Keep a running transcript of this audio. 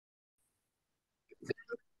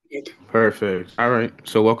Perfect. All right.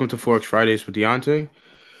 So welcome to Forex Fridays with Deontay.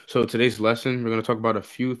 So today's lesson, we're going to talk about a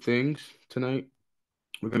few things tonight.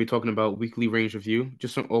 We're going to be talking about weekly range review,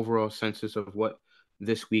 just some overall census of what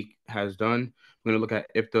this week has done. We're going to look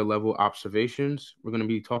at IPDA level observations. We're going to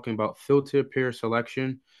be talking about filter pair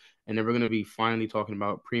selection. And then we're going to be finally talking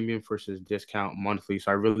about premium versus discount monthly.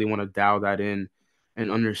 So I really want to dial that in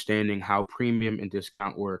and understanding how premium and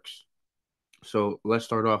discount works. So let's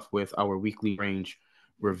start off with our weekly range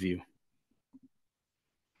review.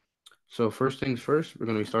 So first things first, we're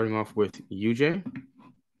going to be starting off with UJ.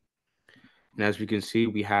 And as we can see,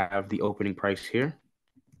 we have the opening price here.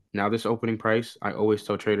 Now this opening price, I always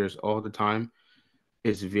tell traders all the time,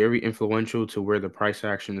 is very influential to where the price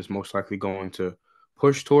action is most likely going to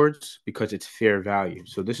push towards because it's fair value.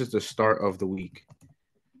 So this is the start of the week.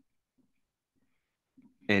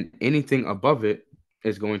 And anything above it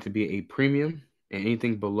is going to be a premium, and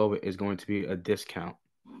anything below it is going to be a discount.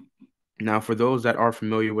 Now, for those that are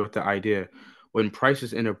familiar with the idea, when price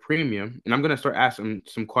is in a premium, and I'm going to start asking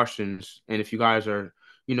some questions, and if you guys are,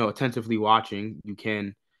 attentively watching, you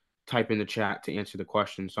can type in the chat to answer the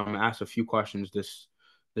question. So I'm going to ask a few questions this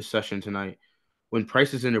session tonight. When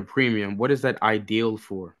price is in a premium, what is that ideal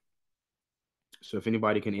for? So if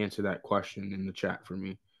anybody can answer that question in the chat for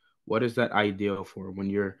me, what is that ideal for when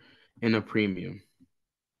you're in a premium?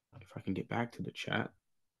 If I can get back to the chat,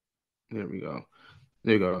 there we go.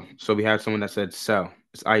 There you go. So we had someone that said sell.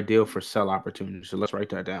 It's ideal for sell opportunities. So let's write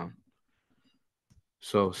that down.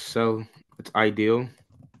 So sell, it's ideal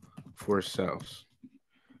for sells.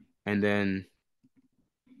 And then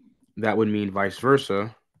that would mean vice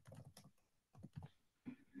versa,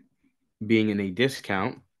 being in a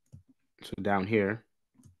discount. So down here,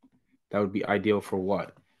 that would be ideal for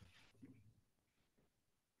what?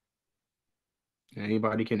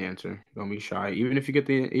 Anybody can answer. Don't be shy. Even if you get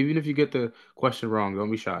the question wrong,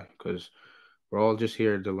 don't be shy because we're all just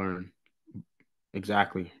here to learn.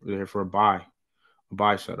 Exactly. We're here for a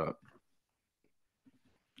buy setup.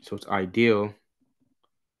 So it's ideal.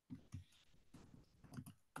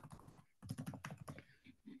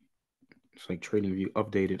 It's like TradingView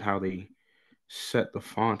updated how they set the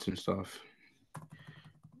fonts and stuff,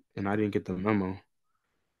 and I didn't get the memo.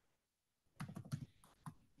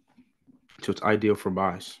 So it's ideal for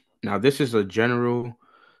buys. Now, this is a general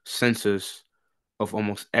census of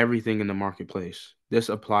almost everything in the marketplace. This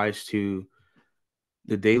applies to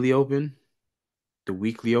the daily open, the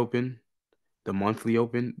weekly open, the monthly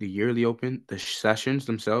open, the yearly open, the sessions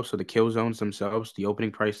themselves, so the kill zones themselves, the opening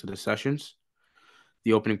price to the sessions,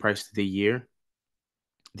 the opening price to the year,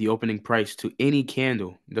 the opening price to any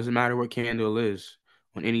candle. It doesn't matter what candle it is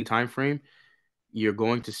on any time frame. You're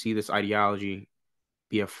going to see this ideology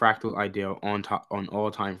be a fractal ideal on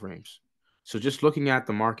all time frames. So just looking at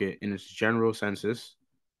the market in its general census,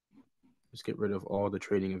 let's get rid of all the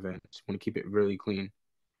trading events. Want to keep it really clean.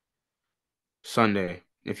 Sunday.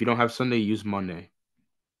 If you don't have Sunday, use Monday.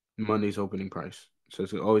 Monday's opening price. So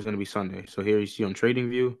it's always going to be Sunday. So here you see on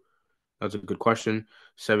TradingView, that's a good question.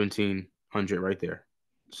 1700 right there.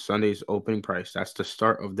 Sunday's opening price. That's the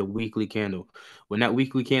start of the weekly candle. When that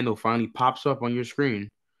weekly candle finally pops up on your screen,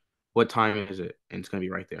 what time is it? And it's going to be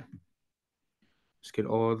right there. Let's get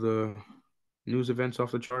all the news events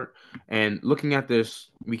off the chart. And looking at this,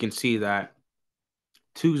 we can see that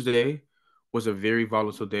Tuesday was a very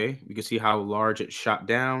volatile day. We can see how large it shot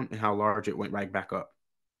down and how large it went right back up.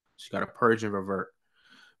 So you got to purge and revert.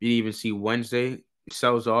 You even see Wednesday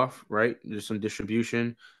sells off, right? There's some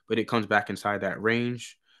distribution, but it comes back inside that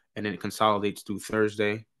range and then it consolidates through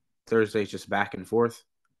Thursday. Thursday is just back and forth.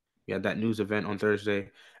 We had that news event on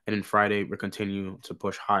Thursday. And then Friday, we're continuing to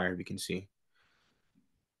push higher, we can see.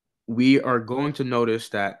 We are going to notice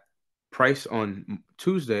that price on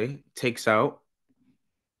Tuesday takes out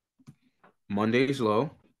Monday's low.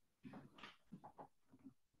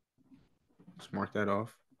 Let's mark that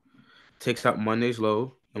off. Takes out Monday's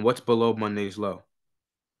low. And what's below Monday's low?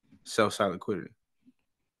 Sell side liquidity.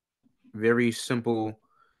 Very simple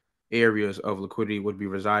areas of liquidity would be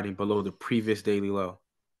residing below the previous daily low.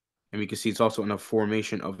 And we can see it's also in a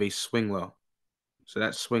formation of a swing low. So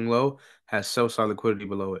that swing low has sell side liquidity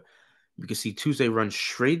below it. You can see Tuesday runs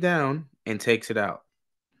straight down and takes it out.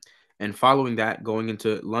 And following that, going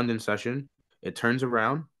into London session, it turns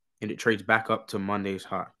around and it trades back up to Monday's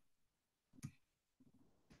high.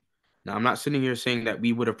 Now, I'm not sitting here saying that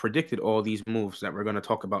we would have predicted all these moves that we're going to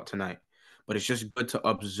talk about tonight, but it's just good to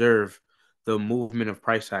observe the movement of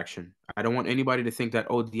price action. I don't want anybody to think that,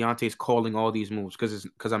 oh, Deontay's calling all these moves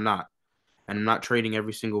because I'm not. And I'm not trading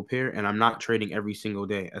every single pair, and I'm not trading every single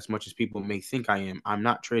day as much as people may think I am. I'm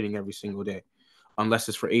not trading every single day unless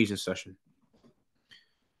it's for Asian session.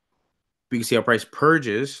 We can see how price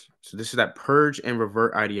purges. So this is that purge and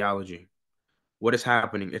revert ideology. What is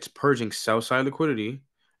happening? It's purging sell side liquidity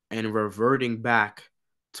and reverting back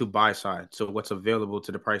to buy side. So what's available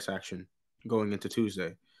to the price action going into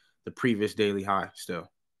Tuesday, the previous daily high still.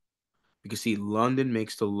 You can see London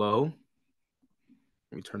makes the low.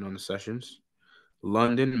 Let me turn on the sessions.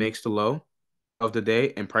 London makes the low of the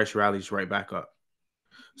day and price rallies right back up.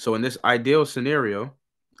 So in this ideal scenario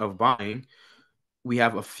of buying, we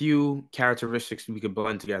have a few characteristics we could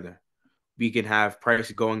blend together. We can have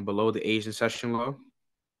price going below the Asian session low.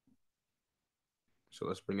 So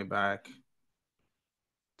let's bring it back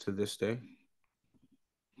to this day.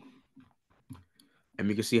 And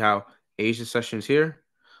we can see how Asian sessions here.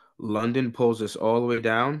 London pulls this all the way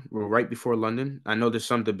down. We're right before London. I know there's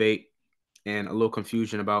some debate and a little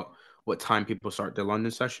confusion about what time people start their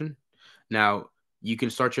London session. Now, you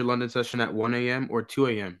can start your London session at 1 a.m. or 2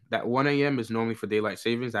 a.m. That 1 a.m. is normally for daylight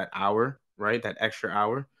savings, that hour, right? That extra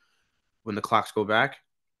hour when the clocks go back.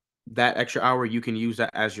 That extra hour, you can use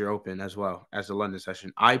that as your open as well as the London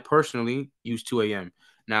session. I personally use 2 a.m.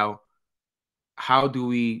 Now, how do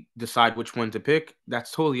we decide which one to pick?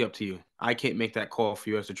 That's totally up to you. I can't make that call for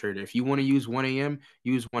you as a trader. If you want to use 1 a.m.,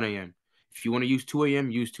 use 1 a.m. If you want to use 2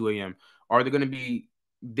 a.m., use 2 a.m. Are there going to be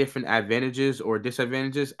different advantages or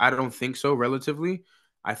disadvantages? I don't think so, relatively.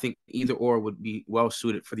 I think either or would be well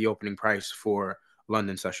suited for the opening price for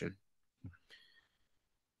London session.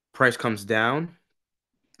 Price comes down,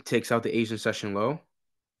 takes out the Asian session low.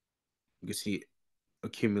 You can see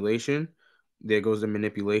accumulation. There goes the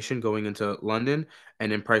manipulation going into London,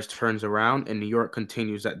 and then price turns around, and New York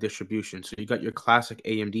continues that distribution. So you got your classic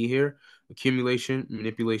AMD here: accumulation,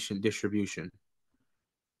 manipulation, distribution.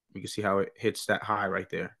 You can see how it hits that high right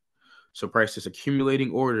there. So price is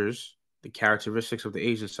accumulating orders, the characteristics of the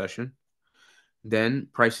Asian session. Then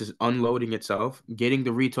price is unloading itself, getting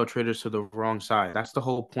the retail traders to the wrong side. That's the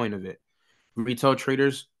whole point of it. Retail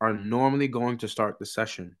traders are normally going to start the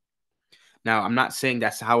session. Now, I'm not saying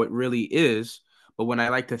that's how it really is, but when I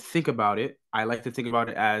like to think about it, I like to think about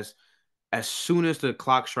it as soon as the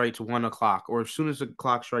clock strikes 1 o'clock or as soon as the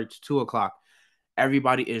clock strikes 2 o'clock,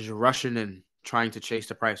 everybody is rushing in trying to chase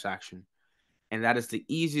the price action. And that is the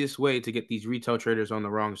easiest way to get these retail traders on the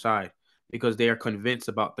wrong side because they are convinced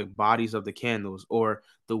about the bodies of the candles or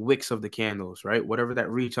the wicks of the candles, right? Whatever that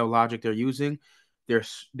retail logic they're using,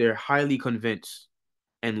 they're highly convinced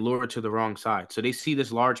and lured to the wrong side. So they see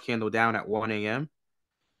this large candle down at 1 a.m.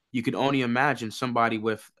 You can only imagine somebody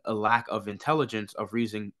with a lack of intelligence of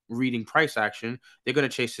reading price action, they're going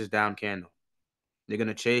to chase this down candle. They're going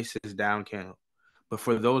to chase this down candle. But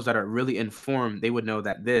for those that are really informed, they would know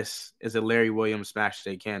that this is a Larry Williams smash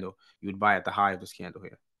day candle. You would buy at the high of this candle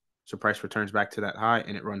here. So price returns back to that high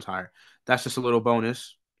and it runs higher. That's just a little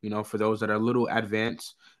bonus, for those that are a little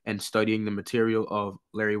advanced and studying the material of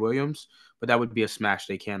Larry Williams. But that would be a smash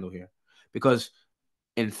day candle here. Because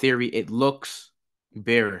in theory, it looks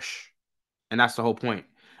bearish. And that's the whole point.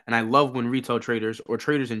 And I love when retail traders or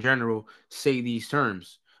traders in general say these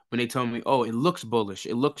terms. When they tell me, oh, it looks bullish,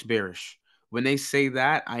 it looks bearish. When they say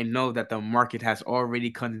that, I know that the market has already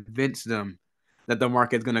convinced them that the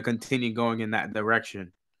market's going to continue going in that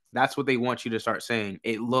direction. That's what they want you to start saying.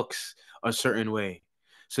 It looks a certain way.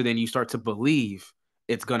 So then you start to believe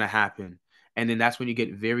it's going to happen. And then that's when you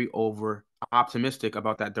get very over optimistic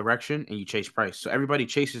about that direction and you chase price. So everybody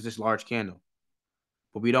chases this large candle.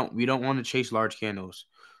 But we don't want to chase large candles.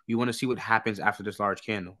 We want to see what happens after this large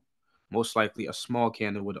candle. Most likely a small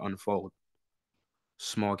candle would unfold.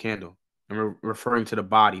 Small candle. And we're referring to the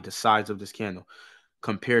body, the size of this candle.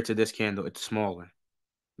 Compared to this candle, it's smaller.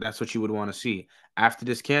 That's what you would want to see. After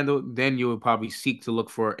this candle, then you would probably seek to look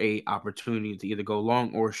for a opportunity to either go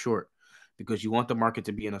long or short because you want the market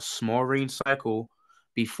to be in a small range cycle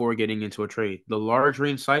before getting into a trade. The large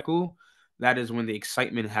range cycle, that is when the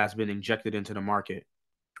excitement has been injected into the market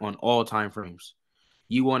on all time frames.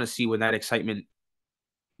 You want to see when that excitement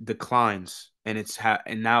declines and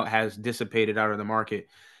and now it has dissipated out of the market.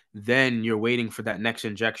 Then you're waiting for that next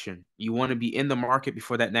injection. You want to be in the market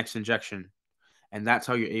before that next injection. And that's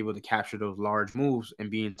how you're able to capture those large moves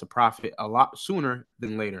and be into profit a lot sooner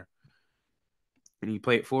than later. When you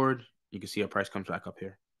play it forward, you can see our price comes back up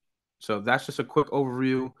here. So that's just a quick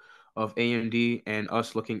overview of AMD and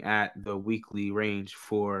us looking at the weekly range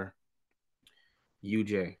for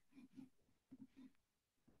UJ.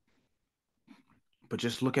 But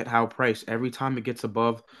just look at how price, every time it gets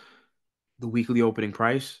above the weekly opening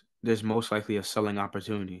price, there's most likely a selling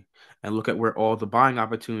opportunity. And look at where all the buying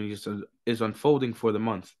opportunities is unfolding for the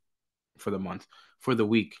month, for the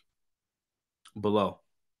week below.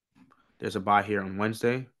 There's a buy here on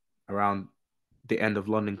Wednesday around the end of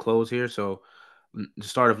London close here. So the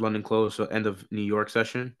start of London close, so end of New York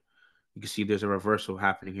session. You can see there's a reversal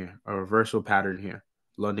happening here, a reversal pattern here.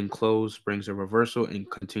 London close brings a reversal and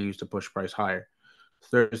continues to push price higher.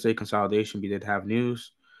 Thursday consolidation, we did have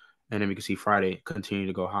news, and then we can see Friday continue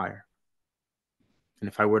to go higher. And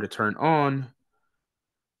if I were to turn on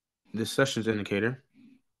this sessions indicator,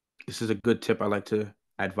 this is a good tip I like to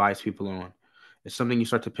advise people on. It's something you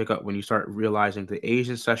start to pick up when you start realizing the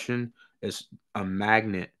Asian session is a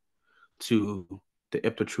magnet to the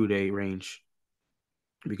IPDA range.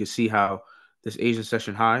 We can see how this Asian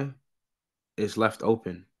session high is left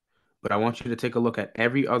open. But I want you to take a look at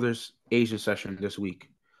every other Asian session this week.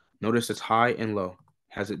 Notice it's high and low.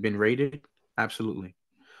 Has it been rated? Absolutely.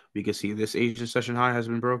 We can see this Asian session high has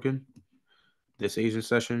been broken. This Asian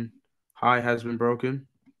session high has been broken.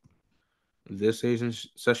 This Asian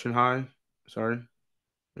session high, sorry,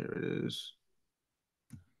 there it is.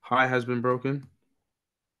 High has been broken.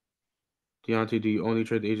 Deontay, do you only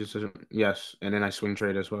trade the Asian session? Yes, and then I swing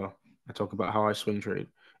trade as well. I talk about how I swing trade.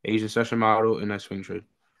 Asian session model, and I swing trade.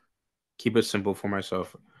 Keep it simple for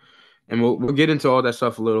myself. And we'll get into all that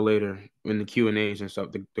stuff a little later in the Q&As and stuff,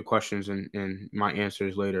 the questions and my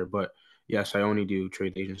answers later. But yes, I only do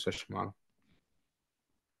trade the Asian session model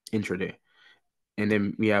intraday. And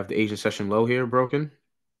then we have the Asian session low here broken.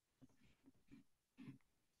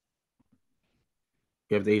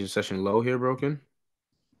 We have the Asian session low here broken.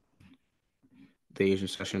 The Asian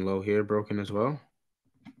session low here broken as well.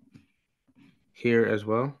 Here as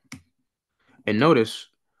well. And notice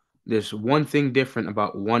there's one thing different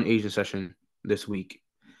about one Asian session this week.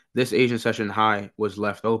 This Asian session high was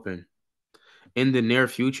left open. In the near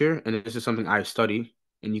future, and this is something I study,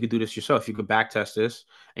 and you could do this yourself. You could back test this,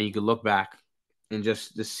 and you could look back and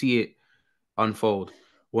just see it unfold.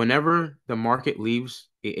 Whenever the market leaves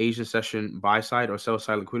a Asian session buy side or sell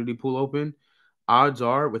side liquidity pool open, odds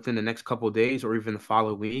are within the next couple of days or even the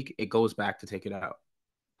following week, it goes back to take it out.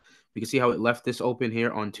 You can see how it left this open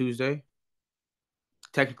here on Tuesday.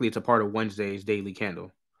 Technically, it's a part of Wednesday's daily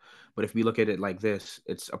candle. But if we look at it like this,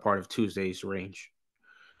 it's a part of Tuesday's range.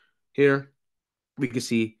 Here, we can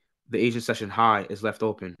see the Asian session high is left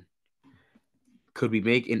open. Could we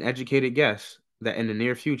make an educated guess that in the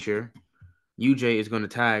near future, UJ is going to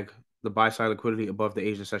tag the buy side liquidity above the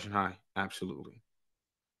Asian session high? Absolutely.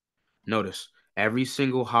 Notice every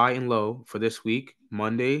single high and low for this week,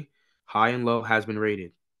 Monday, high and low has been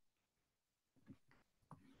rated.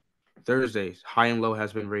 Thursdays, high and low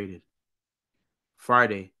has been rated.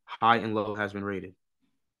 Friday, high and low has been rated.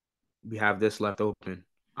 We have this left open.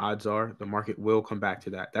 Odds are the market will come back to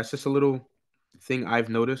that. That's just a little thing I've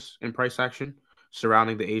noticed in price action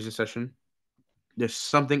surrounding the Asian session. There's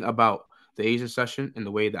something about the Asian session and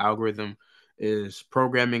the way the algorithm is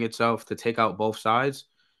programming itself to take out both sides.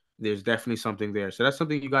 There's definitely something there. So that's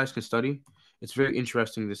something you guys can study. It's very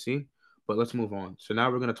interesting to see. But let's move on. So now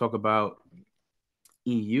we're going to talk about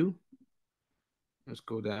EU. Let's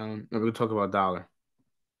go down. We're going to talk about dollar.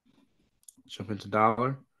 Jump into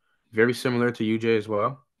dollar. Very similar to UJ as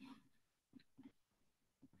well.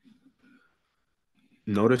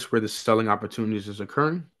 Notice where the selling opportunities is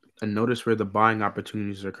occurring, and notice where the buying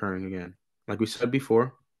opportunities are occurring again. Like we said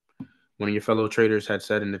before, one of your fellow traders had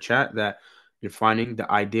said in the chat that you're finding the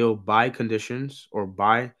ideal buy conditions or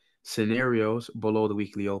buy scenarios below the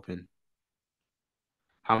weekly open.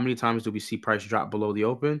 How many times do we see price drop below the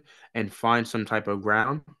open and find some type of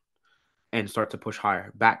ground and start to push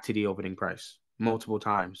higher back to the opening price? Multiple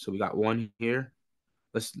times. So we got one here.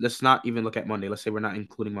 Let's not even look at Monday. Let's say we're not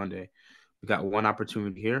including Monday. We got one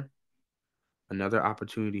opportunity here, another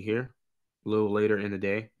opportunity here, a little later in the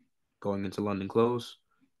day, going into London close.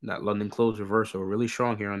 That London close reversal really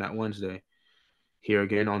strong here on that Wednesday. Here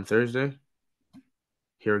again on Thursday.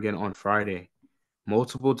 Here again on Friday.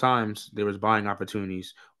 Multiple times there was buying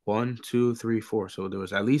opportunities. 1, 2, 3, 4. So there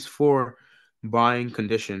was at least 4 buying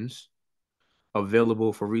conditions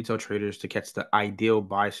available for retail traders to catch the ideal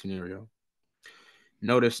buy scenario.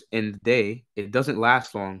 Notice in the day, it doesn't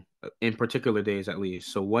last long, in particular days at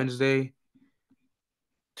least. So Wednesday,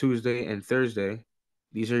 Tuesday, and Thursday,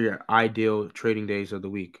 these are your ideal trading days of the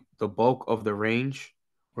week. The bulk of the range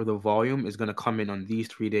or the volume is going to come in on these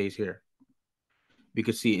 3 days here. You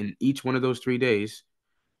can see in each one of those 3 days,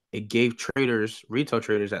 it gave traders, retail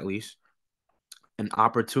traders at least, an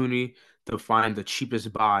opportunity to find the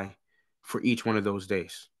cheapest buy for each one of those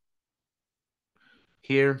days.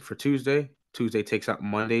 Here for Tuesday, Tuesday takes out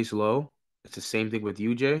Monday's low. It's the same thing with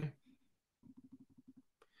UJ.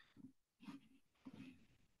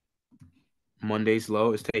 Monday's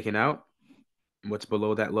low is taken out. What's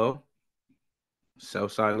below that low? Sell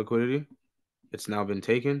side liquidity. It's now been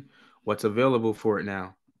taken. What's available for it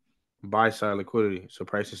now? Buy side liquidity. So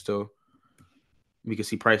price is still, we can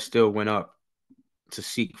see price still went up to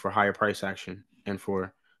seek for higher price action and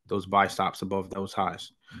for those buy stops above those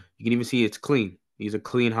highs. You can even see it's clean. These are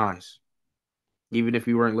clean highs. Even if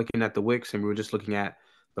we weren't looking at the wicks and we were just looking at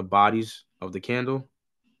the bodies of the candle,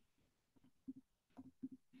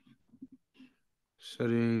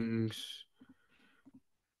 settings,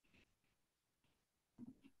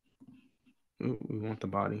 ooh, we want the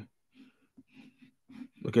body.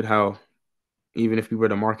 Look at how, even if we were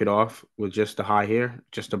to mark it off with just the high here,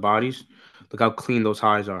 just the bodies, look how clean those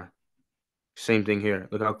highs are. Same thing here.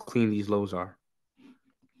 Look how clean these lows are.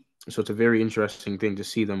 So it's a very interesting thing to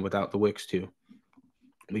see them without the wicks too.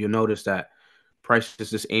 But you'll notice that price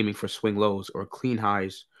is just aiming for swing lows or clean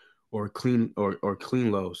highs or clean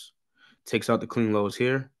lows. Takes out the clean lows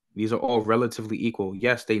here. These are all relatively equal.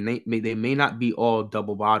 Yes, they may not be all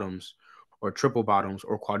double bottoms or triple bottoms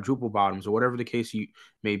or quadruple bottoms or whatever the case you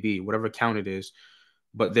may be, whatever count it is,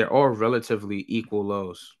 but they're all relatively equal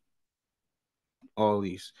lows. All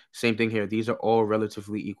these. Same thing here. These are all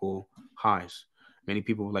relatively equal highs. Many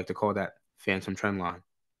people would like to call that phantom trend line,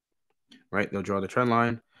 right? They'll draw the trend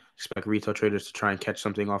line, expect retail traders to try and catch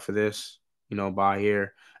something off of this, buy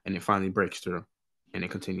here, and it finally breaks through and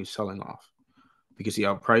it continues selling off. You can see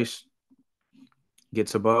how price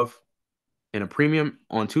gets above in a premium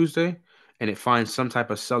on Tuesday and it finds some type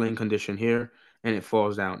of selling condition here and it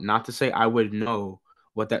falls down. Not to say I would know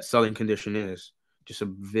what that selling condition is, just a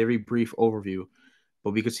very brief overview.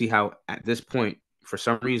 But we could see how at this point, for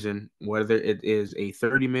some reason, whether it is a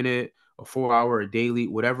 30-minute, a 4-hour, a daily,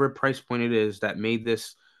 whatever price point it is that made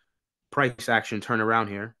this price action turn around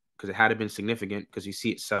here, because it had been significant, because you see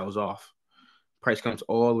it sells off. Price comes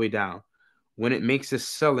all the way down. When it makes this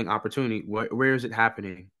selling opportunity, where is it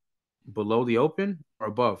happening? Below the open or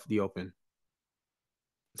above the open?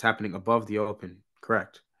 It's happening above the open,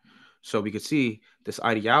 correct? So we could see this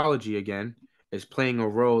ideology again is playing a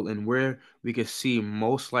role in where we could see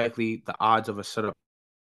most likely the odds of a setup.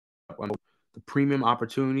 The premium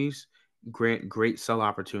opportunities grant great sell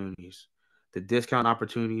opportunities. The discount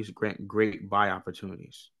opportunities grant great buy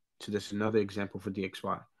opportunities. So this is another example for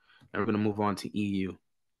DXY. And we're going to move on to EU.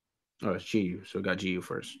 Oh, it's GU. So we got GU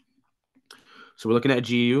first. So we're looking at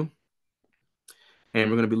GU. And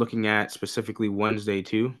we're going to be looking at specifically Wednesday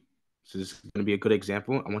too. So this is going to be a good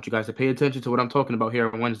example. I want you guys to pay attention to what I'm talking about here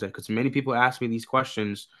on Wednesday, because many people ask me these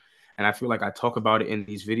questions and I feel like I talk about it in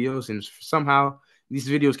these videos, and somehow these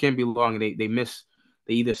videos can be long and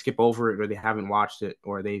they either skip over it or they haven't watched it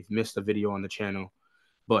or they've missed a video on the channel.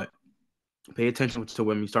 But pay attention to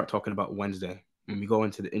when we start talking about Wednesday, when we go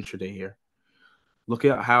into the intraday here. Look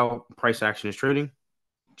at how price action is trading.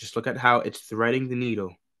 Just look at how it's threading the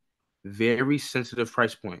needle. Very sensitive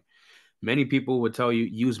price point. Many people would tell you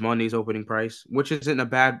use Monday's opening price, which isn't a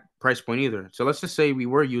bad price point either. So let's just say we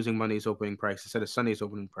were using Monday's opening price instead of Sunday's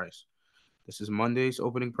opening price. This is Monday's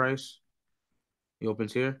opening price. He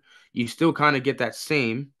opens here. You still kind of get that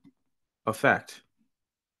same effect,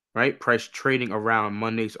 right? Price trading around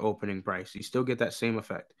Monday's opening price. You still get that same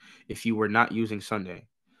effect if you were not using Sunday.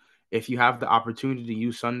 If you have the opportunity to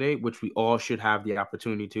use Sunday, which we all should have the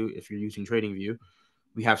opportunity to if you're using TradingView,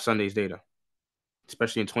 we have Sunday's data,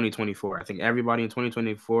 especially in 2024. I think everybody in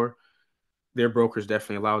 2024, their brokers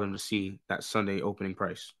definitely allow them to see that Sunday opening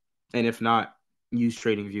price. And if not, use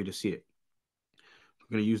TradingView to see it.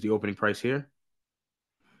 We're going to use the opening price here.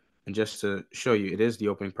 And just to show you, it is the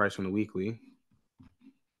opening price on the weekly.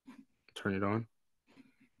 Turn it on.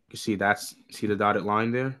 You see see the dotted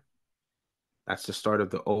line there? That's the start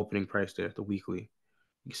of the opening price there, the weekly.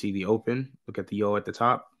 You can see the open. Look at the yellow at the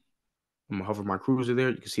top. I'm going to hover my cruiser there.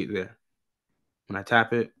 You can see it there. When I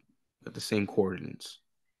tap it, got the same coordinates.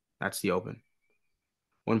 That's the open.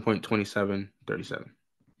 1.2737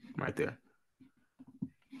 right there.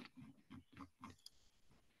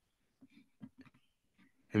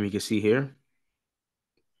 And we can see here,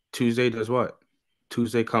 Tuesday does what?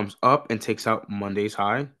 Tuesday comes up and takes out Monday's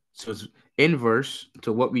high. So it's inverse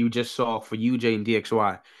to what we just saw for UJ and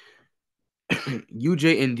DXY.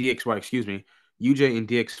 UJ and DXY, excuse me. UJ and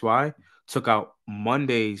DXY took out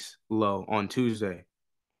Monday's low on Tuesday.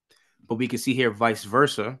 But we can see here vice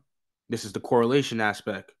versa. This is the correlation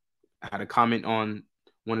aspect. I had a comment on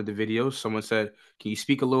one of the videos. Someone said, can you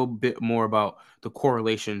speak a little bit more about the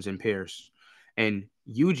correlations in pairs? And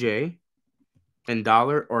UJ and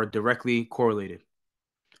dollar are directly correlated.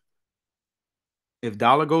 If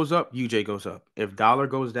dollar goes up, UJ goes up. If dollar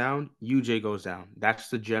goes down, UJ goes down. That's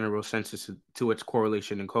the general census to its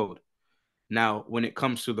correlation in code. Now, when it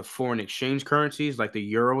comes to the foreign exchange currencies like the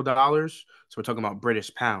euro dollars, so we're talking about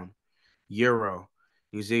British pound, euro,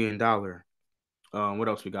 New Zealand dollar. What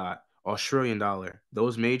else we got? Australian dollar.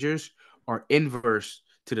 Those majors are inverse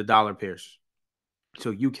to the dollar pairs.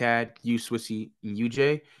 So UCAD, USWISSY, and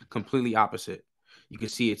UJ completely opposite. You can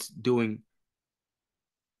see it's doing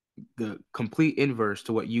the complete inverse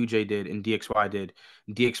to what UJ did and DXY did.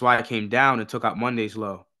 DXY came down and took out Monday's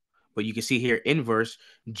low. But you can see here inverse,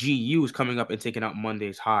 GU is coming up and taking out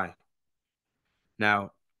Monday's high.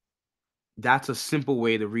 Now, that's a simple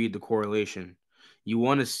way to read the correlation. You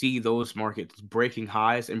want to see those markets breaking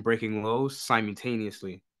highs and breaking lows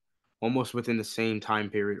simultaneously, almost within the same time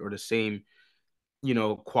period or the same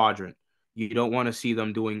quadrant. You don't want to see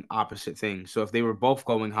them doing opposite things. So if they were both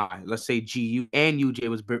going high, let's say GU and UJ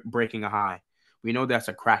was breaking a high, we know that's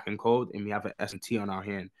a cracking code, and we have an S&T on our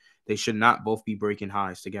hand. They should not both be breaking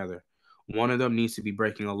highs together. One of them needs to be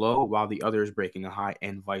breaking a low while the other is breaking a high,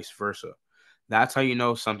 and vice versa. That's how you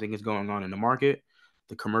know something is going on in the market.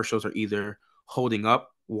 The commercials are either holding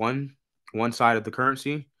up one side of the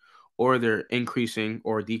currency, or they're increasing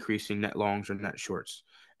or decreasing net longs or net shorts,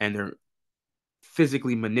 and they're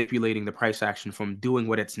physically manipulating the price action from doing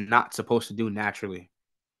what it's not supposed to do naturally.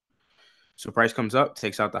 So price comes up,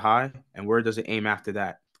 takes out the high, and where does it aim after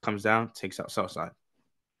that? Comes down, takes out sell side.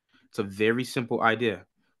 It's a very simple idea.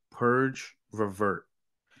 Purge, revert.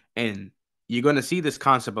 And you're going to see this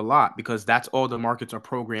concept a lot because that's all the markets are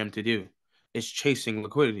programmed to do. It's chasing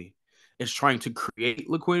liquidity. It's trying to create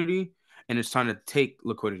liquidity, and it's trying to take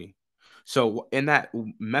liquidity. So in that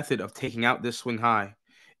method of taking out this swing high,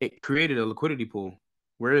 it created a liquidity pool.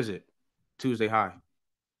 Where is it? Tuesday high.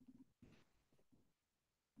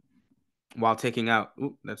 While taking out,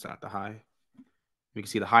 that's not the high. We can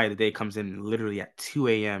see the high of the day comes in literally at 2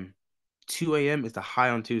 a.m. 2 a.m. is the high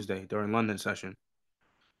on Tuesday during London session.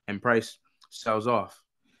 And price sells off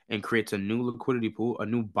and creates a new liquidity pool, a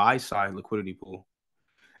new buy side liquidity pool.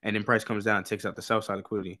 And then price comes down and takes out the sell side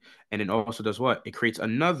liquidity. And it also does what? It creates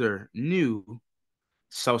another new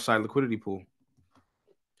sell side liquidity pool.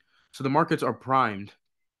 So the markets are primed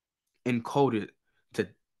and coded to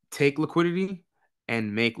take liquidity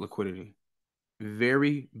and make liquidity.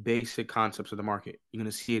 Very basic concepts of the market. You're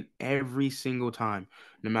going to see it every single time,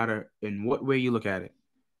 no matter in what way you look at it.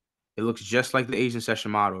 It looks just like the Asian session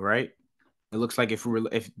model, right? It looks like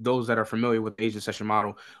if those that are familiar with the Asian session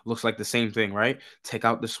model, looks like the same thing, right? Take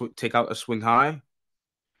out a swing high.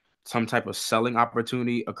 Some type of selling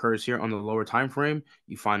opportunity occurs here on the lower time frame.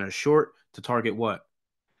 You find a short to target what?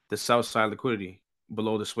 The sell side liquidity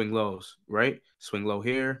below the swing lows, right? Swing low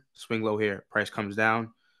here, swing low here. Price comes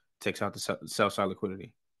down, takes out the sell side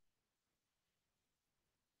liquidity.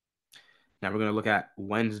 Now we're going to look at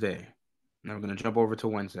Wednesday. Now we're going to jump over to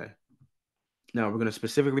Wednesday. Now we're going to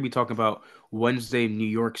specifically be talking about Wednesday New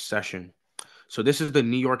York session. So this is the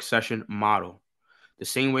New York session model. The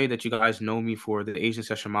same way that you guys know me for the Asian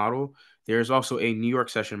session model, there's also a New York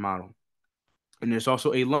session model. And there's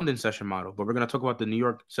also a London session model. But we're going to talk about the New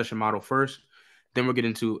York session model first. Then we'll get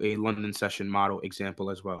into a London session model example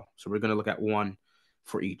as well. So we're going to look at one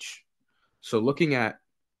for each. So looking at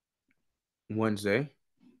Wednesday,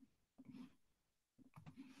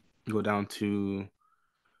 go down to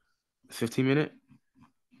 15-minute.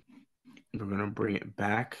 We're going to bring it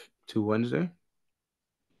back to Wednesday.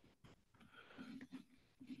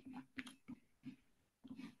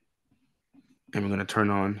 And we're going to turn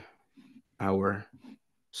on our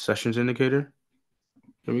sessions indicator.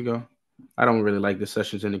 Here we go. I don't really like the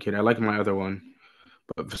sessions indicator. I like my other one.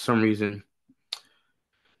 But for some reason,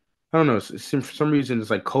 I don't know. For some reason, it's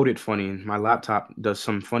like coded funny. And my laptop does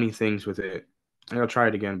some funny things with it. I'll try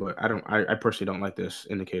it again, but I personally don't like this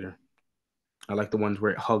indicator. I like the ones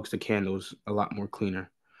where it hugs the candles a lot more cleaner.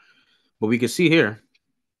 But we can see here,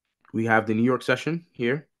 we have the New York session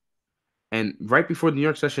here. And right before the New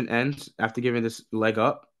York session ends, after giving this leg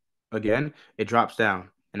up again, it drops down.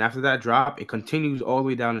 And after that drop, it continues all the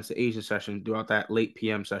way down into Asian session throughout that late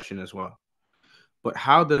PM session as well. But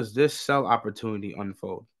how does this sell opportunity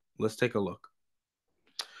unfold? Let's take a look.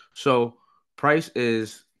 So price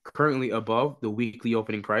is currently above the weekly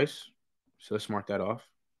opening price. So let's mark that off.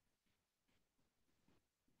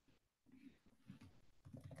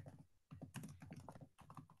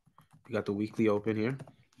 We got the weekly open here.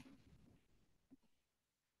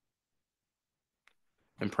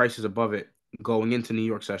 And price is above it going into New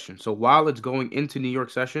York session. So while it's going into New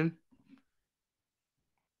York session,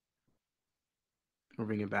 we'll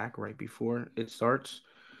bring it back right before it starts.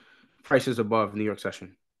 Price is above New York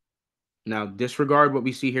session. Now, disregard what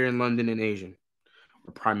we see here in London and Asian.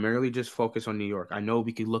 We're primarily just focus on New York. I know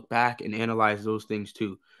we could look back and analyze those things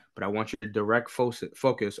too, but I want you to direct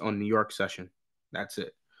focus on New York session. That's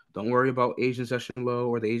it. Don't worry about Asian session low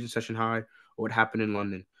or the Asian session high. what happened in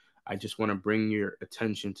London. I just want to bring your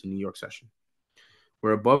attention to New York session.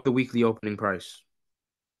 We're above the weekly opening price.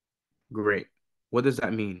 Great. What does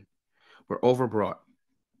that mean? We're overbought.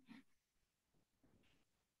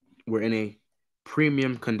 We're in a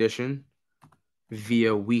premium condition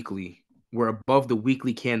via weekly. We're above the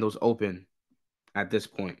weekly candles open at this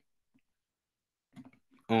point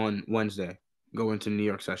on Wednesday, go into New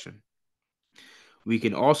York session. We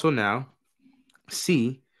can also now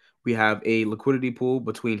see we have a liquidity pool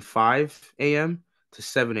between 5 a.m. to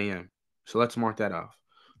 7 a.m. So let's mark that off.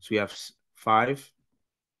 So we have 5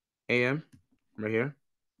 a.m. right here.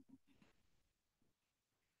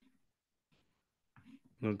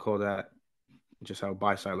 I'm going to call that just our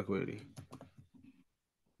buy side liquidity.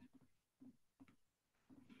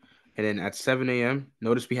 And then at 7 a.m.,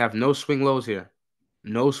 notice we have no swing lows here.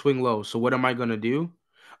 No swing lows. So what am I going to do?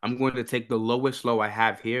 I'm going to take the lowest low I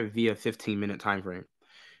have here via 15-minute time frame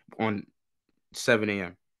on 7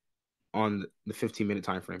 a.m. on the 15-minute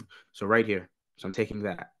time frame. So right here. So I'm taking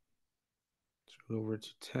that. Let's go over to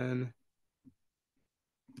 10.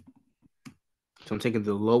 So I'm taking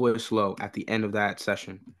the lowest low at the end of that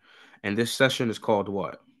session. And this session is called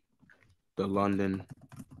what? The London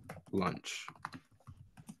lunch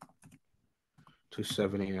to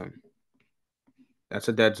 7 a.m. That's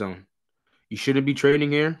a dead zone. You shouldn't be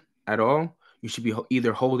trading here at all. You should be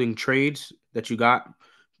either holding trades that you got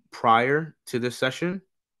prior to this session,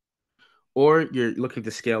 or you're looking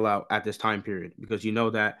to scale out at this time period because you know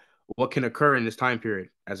that what can occur in this time period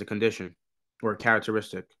as a condition or a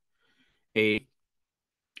characteristic, a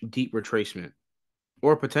deep retracement,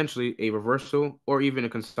 or potentially a reversal or even a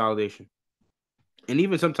consolidation, and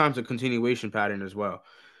even sometimes a continuation pattern as well.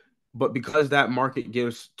 But because that market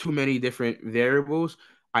gives too many different variables,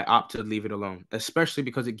 I opt to leave it alone, especially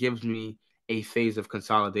because it gives me a phase of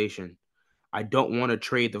consolidation. I don't want to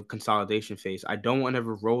trade the consolidation phase. I don't want to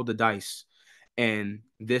ever roll the dice. And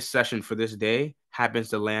this session for this day happens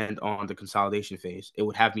to land on the consolidation phase. It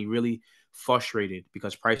would have me really frustrated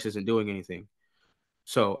because price isn't doing anything.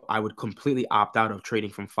 So I would completely opt out of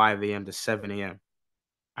trading from 5 a.m. to 7 a.m.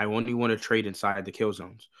 I only want to trade inside the kill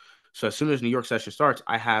zones. So as soon as New York session starts,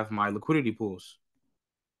 I have my liquidity pools.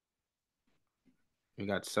 We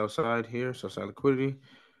got sell side here, sell side liquidity.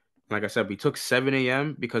 Like I said, we took 7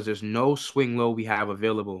 a.m. because there's no swing low we have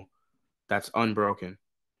available that's unbroken.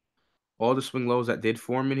 All the swing lows that did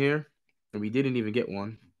form in here, and we didn't even get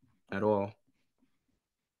one at all.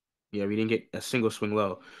 Yeah, we didn't get a single swing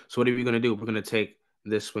low. So what are we going to do? We're going to take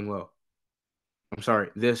this swing low. I'm sorry,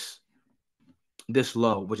 this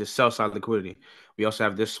low, which is sell side liquidity. We also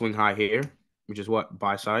have this swing high here, which is what?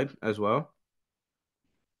 Buy side as well.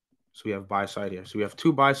 So we have buy side here. So we have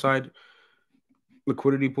two buy side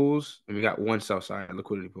liquidity pools, and we got one sell side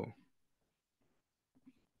liquidity pool.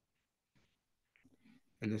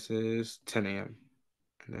 And this is 10 a.m.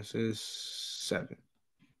 And this is 7.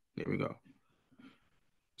 There we go.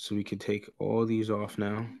 So we can take all these off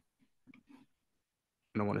now.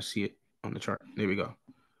 And I want to see it on the chart. There we go.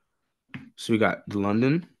 So we got the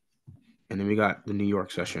London, and then we got the New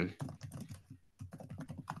York session.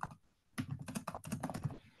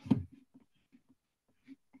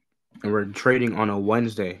 And we're trading on a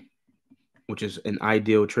Wednesday, which is an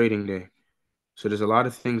ideal trading day. So there's a lot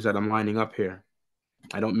of things that I'm lining up here.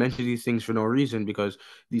 I don't mention these things for no reason because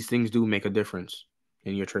these things do make a difference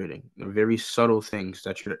in your trading. They're very subtle things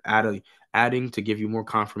that you're adding to give you more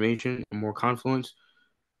confirmation and more confluence,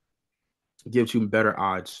 gives you better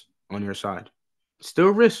odds on your side. Still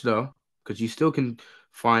risk though, because you still can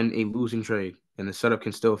find a losing trade and the setup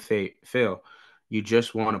can still fail. You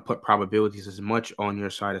just want to put probabilities as much on your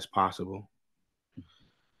side as possible.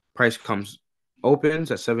 Price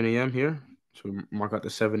opens at 7 a.m. here. So we mark out the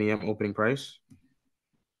 7 a.m. opening price.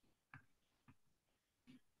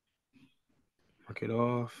 Mark it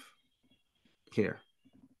off here.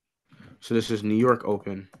 So this is New York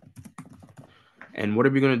open. And what are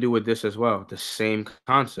we going to do with this as well? The same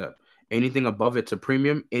concept. Anything above it's a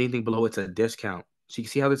premium, anything below it's a discount. So you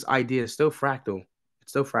can see how this idea is still fractal.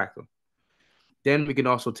 It's still fractal. Then we can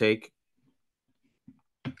also take,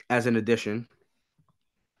 as an addition,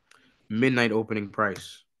 midnight opening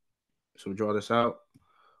price. So we draw this out,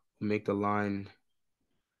 make the line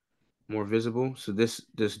more visible. So this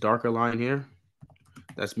darker line here,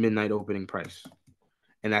 that's midnight opening price.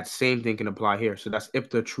 And that same thing can apply here. So that's if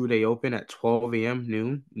the true day open at 12 a.m.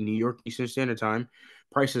 noon, New York Eastern Standard Time.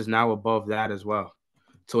 Price is now above that as well.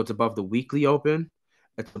 So it's above the weekly open.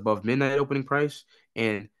 It's above midnight opening price.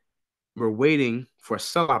 And we're waiting for a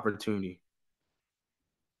sell opportunity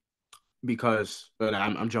because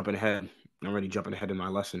I'm jumping ahead. I'm already jumping ahead in my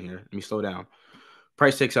lesson here. Let me slow down.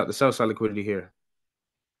 Price takes out the sell side liquidity here.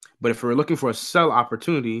 But if we're looking for a sell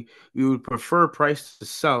opportunity, we would prefer price to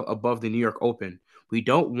sell above the New York Open. We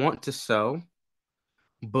don't want to sell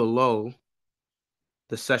below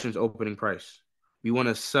the session's opening price. We want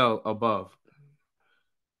to sell above.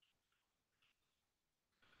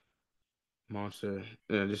 Monster.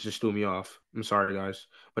 Yeah, this just threw me off. I'm sorry, guys.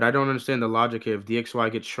 But I don't understand the logic here. If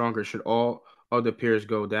DXY gets stronger, should all other pairs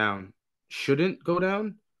go down? Shouldn't go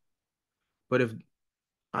down? But if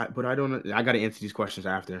I don't I gotta answer these questions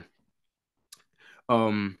after.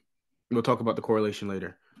 Um we'll talk about the correlation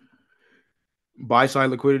later. Buy side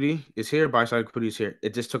liquidity is here, buy side liquidity is here.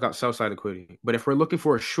 It just took out sell side liquidity. But if we're looking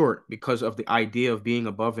for a short because of the idea of being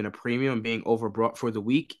above in a premium, being overbought for the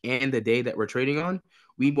week and the day that we're trading on,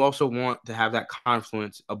 we also want to have that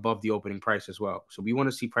confluence above the opening price as well. So we want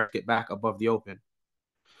to see price get back above the open.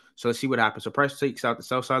 So let's see what happens. So price takes out the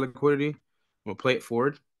sell side liquidity. We'll play it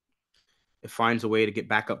forward. It finds a way to get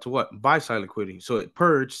back up to what? Buy side liquidity. So it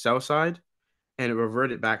purged sell side and it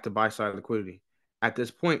reverted back to buy side liquidity. At this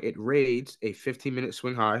point, it raids a 15-minute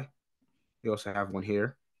swing high. We also have one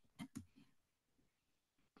here.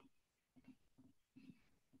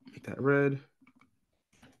 Make that red.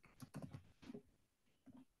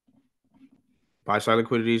 Buy side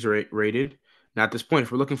liquidity is rated. Now, at this point,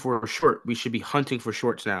 if we're looking for a short, we should be hunting for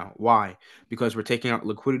shorts now. Why? Because we're taking out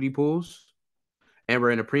liquidity pools and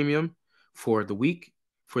we're in a premium for the week,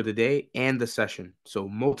 for the day, and the session. So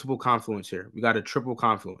multiple confluence here. We got a triple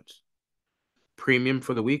confluence. Premium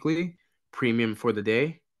for the weekly, premium for the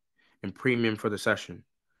day, and premium for the session.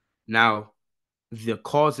 Now, the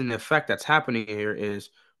cause and effect that's happening here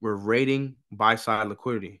is we're rating buy side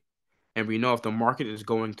liquidity. And we know if the market is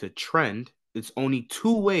going to trend, it's only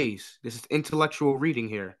two ways. This is intellectual reading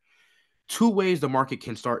here. Two ways the market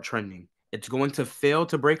can start trending. It's going to fail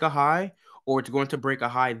to break a high, or it's going to break a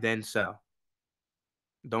high, then sell.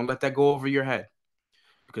 Don't let that go over your head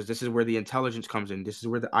because this is where the intelligence comes in. This is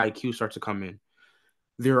where the IQ starts to come in.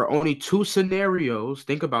 There are only two scenarios.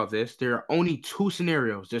 Think about this. There are only two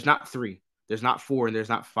scenarios. There's not three, there's not four, and there's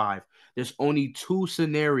not five. There's only two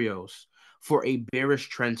scenarios for a bearish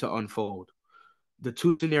trend to unfold. The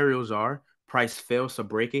two scenarios are price fails to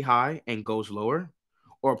break a high and goes lower,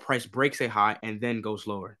 or price breaks a high and then goes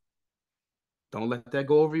lower. Don't let that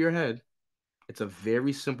go over your head. It's a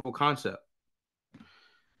very simple concept.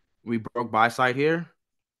 We broke buy side here.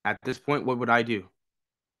 At this point, what would I do?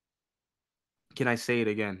 Can I say it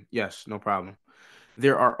again? Yes, no problem.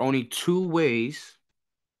 There are only two ways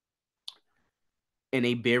in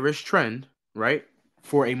a bearish trend, right?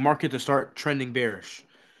 For a market to start trending bearish.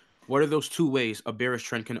 What are those two ways a bearish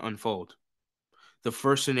trend can unfold? The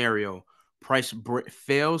first scenario, price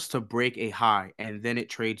fails to break a high and then it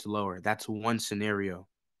trades lower. That's one scenario.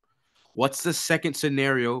 What's the second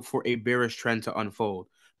scenario for a bearish trend to unfold?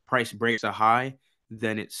 Price breaks a high,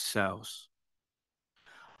 then it sells.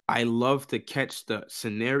 I love to catch the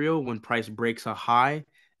scenario when price breaks a high,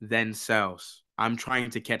 then sells. I'm trying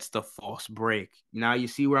to catch the false break. Now you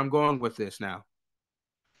see where I'm going with this now.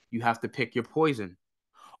 You have to pick your poison.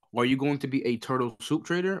 Are you going to be a turtle soup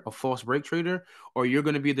trader, a false break trader, or you're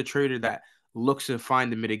going to be the trader that looks to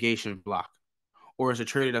find the mitigation block? Or is a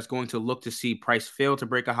trader that's going to look to see price fail to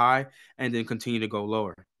break a high and then continue to go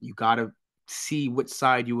lower? You got to see which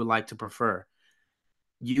side you would like to prefer.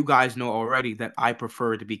 You guys know already that I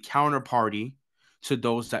prefer to be counterparty to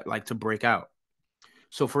those that like to break out.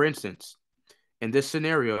 So for instance, in this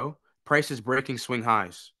scenario, price is breaking swing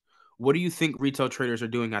highs. What do you think retail traders are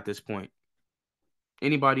doing at this point?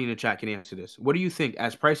 Anybody in the chat can answer this. What do you think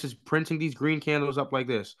as price is printing these green candles up like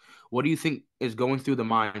this? What do you think is going through the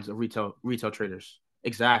minds of retail traders?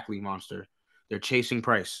 Exactly, monster. They're chasing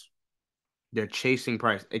price. They're chasing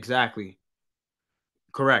price. Exactly.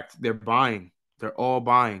 Correct. They're buying. They're all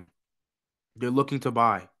buying. They're looking to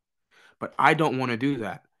buy. But I don't want to do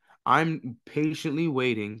that. I'm patiently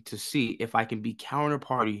waiting to see if I can be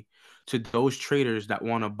counterparty to those traders that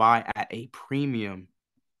want to buy at a premium.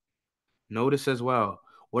 Notice as well,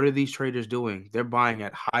 what are these traders doing? They're buying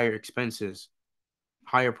at higher expenses,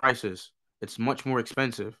 higher prices. It's much more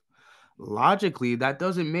expensive. Logically, that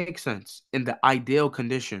doesn't make sense in the ideal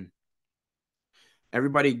condition.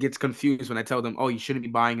 Everybody gets confused when I tell them, oh, you shouldn't be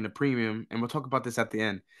buying in a premium. And we'll talk about this at the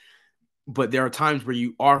end. But there are times where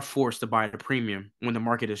you are forced to buy at a premium when the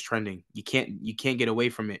market is trending. You can't get away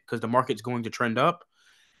from it because the market's going to trend up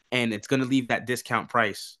and it's going to leave that discount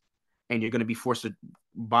price and you're going to be forced to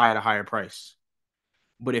buy at a higher price.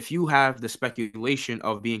 But if you have the speculation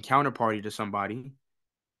of being counterparty to somebody,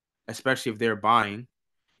 especially if they're buying,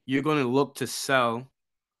 you're going to look to sell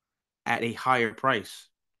at a higher price.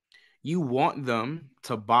 You want them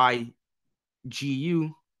to buy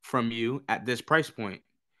GU from you at this price point.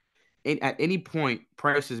 At any point,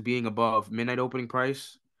 price is being above midnight opening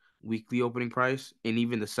price, weekly opening price, and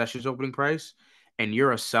even the sessions opening price, and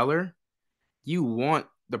you're a seller, you want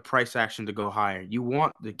the price action to go higher. You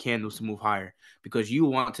want the candles to move higher because you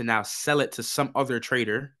want to now sell it to some other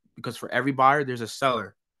trader. Because for every buyer, there's a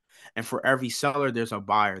seller, and for every seller, there's a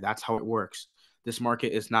buyer. That's how it works. This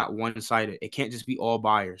market is not one sided. It can't just be all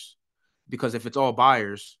buyers, because if it's all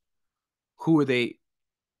buyers, who are they?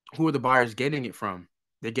 Who are the buyers getting it from?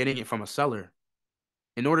 They're getting it from a seller.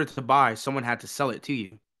 In order to buy, someone had to sell it to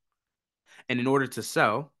you, and in order to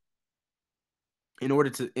sell, in order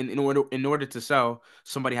to sell,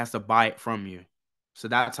 somebody has to buy it from you. So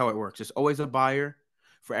that's how it works. There's always a buyer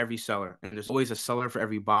for every seller, and there's always a seller for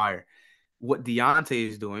every buyer. What Deontay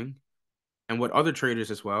is doing, and what other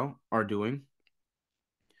traders as well are doing,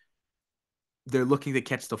 they're looking to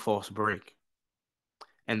catch the false break,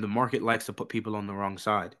 and the market likes to put people on the wrong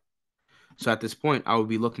side. So at this point, I would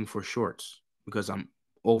be looking for shorts because I'm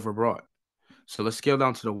overbought. So let's scale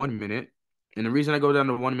down to the 1 minute. And the reason I go down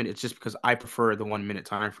to 1 minute is just because I prefer the 1 minute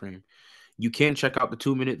time frame. You can check out the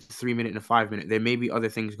 2 minute, the 3 minute, and the 5 minute. There may be other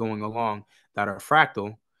things going along that are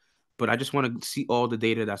fractal, but I just want to see all the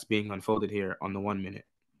data that's being unfolded here on the 1 minute.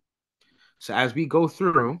 So as we go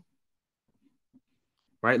through,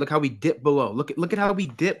 right, look how we dip below. Look at how we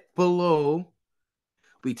dip below.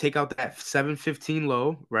 We take out that 715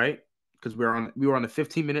 low, right? Because we were on the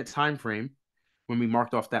 15-minute time frame when we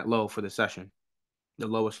marked off that low for the session, the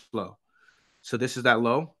lowest low. So this is that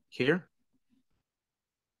low here.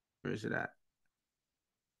 Where is it at?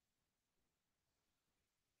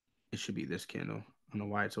 It should be this candle. I don't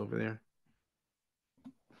know why it's over there.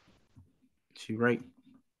 See, right?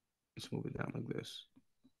 Let's move it down like this.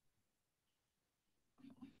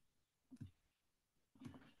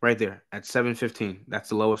 Right there at 715. That's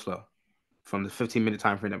the lowest low from the 15-minute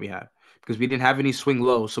time frame that we have. Because we didn't have any swing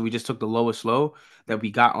lows, so we just took the lowest low that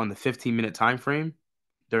we got on the 15-minute time frame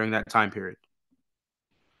during that time period.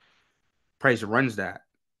 Price runs that.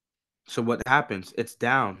 So what happens? It's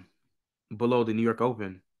down below the New York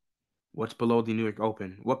Open. What's below the New York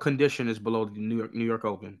Open? What condition is below the New York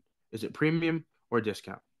Open? Is it premium or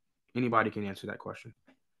discount? Anybody can answer that question.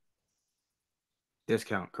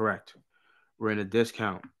 Discount, correct. We're in a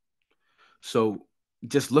discount. So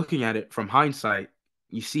just looking at it from hindsight,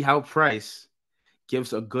 you see how price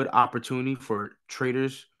gives a good opportunity for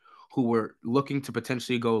traders who were looking to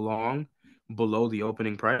potentially go long below the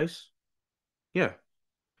opening price. Yeah.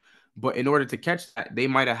 But in order to catch that, they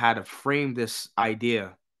might have had to frame this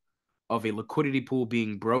idea of a liquidity pool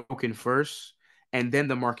being broken first, and then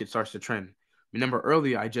the market starts to trend. Remember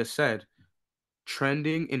earlier, I just said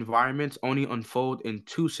trending environments only unfold in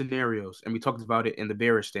two scenarios, and we talked about it in the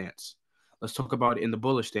bearish stance. Let's talk about it in the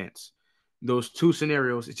bullish stance. Those two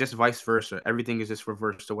scenarios, it's just vice versa. Everything is just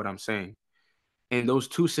reverse to what I'm saying. In those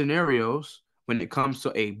two scenarios, when it comes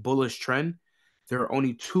to a bullish trend, there are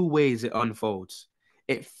only two ways it unfolds.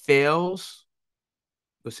 It fails,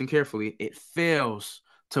 listen carefully, it fails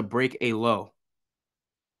to break a low,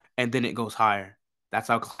 and then it goes higher. That's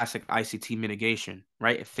our classic ICT mitigation,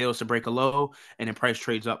 right? It fails to break a low, and then price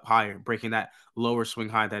trades up higher, breaking that lower swing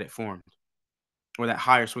high that it formed, or that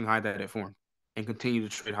higher swing high that it formed, and continue to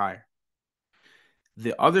trade higher.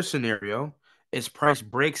 The other scenario is price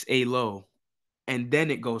breaks a low, and then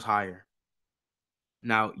it goes higher.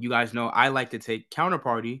 Now, you guys know I like to take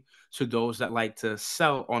counterparty to those that like to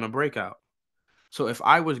sell on a breakout. So if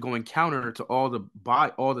I was going counter to all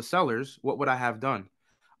the sellers, what would I have done?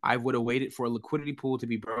 I would have waited for a liquidity pool to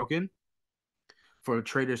be broken, for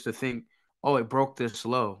traders to think, oh, it broke this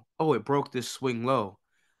low. Oh, it broke this swing low.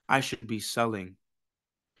 I should be selling.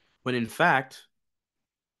 But in fact,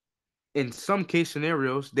 in some case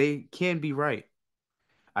scenarios, they can be right.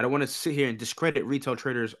 I don't want to sit here and discredit retail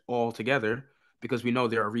traders altogether, because we know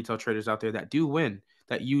there are retail traders out there that do win,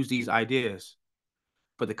 that use these ideas.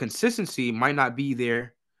 But the consistency might not be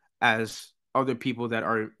there as other people that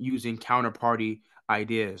are using counterparty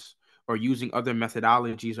ideas or using other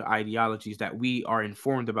methodologies or ideologies that we are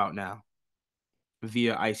informed about now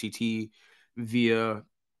via ICT, via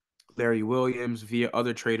Larry Williams, via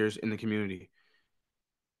other traders in the community.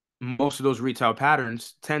 Most of those retail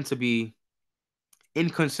patterns tend to be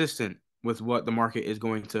inconsistent with what the market is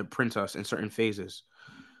going to print us in certain phases.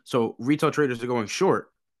 So retail traders are going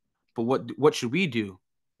short, but what should we do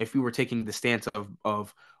if we were taking the stance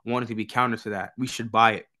of wanting to be counter to that? We should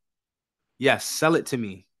buy it. Yes, sell it to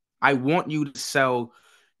me. I want you to sell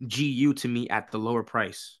GU to me at the lower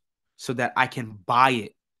price so that I can buy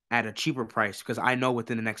it at a cheaper price, because I know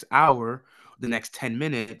within the next hour, the next 10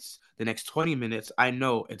 minutes, The next 20 minutes, I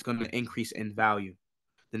know it's going to increase in value.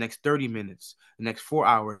 The next 30 minutes, the next 4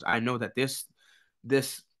 hours, I know that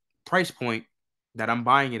this price point that I'm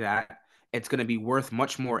buying it at, it's going to be worth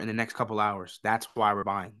much more in the next couple hours. That's why we're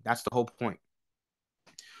buying. That's the whole point.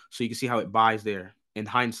 So you can see how it buys there. In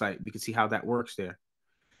hindsight, we can see how that works there.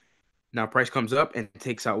 Now price comes up and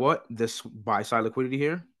takes out what? This buy side liquidity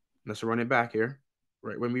here. Let's run it back here.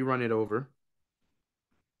 Right when we run it over,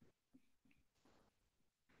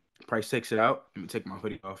 price takes it out. Let me take my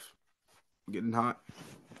hoodie off. Getting hot.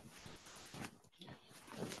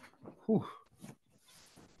 Whew.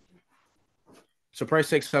 So price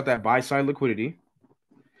takes out that buy side liquidity.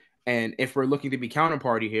 And if we're looking to be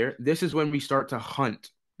counterparty here, this is when we start to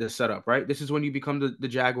hunt the setup, right? This is when you become the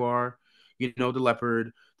jaguar, the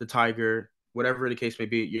leopard, the tiger, whatever the case may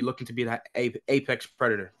be. You're looking to be that apex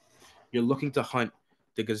predator. You're looking to hunt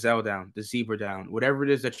the gazelle down, the zebra down, whatever it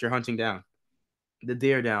is that you're hunting down, the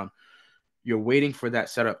deer down. You're waiting for that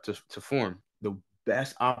setup to form the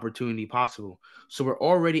best opportunity possible. So we're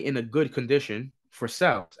already in a good condition for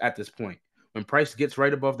sales at this point. When price gets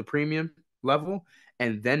right above the premium level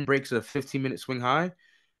and then breaks a 15-minute swing high,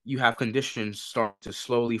 you have conditions start to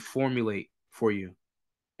slowly formulate for you.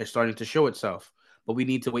 It's starting to show itself. But we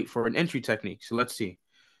need to wait for an entry technique. So let's see.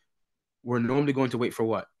 We're normally going to wait for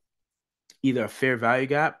what? Either a fair value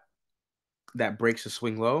gap that breaks a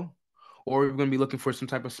swing low, or we're going to be looking for some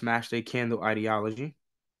type of smash day candle ideology.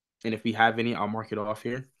 And if we have any, I'll mark it off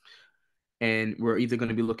here. And we're either going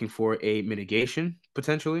to be looking for a mitigation,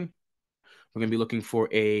 potentially. We're going to be looking for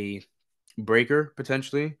a breaker,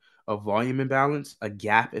 potentially, a volume imbalance, a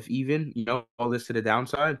gap, if even, all this to the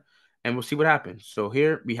downside. And we'll see what happens. So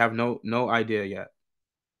here we have no idea yet.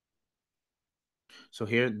 So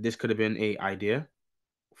here, this could have been a idea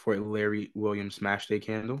for a Larry Williams smash day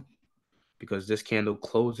candle, because this candle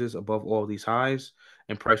closes above all these highs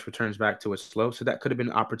and price returns back to its low. So that could have been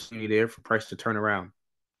an opportunity there for price to turn around.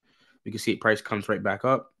 We can see price comes right back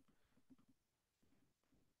up.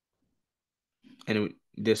 And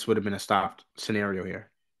this would have been a stopped scenario here,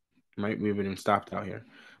 right? We would have been stopped out here.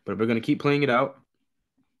 But we're going to keep playing it out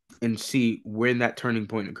and see when that turning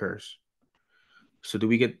point occurs. So do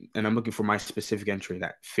we get, and I'm looking for my specific entry,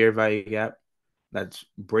 that fair value gap that's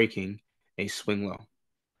breaking a swing low.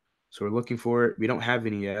 So we're looking for it. We don't have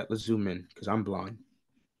any yet. Let's zoom in because I'm blind.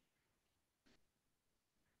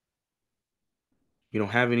 You don't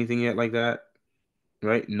have anything yet like that,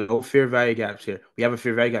 right? No fair value gaps here. We have a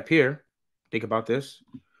fair value gap here. Think about this.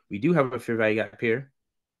 We do have a fair value gap here.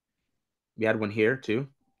 We had one here too.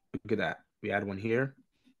 Look at that. We had one here.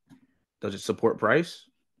 Does it support price?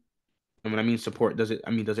 And when I mean support, does it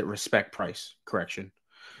respect price? Correction.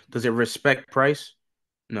 Does it respect price?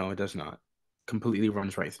 No, it does not. Completely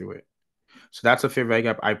runs right through it. So that's a fair value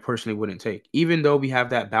gap I personally wouldn't take, even though we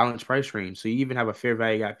have that balanced price range. So you even have a fair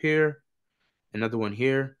value gap here, another one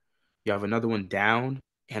here. You have another one down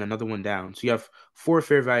and another one down. So you have 4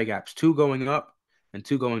 fair value gaps, 2 going up and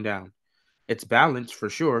 2 going down. It's balanced for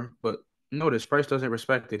sure, but notice price doesn't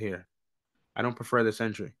respect it here. I don't prefer this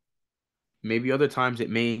entry. Maybe other times it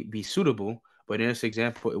may be suitable, but in this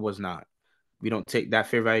example, it was not. We don't take that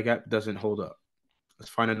fair value gap, doesn't hold up. Let's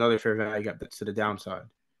find another fair value gap that's to the downside.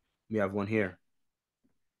 We have one here.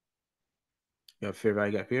 You have fair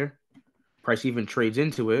value gap here. Price even trades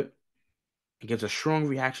into it and gets a strong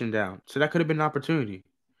reaction down. So that could have been an opportunity.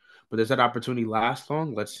 But does that opportunity last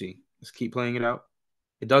long? Let's see. Let's keep playing it out.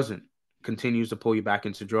 It doesn't. Continues to pull you back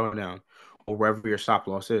into drawdown or wherever your stop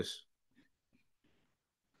loss is.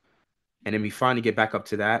 And then we finally get back up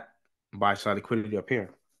to that buy side liquidity up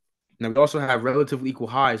here. Now we also have relatively equal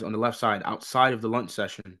highs on the left side outside of the lunch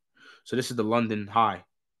session. So this is the London high.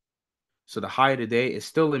 So the high of the day is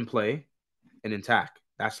still in play and intact.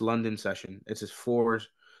 That's London session. It's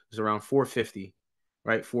around 450,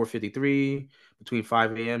 right? 453 between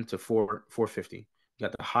 5 a.m. to 450. You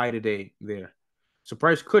got the high of the day there. So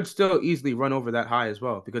price could still easily run over that high as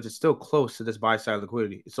well because it's still close to this buy side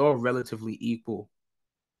liquidity. It's all relatively equal.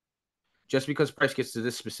 Just because price gets to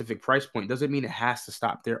this specific price point doesn't mean it has to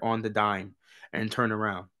stop there on the dime and turn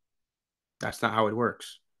around. That's not how it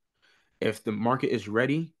works. If the market is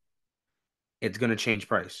ready, it's going to change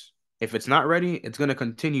price. If it's not ready, it's going to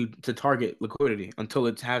continue to target liquidity until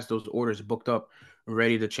it has those orders booked up,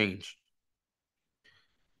 ready to change.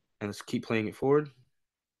 And let's keep playing it forward.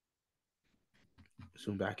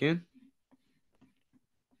 Zoom back in.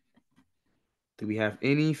 Do we have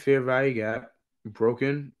any fair value gap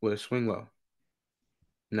broken with a swing low?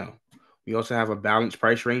 No. We also have a balanced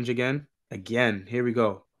price range again. Again, here we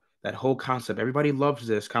go. That whole concept. Everybody loves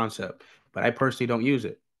this concept, but I personally don't use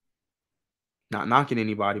it. Not knocking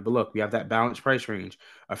anybody, but look, we have that balanced price range,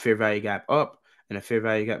 a fair value gap up and a fair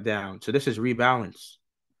value gap down. So this is rebalance.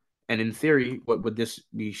 And in theory, what would this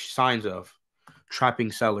be signs of?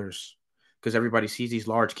 Trapping sellers. Because everybody sees these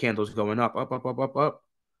large candles going up, up, up, up, up, up.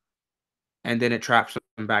 And then it traps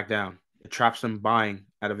them back down. It traps them buying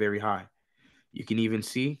at a very high. You can even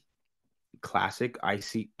see classic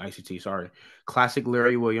ICT, sorry. Classic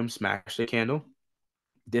Larry Williams smash the candle.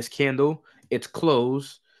 This candle, its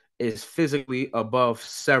close is physically above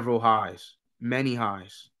several highs, many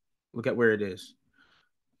highs. Look at where it is.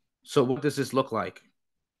 So what does this look like?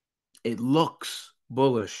 It looks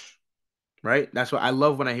bullish, right? That's what I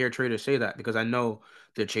love when I hear traders say that, because I know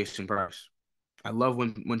they're chasing price. I love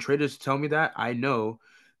when traders tell me that. I know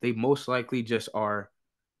they most likely just are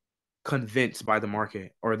convinced by the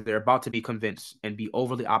market, or they're about to be convinced and be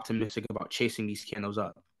overly optimistic about chasing these candles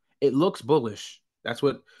up. It looks bullish. That's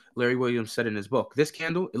what Larry Williams said in his book. This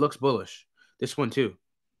candle, it looks bullish. This one too.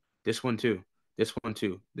 This one too. This one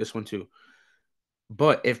too. This one too.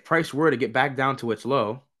 But if price were to get back down to its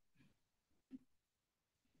low,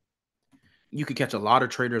 you could catch a lot of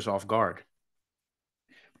traders off guard.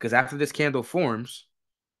 Because after this candle forms,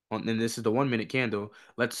 and this is the 1 minute candle,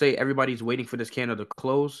 let's say everybody's waiting for this candle to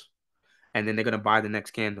close, and then they're going to buy the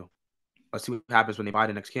next candle. Let's see what happens when they buy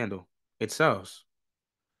the next candle. It sells.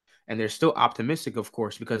 And they're still optimistic, of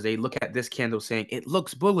course, because they look at this candle saying, it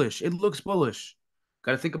looks bullish. It looks bullish.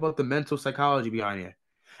 Got to think about the mental psychology behind it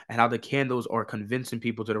and how the candles are convincing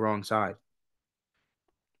people to the wrong side.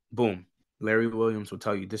 Boom. Larry Williams will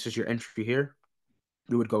tell you, this is your entry here.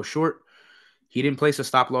 You would go short. He didn't place a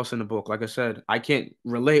stop loss in the book. Like I said, I can't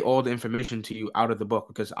relay all the information to you out of the book,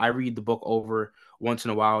 because I read the book over once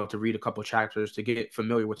in a while to read a couple chapters to get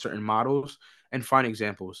familiar with certain models and find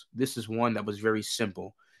examples. This is one that was very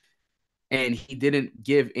simple. And he didn't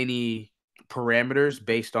give any parameters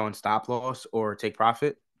based on stop loss or take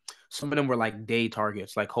profit. Some of them were like day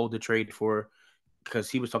targets, like hold the trade for, because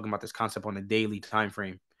he was talking about this concept on the daily time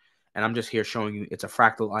frame. And I'm just here showing you it's a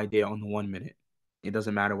fractal idea on the 1 minute. It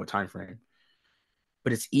doesn't matter what time frame.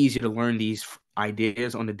 But it's easier to learn these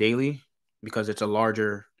ideas on the daily because it's a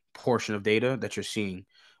larger portion of data that you're seeing.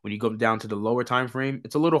 When you go down to the lower time frame,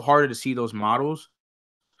 it's a little harder to see those models.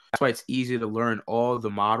 That's why it's easy to learn all the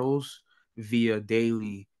models via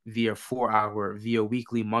daily, via 4 hour, via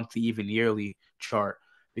weekly, monthly, even yearly chart,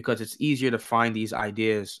 because it's easier to find these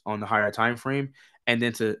ideas on the higher time frame and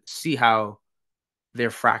then to see how they're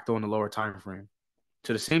fractal on the lower time frame.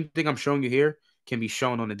 So the same thing I'm showing you here can be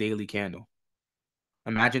shown on a daily candle.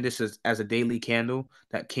 Imagine this as a daily candle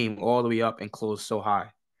that came all the way up and closed so high.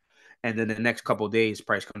 And then the next couple of days,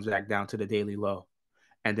 price comes back down to the daily low.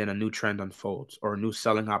 And then a new trend unfolds, or a new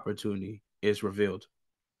selling opportunity is revealed.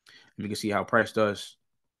 And you can see how price does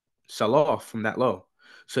sell off from that low.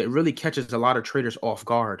 So it really catches a lot of traders off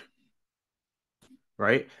guard,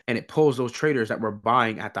 right? And it pulls those traders that were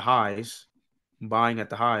buying at the highs,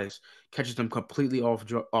 catches them completely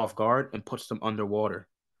off guard and puts them underwater,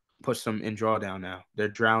 puts them in drawdown now. They're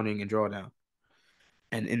drowning in drawdown.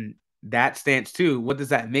 And in that stance too, what does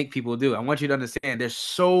that make people do? I want you to understand there's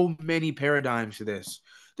so many paradigms to this.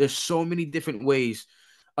 There's so many different ways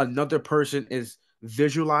another person is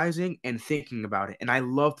visualizing and thinking about it. And I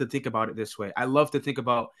love to think about it this way. I love to think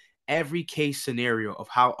about every case scenario of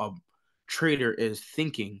how a trader is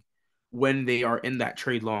thinking when they are in that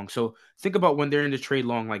trade long. So think about when they're in the trade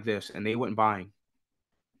long like this and they went buying.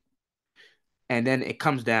 And then it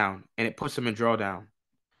comes down and it puts them in drawdown.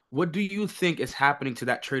 What do you think is happening to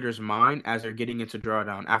that trader's mind as they're getting into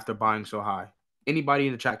drawdown after buying so high? Anybody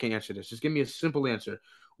in the chat can answer this. Just give me a simple answer.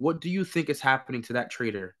 What do you think is happening to that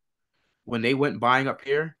trader when they went buying up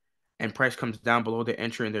here and price comes down below their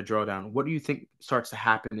entry and their drawdown? What do you think starts to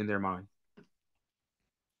happen in their mind?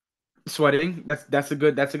 Sweating. That's a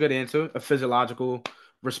good answer. A physiological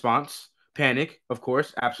response. Panic, of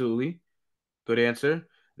course, absolutely. Good answer.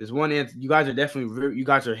 There's one answer. You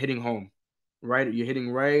guys are hitting home, right? You're hitting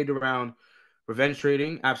right around revenge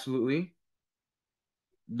trading. Absolutely.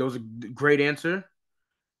 Those are great answer.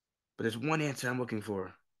 But there's one answer I'm looking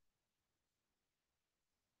for.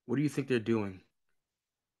 What do you think they're doing?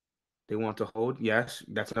 They want to hold. Yes,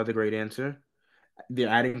 that's another great answer. They're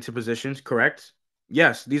adding to positions. Correct.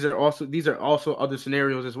 Yes, these are also other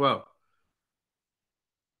scenarios as well.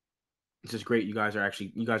 This is great. You guys are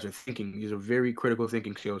thinking. These are very critical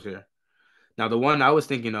thinking skills here. Now, the one I was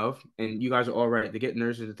thinking of, and you guys are all right. To get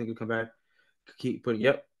nurses to think and come back. Keep putting.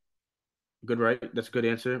 Yep. Good, right? That's a good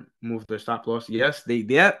answer. Move their stop loss. Yes,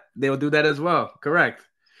 they'll do that as well. Correct.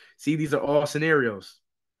 See, these are all scenarios.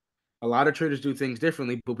 A lot of traders do things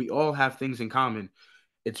differently, but we all have things in common.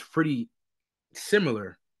 It's pretty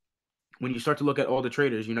similar. when you start to look at all the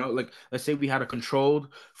traders, like let's say we had a controlled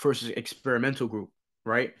versus experimental group,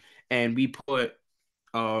 right? And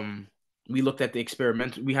um we looked at the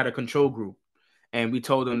experimental, we had a control group, and we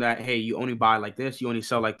told them that, hey, you only buy like this, you only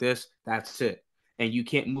sell like this, that's it. And you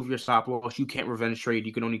can't move your stop loss, you can't revenge trade,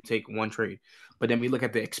 you can only take one trade. But then we look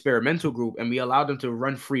at the experimental group and we allow them to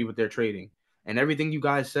run free with their trading. And everything you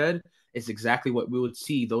guys said is exactly what we would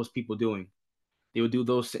see those people doing. They would do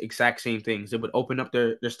those exact same things. They would open up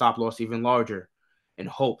their stop loss even larger in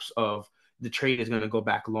hopes of the trade is going to go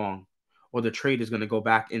back long, or the trade is going to go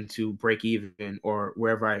back into break even, or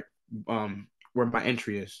where my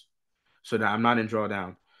entry is, so that I'm not in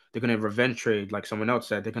drawdown. They're going to revenge trade, like someone else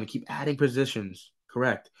said. They're going to keep adding positions.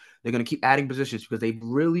 Correct. They're going to keep adding positions because they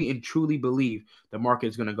really and truly believe the market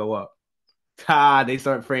is going to go up. They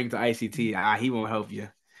start praying to ICT. He won't help you.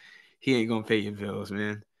 He ain't going to pay your bills,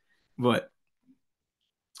 man. But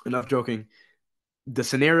enough joking. The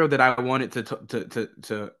scenario that I wanted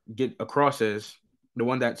to get across is the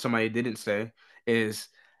one that somebody didn't say is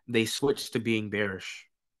they switched to being bearish,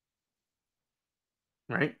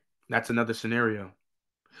 right? That's another scenario.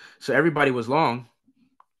 So everybody was long,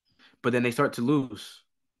 but then they start to lose,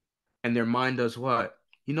 and their mind does what?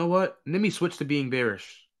 You know what? Let me switch to being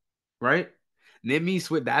bearish, right? Let me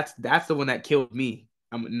switch. That's the one that killed me.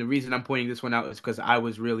 And the reason I'm pointing this one out is because I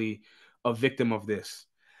was really a victim of this.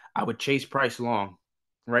 I would chase price long,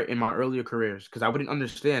 right, in my earlier careers because I wouldn't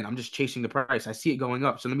understand. I'm just chasing the price. I see it going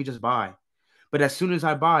up, so let me just buy. But as soon as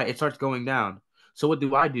I buy, it starts going down. So what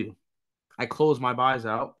do? I close my buys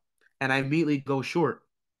out, and I immediately go short.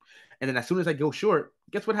 And then as soon as I go short,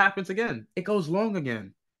 guess what happens again? It goes long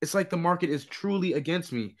again. It's like the market is truly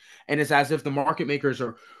against me. And it's as if the market makers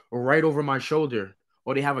are right over my shoulder,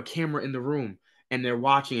 or they have a camera in the room and they're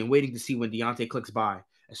watching and waiting to see when Deontay clicks buy.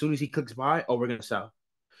 As soon as he clicks buy, oh, we're gonna sell.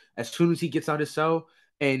 As soon as he gets out his sell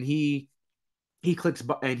and he clicks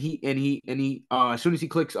buy, as soon as he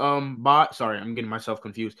clicks buy, sorry, I'm getting myself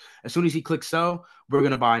confused. As soon as he clicks sell, we're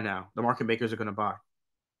gonna buy now. The market makers are gonna buy.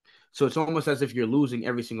 So it's almost as if you're losing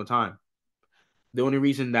every single time. The only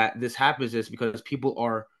reason that this happens is because people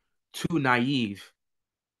are too naive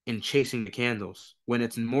in chasing the candles when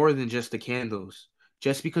it's more than just the candles.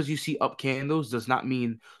 Just because you see up candles does not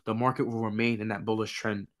mean the market will remain in that bullish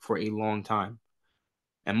trend for a long time.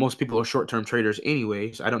 And most people are short-term traders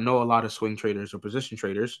anyways. I don't know a lot of swing traders or position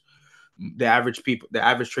traders. The average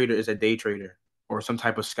trader is a day trader or some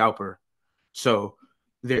type of scalper. So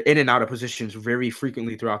they're in and out of positions very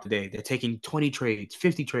frequently throughout the day. They're taking 20 trades,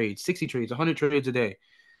 50 trades, 60 trades, 100 trades a day.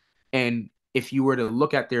 And if you were to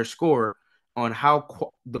look at their score on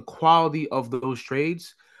the quality of those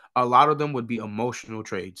trades, a lot of them would be emotional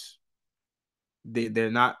trades.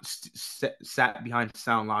 They're not sat behind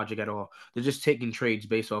sound logic at all. They're just taking trades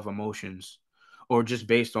based off emotions, or just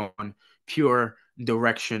based on pure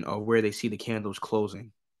direction of where they see the candles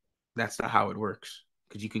closing. That's not how it works,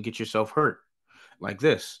 because you can get yourself hurt like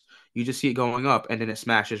this. You just see it going up and then it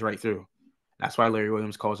smashes right through. That's why Larry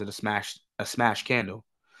Williams calls it a smash candle,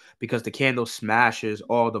 because the candle smashes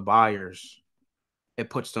all the buyers. It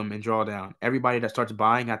puts them in drawdown. Everybody that starts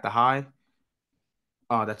buying at the high,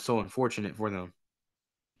 oh, that's so unfortunate for them.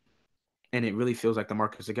 And it really feels like the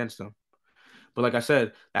market's against them. But like I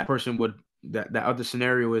said, that other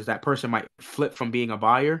scenario is that person might flip from being a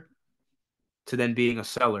buyer to then being a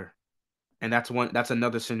seller. And that's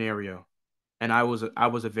another scenario. And I was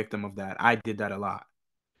a victim of that. I did that a lot,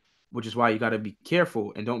 which is why you got to be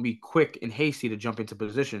careful and don't be quick and hasty to jump into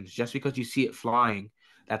positions. Just because you see it flying,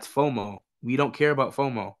 that's FOMO. We don't care about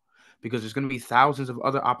FOMO, because there's going to be thousands of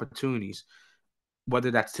other opportunities, whether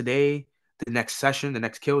that's today, the next session, the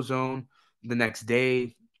next kill zone, the next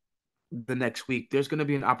day, the next week. There's going to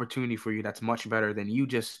be an opportunity for you that's much better than you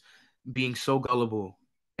just being so gullible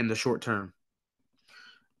in the short term.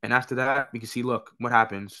 And after that, we can see, look, what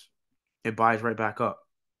happens. It buys right back up,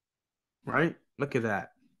 right? Look at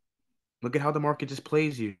that. Look at how the market just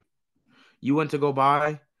plays you. You went to go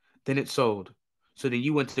buy, then it sold. So then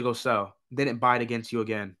you went to go sell. Then it buyed against you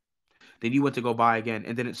again. Then you went to go buy again,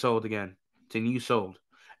 and then it sold again. Then you sold.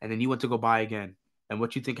 And then you went to go buy again. And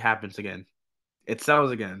what you think happens again? It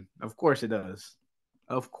sells again. Of course it does.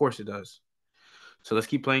 Of course it does. So let's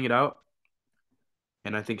keep playing it out.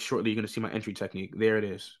 And I think shortly you're going to see my entry technique. There it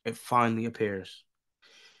is. It finally appears.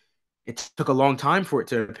 It took a long time for it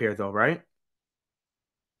to appear, though, right?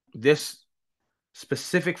 This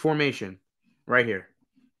specific formation right here.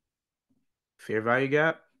 Fair value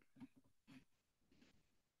gap.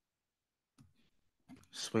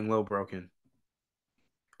 Swing low broken.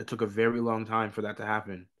 It took a very long time for that to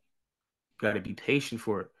happen. Got to be patient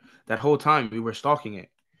for it. That whole time we were stalking it.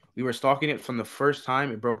 We were stalking it from the first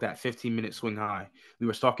time it broke that 15-minute swing high. We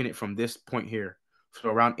were stalking it from this point here. So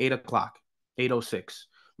around 8 o'clock, 8:06.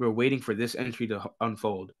 We were waiting for this entry to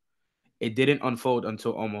unfold. It didn't unfold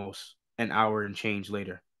until almost an hour and change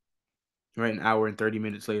later. Right? An hour and 30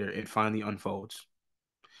 minutes later, it finally unfolds.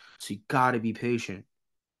 So you got to be patient.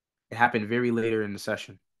 It happened very later in the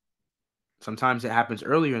session. Sometimes it happens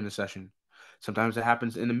earlier in the session. Sometimes it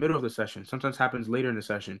happens in the middle of the session. Sometimes it happens later in the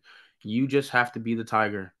session. You just have to be the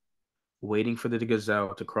tiger waiting for the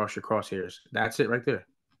gazelle to cross your crosshairs. That's it right there.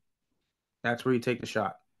 That's where you take the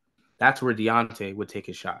shot. That's where Deontay would take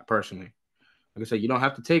his shot, personally. Like I said, you don't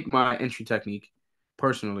have to take my entry technique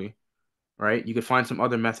personally, right? You could find some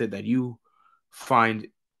other method that you find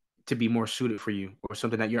to be more suited for you, or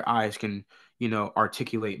something that your eyes can,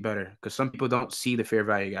 articulate better. Because some people don't see the fair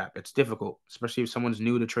value gap. It's difficult, especially if someone's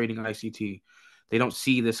new to trading ICT. They don't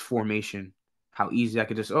see this formation. How easy I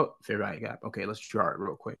could just, fair value gap. Okay, let's draw it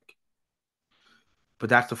real quick. But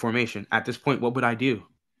that's the formation. At this point, what would I do?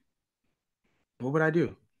 What would I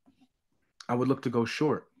do? I would look to go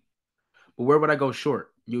short. But where would I go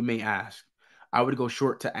short? You may ask. I would go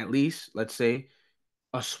short to at least, let's say,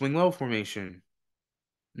 a swing low formation.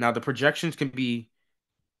 Now, the projections can be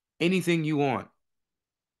anything you want.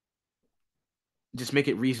 Just make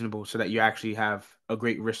it reasonable so that you actually have a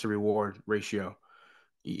great risk to reward ratio.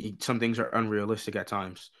 Some things are unrealistic at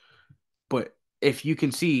times. But if you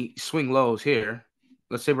can see swing lows here,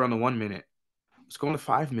 let's say we're on the 1 minute. Let's go on the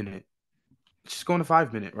 5 minute. Let's just go on the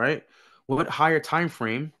 5 minute, right? What higher time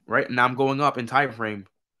frame, right? Now I'm going up in time frame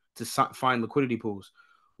to find liquidity pools.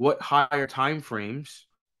 What higher time frames,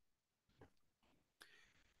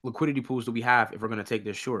 liquidity pools do we have if we're going to take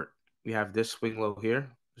this short? We have this swing low here.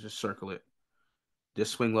 Let's just circle it. This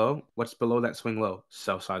swing low. What's below that swing low?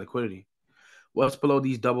 Sell side liquidity. What's below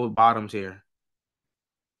these double bottoms here?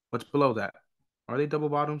 What's below that? Are they double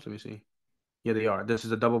bottoms? Let me see. Yeah, they are. This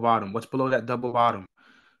is a double bottom. What's below that double bottom?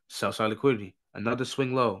 Sell side liquidity. Another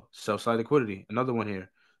swing low. Sell side liquidity. Another one here.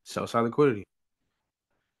 Sell side liquidity.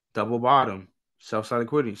 Double bottom. Sell side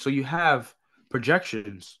liquidity. So you have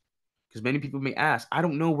projections. Because many people may ask, I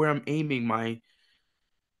don't know where I'm aiming my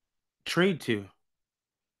trade to.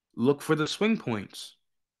 Look for the swing points.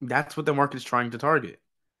 That's what the market's trying to target.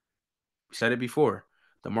 We said it before.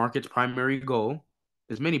 The market's primary goal,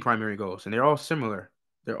 there's many primary goals, and they're all similar.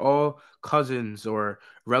 They're all cousins or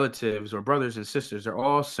relatives or brothers and sisters. They're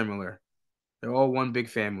all similar. They're all one big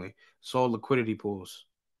family. It's all liquidity pools.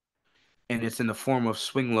 And it's in the form of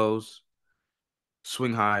swing lows,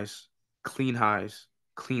 swing highs, clean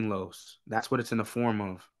lows. That's what it's in the form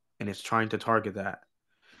of. And it's trying to target that.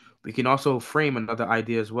 We can also frame another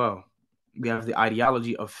idea as well. We have the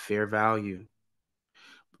ideology of fair value.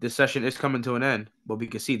 This session is coming to an end, but we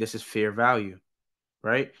can see this is fair value,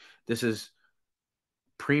 right? This is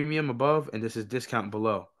premium above and this is discount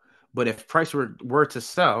below. But if price were to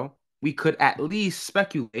sell, we could at least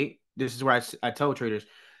speculate. This is where I tell traders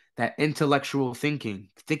that intellectual thinking.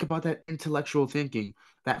 Think about that intellectual thinking,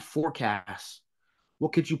 that forecast.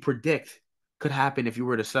 What could you predict could happen if you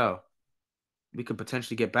were to sell? We could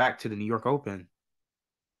potentially get back to the New York Open.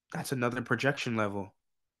 That's another projection level.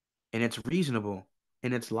 And it's reasonable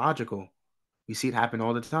and it's logical. We see it happen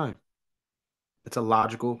all the time. It's a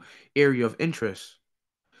logical area of interest.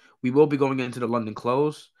 We will be going into the London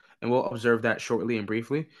close, and we'll observe that shortly and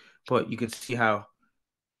briefly. But you can see how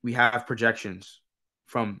we have projections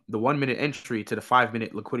from the 1 minute entry to the 5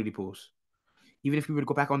 minute liquidity pools. Even if we were to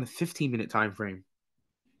go back on the 15-minute time frame,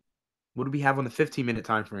 what do we have on the 15-minute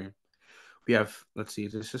time frame? We have, let's see,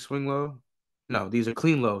 is this a swing low? No, these are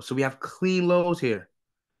clean lows. So we have clean lows here.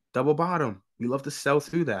 Double bottom. We love to sell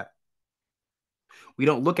through that. We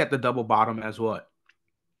don't look at the double bottom as what?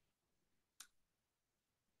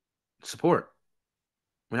 Support.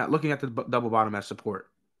 We're not looking at the double bottom as support.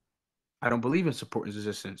 I don't believe in support and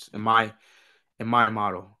resistance in my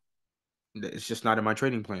model. It's just not in my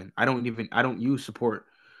trading plan. I don't use support.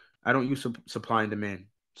 I don't use supply and demand,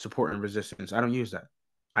 support and resistance. I don't use that.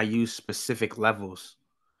 I use specific levels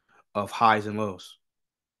of highs and lows.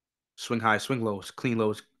 Swing highs, swing lows, clean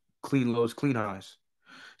lows, clean lows, clean highs.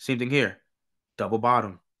 Same thing here. Double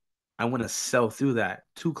bottom. I want to sell through that.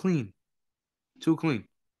 Too clean. Too clean.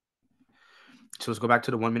 So let's go back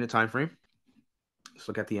to the 1 minute time frame. Let's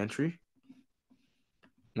look at the entry.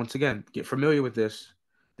 Once again, get familiar with this.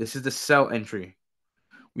 This is the sell entry.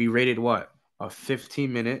 We rated what? A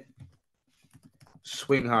 15-minute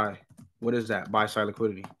swing high. What is that? Buy side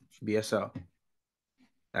liquidity. BSL.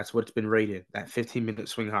 That's what's been rated. That 15-minute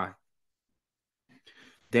swing high.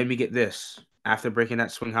 Then we get this. After breaking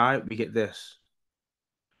that swing high, we get this.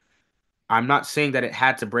 I'm not saying that it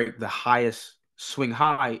had to break the highest swing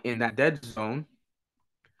high in that dead zone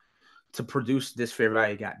to produce this fair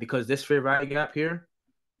value gap. Because this fair value gap here,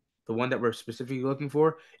 the one that we're specifically looking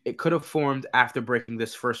for, it could have formed after breaking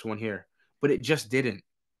this first one here, but it just didn't.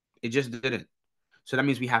 It just didn't. So that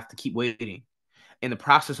means we have to keep waiting. In the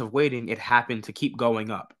process of waiting, it happened to keep going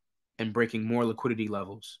up and breaking more liquidity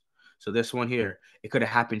levels. So this one here, it could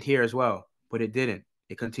have happened here as well, but it didn't.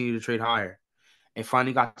 It continued to trade higher. It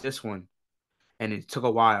finally got this one, and it took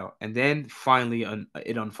a while. And then finally,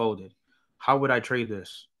 it unfolded. How would I trade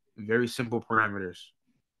this? Very simple parameters.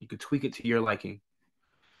 You could tweak it to your liking.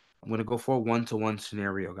 I'm going to go for a one-to-one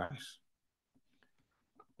scenario, guys.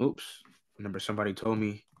 Oops. Remember, somebody told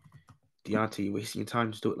me, Deontay, you're wasting your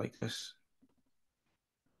time. Just do it like this.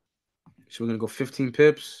 So we're going to go 15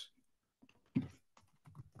 pips.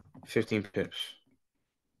 15 pips.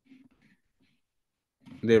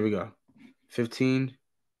 There we go. 15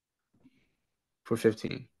 for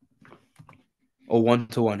 15. Or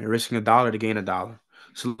one-to-one. You're risking $1 to gain $1.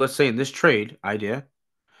 So let's say in this trade idea,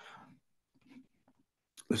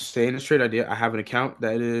 I have an account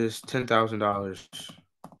that is $10,000.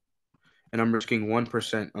 And I'm risking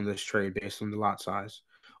 1% on this trade based on the lot size.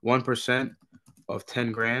 1% of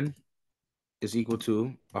 10 grand is equal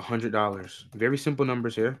to $100. Very simple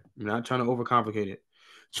numbers here. I'm not trying to overcomplicate it.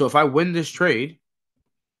 So if I win this trade,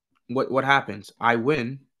 what happens? I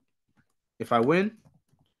win. If I win,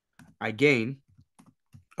 I gain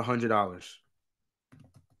 $100.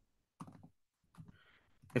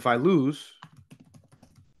 If I lose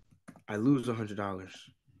 $100.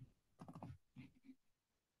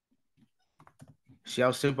 See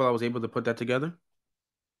how simple I was able to put that together?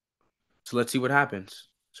 So let's see what happens.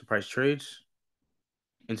 So price trades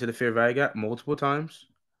into the fair value gap multiple times.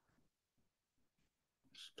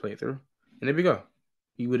 Let's play it through. And there we go.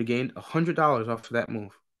 You would have gained $100 off of that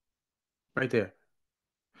move. Right there.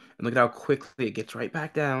 And look at how quickly it gets right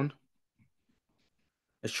back down.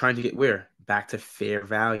 It's trying to get where? Back to fair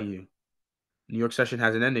value. New York session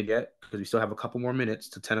hasn't ended yet because we still have a couple more minutes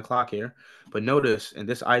to 10 o'clock here. But notice in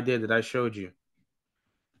this idea that I showed you,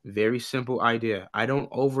 very simple idea. I don't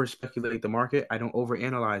over speculate the market. I don't over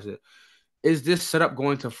analyze it. Is this setup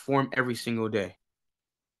going to form every single day?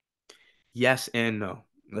 Yes and no.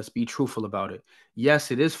 Let's be truthful about it. Yes,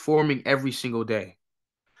 it is forming every single day.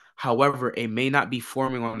 However, it may not be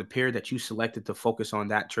forming on the pair that you selected to focus on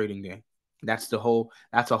that trading day. That's a whole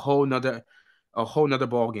nother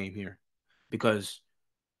ball game here. Because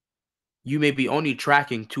you may be only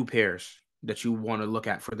tracking two pairs that you want to look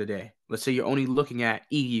at for the day. Let's say you're only looking at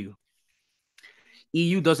EU.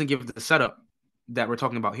 EU doesn't give the setup that we're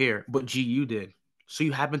talking about here, but GU did. So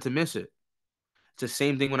you happen to miss it. It's the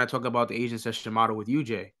same thing when I talk about the Asian session model with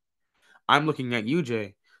UJ. I'm looking at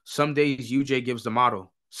UJ. Some days UJ gives the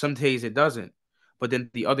model. Some days it doesn't. But then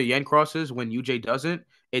the other yen crosses, when UJ doesn't,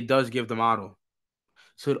 it does give the model.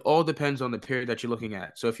 So it all depends on the pair that you're looking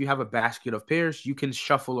at. So if you have a basket of pairs, you can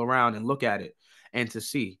shuffle around and look at it and to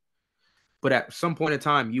see. But at some point in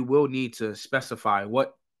time, you will need to specify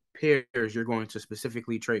what pairs you're going to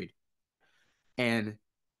specifically trade. And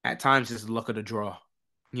at times, it's the luck of the draw.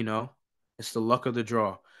 You know, it's the luck of the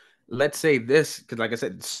draw. Let's say this, because like I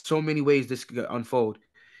said, so many ways this could unfold.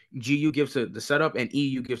 GU gives the setup and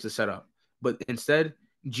EU gives the setup. But instead,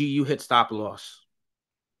 GU hits stop loss.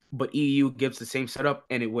 But EU gives the same setup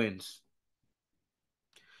and it wins.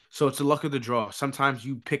 So it's the luck of the draw. Sometimes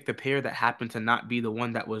you pick the pair that happened to not be the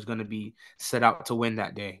one that was going to be set out to win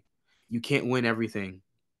that day. You can't win everything.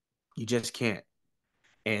 You just can't.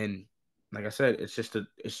 And like I said, it's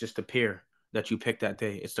just a pair that you pick that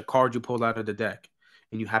day. It's the card you pulled out of the deck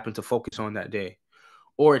and you happen to focus on that day.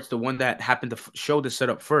 Or it's the one that happened to show the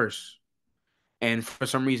setup first. And for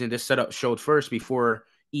some reason, this setup showed first before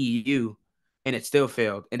EU and it still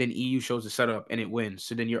failed. And then EU shows the setup and it wins.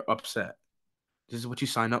 So then you're upset. This is what you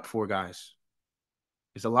sign up for, guys.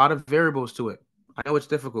 There's a lot of variables to it. I know it's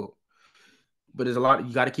difficult, but there's a lot.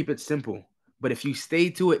 You got to keep it simple. But if you stay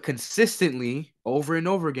to it consistently over and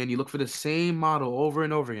over again, you look for the same model over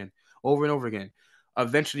and over again, over and over again.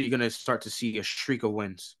 Eventually, you're going to start to see a streak of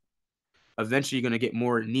wins. Eventually, you're going to get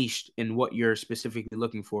more niched in what you're specifically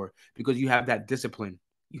looking for because you have that discipline.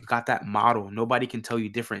 You got that model. Nobody can tell you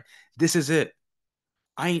different. This is it.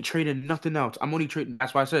 I ain't trading nothing else. I'm only trading.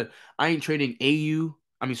 That's why I said I ain't trading AU.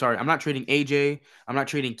 I mean, sorry, I'm not trading AJ. I'm not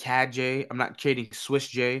trading CAD J. I'm not trading Swiss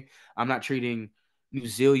J. I'm not trading New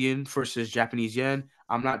Zealand versus Japanese yen.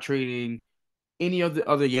 I'm not trading any of the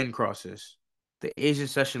other yen crosses. The Asian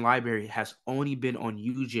session library has only been on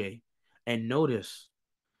UJ. And notice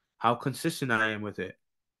how consistent I am with it.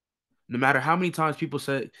 No matter how many times people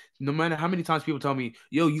say, no matter how many times people tell me,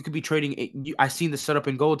 yo, you could be trading. I seen the setup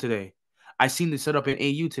in gold today. I seen the setup in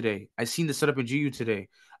AU today. I seen the setup in GU today.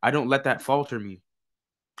 I don't let that falter me.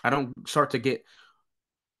 I don't start to get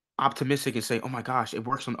optimistic and say, "Oh my gosh, it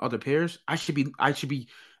works on other pairs." I should be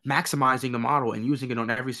maximizing the model and using it on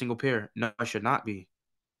every single pair. No, I should not be.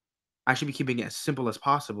 I should be keeping it as simple as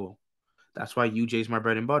possible. That's why UJ is my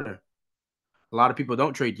bread and butter. A lot of people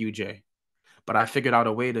don't trade UJ, but I figured out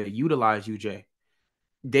a way to utilize UJ,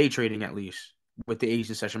 day trading at least, with the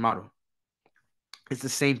Asian session model. It's the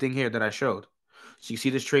same thing here that I showed. So you see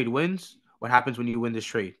this trade wins. What happens when you win this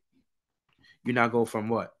trade? You now go from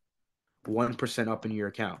what? 1% up in your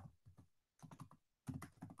account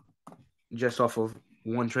just off of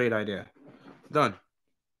one trade idea. Done.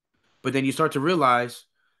 But then you start to realize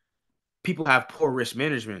people have poor risk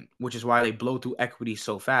management, which is why they blow through equity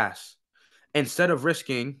so fast. Instead of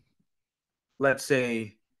risking, let's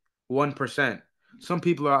say, 1%, some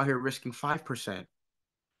people are out here risking 5%.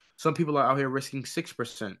 Some people are out here risking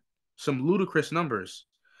 6%. Some ludicrous numbers.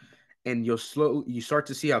 And you start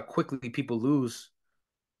to see how quickly people lose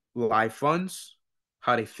live funds,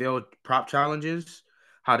 how they failed prop challenges,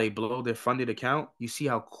 how they blow their funded account. You see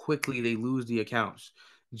how quickly they lose the accounts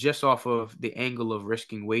just off of the angle of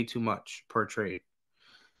risking way too much per trade.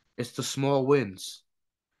 It's the small wins.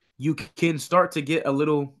 You can start to get a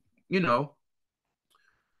little,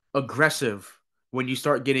 aggressive when you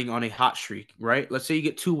start getting on a hot streak, right? Let's say you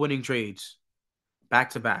get two winning trades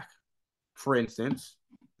back to back. For instance,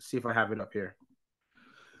 let's see if I have it up here.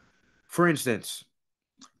 For instance,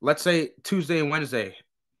 let's say Tuesday and Wednesday,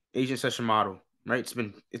 Asian session model, right? It's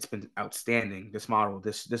been outstanding. This model,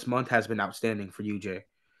 this month has been outstanding for UJ.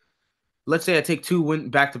 Let's say I take two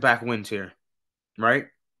back to back wins here, right?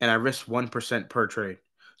 And I risk 1% per trade.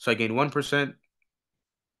 So I gain 1%.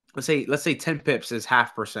 Let's say 10 pips is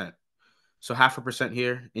 0.5%. So 0.5%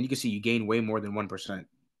 here, and you can see you gain way more than 1%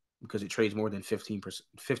 because it trades more than 15%,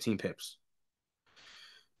 15 pips.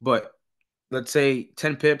 But let's say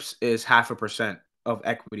 10 pips is 0.5% of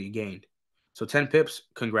equity gained. So 10 pips,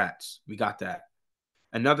 congrats. We got that.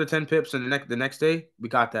 Another 10 pips and the next day, we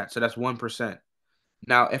got that. So that's 1%.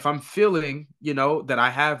 Now, if I'm feeling, that I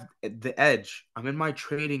have the edge, I'm in my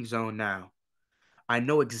trading zone now. I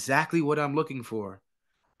know exactly what I'm looking for.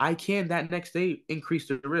 I can that next day increase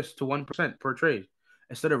the risk to 1% per trade.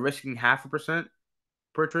 Instead of risking 0.5%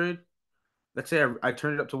 per trade, let's say I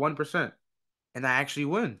turn it up to 1% and I actually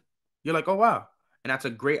win. You're like, oh, wow. And that's a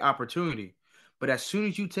great opportunity. But as soon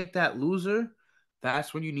as you take that loser,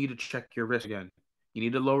 that's when you need to check your risk again. You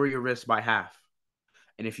need to lower your risk by half.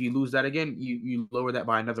 And if you lose that again, you lower that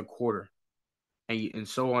by another quarter, and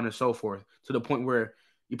so on and so forth, to the point where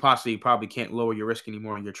you probably can't lower your risk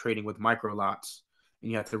anymore, and you're trading with micro lots,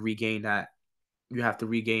 and you have to regain that. You have to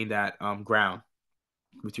regain that ground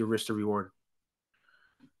with your risk to reward.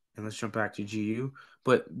 And let's jump back to GU.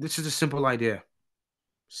 But this is a simple idea.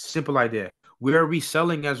 Simple idea. Where are we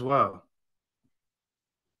selling as well?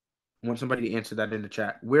 I want somebody to answer that in the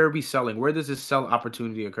chat. Where are we selling? Where does this sell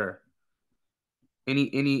opportunity occur?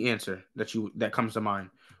 Any answer that comes to mind.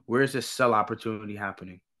 Where is this sell opportunity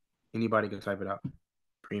happening? Anybody can type it out.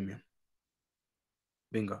 Premium.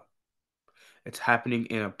 Bingo. It's happening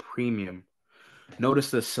in a premium.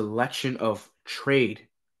 Notice the selection of trade.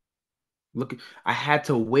 Look, I had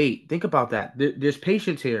to wait. Think about that. There's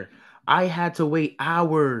patience here. I had to wait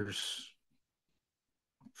hours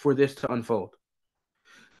for this to unfold.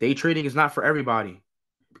 Day trading is not for everybody,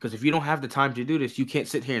 because if you don't have the time to do this, you can't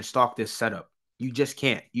sit here and stalk this setup. You just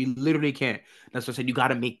can't. You literally can't. That's what I said. You got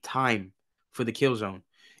to make time for the kill zone.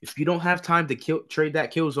 If you don't have time to trade that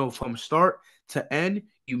kill zone from start to end,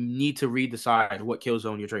 you need to redecide what kill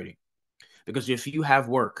zone you're trading. Because if you have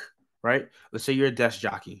work, right? Let's say you're a desk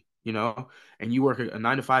jockey, and you work a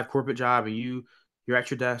 9 to 5 corporate job, and you're at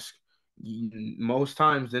your desk. Most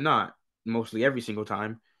times they're not. Mostly every single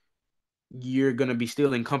time, you're gonna be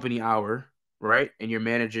stealing company hour, right? And your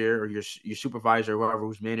manager or your supervisor, or whoever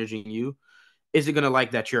who's managing you, isn't gonna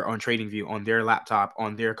like that you're on TradingView on their laptop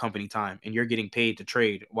on their company time, and you're getting paid to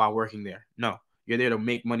trade while working there. No, you're there to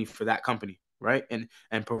make money for that company, right? And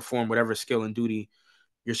perform whatever skill and duty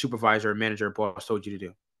your supervisor, manager, or boss told you to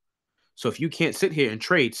do. So if you can't sit here and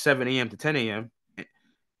trade 7 a.m. to 10 a.m.,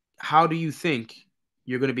 how do you think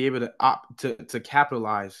you're going to be able to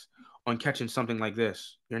capitalize on catching something like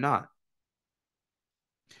this? You're not,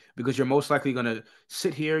 because you're most likely going to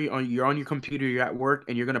sit here, you're on your computer, you're at work,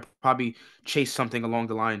 and you're going to probably chase something along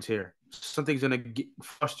the lines here. Something's going to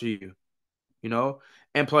frustrate you.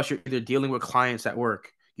 And plus you're either dealing with clients at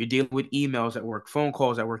work, you're dealing with emails at work, phone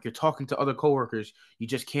calls at work, you're talking to other coworkers. You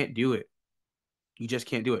just can't do it. You just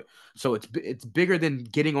can't do it. So it's bigger than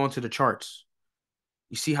getting onto the charts.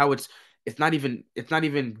 You see how It's not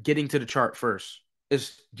even getting to the chart first.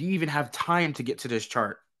 Is do you even have time to get to this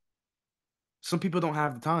chart? Some people don't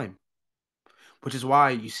have the time, which is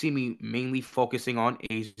why you see me mainly focusing on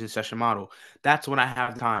Asian session model. That's when I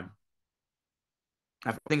have time. I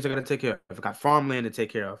have things I gotta take care of. I got farmland to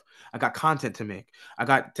take care of. I got content to make. I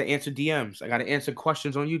got to answer DMs. I got to answer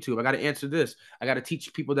questions on YouTube. I got to answer this. I got to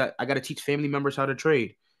teach family members how to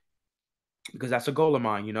trade because that's a goal of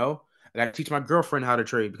mine, you know? I got to teach my girlfriend how to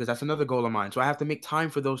trade because that's another goal of mine. So I have to make time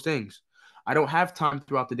for those things. I don't have time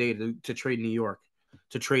throughout the day to trade New York,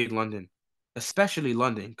 to trade London, especially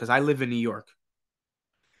London because I live in New York.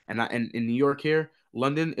 And in New York here,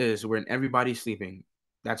 London is when everybody's sleeping.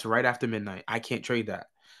 That's right after midnight. I can't trade that.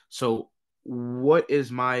 So what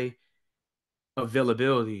is my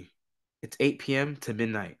availability? It's 8 p.m. to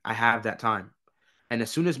midnight. I have that time. And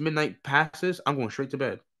as soon as midnight passes, I'm going straight to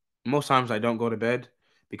bed. Most times I don't go to bed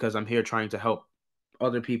because I'm here trying to help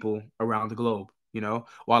other people around the globe, you know?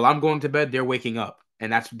 While I'm going to bed, they're waking up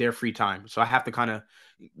and that's their free time. So I have to kind of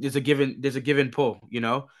there's a give and pull, you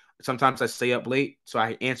know? Sometimes I stay up late so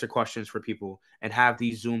I answer questions for people and have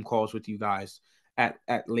these Zoom calls with you guys at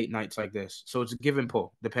late nights like this. So it's a give and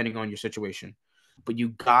pull depending on your situation. But you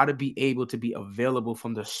got to be able to be available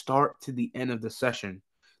from the start to the end of the session.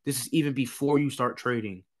 This is even before you start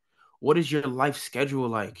trading. What is your life schedule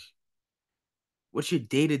like? What's your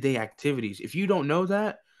day-to-day activities? If you don't know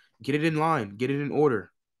that, get it in line, get it in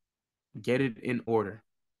order. Get it in order.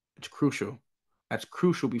 It's crucial. That's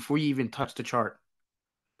crucial before you even touch the chart.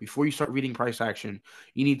 Before you start reading price action,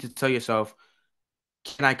 you need to tell yourself,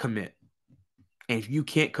 can I commit? And if you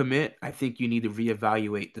can't commit, I think you need to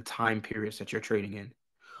reevaluate the time periods that you're trading in.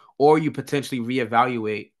 Or you potentially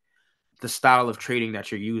reevaluate the style of trading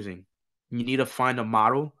that you're using. You need to find a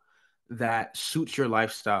model that suits your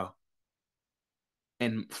lifestyle.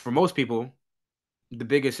 And for most people, the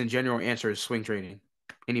biggest and general answer is swing trading.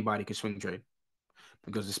 Anybody can swing trade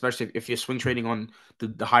because especially if you're swing trading on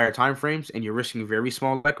the higher time frames and you're risking very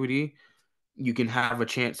small equity, you can have a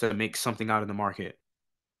chance to make something out of the market.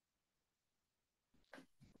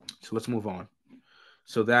 So let's move on.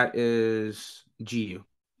 So that is GU.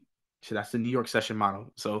 So that's the New York session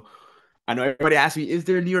model. So I know everybody asked me, is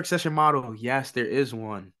there a New York session model? Yes, there is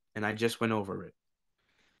one. And I just went over it.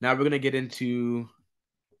 Now we're going to get into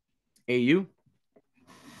AU.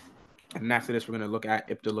 And after this, we're going to look at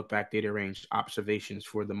IPDA look back data range observations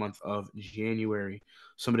for the month of January.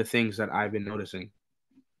 Some of the things that I've been noticing.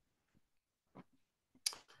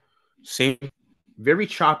 Same, very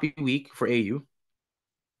choppy week for AU.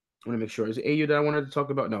 I want to make sure. Is it AU that I wanted to talk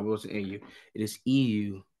about? No, it wasn't AU. It is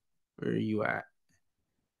EU. Where are you at?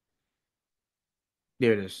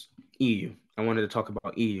 There it is. EU. I wanted to talk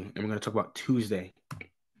about EU, and we're going to talk about Tuesday.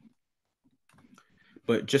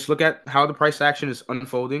 But just look at how the price action is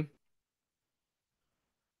unfolding.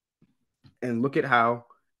 And look at how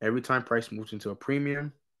every time price moves into a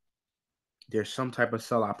premium, there's some type of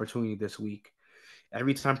sell opportunity this week.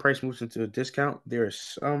 Every time price moves into a discount, there is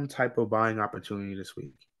some type of buying opportunity this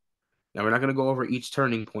week. Now, we're not going to go over each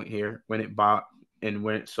turning point here when it bought and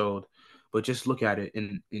when it sold, but just look at it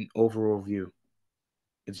in overall view.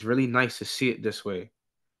 It's really nice to see it this way.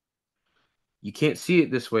 You can't see it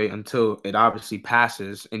this way until it obviously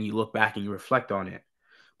passes and you look back and you reflect on it.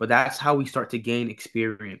 But that's how we start to gain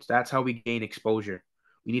experience. That's how we gain exposure.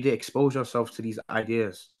 We need to expose ourselves to these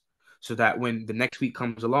ideas so that when the next week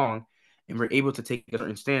comes along and we're able to take a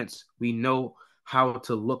certain stance, we know how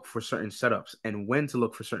to look for certain setups and when to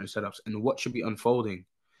look for certain setups and what should be unfolding.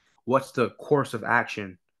 What's the course of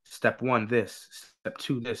action? Step one, this. Step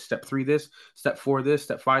two, this. Step three, this. Step four, this.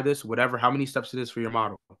 Step five, this. Whatever, how many steps it is for your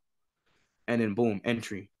model. And then boom,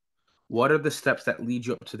 entry. What are the steps that lead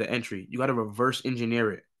you up to the entry? You got to reverse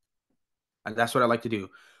engineer it. And that's what I like to do.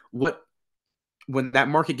 What when that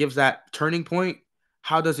market gives that turning point,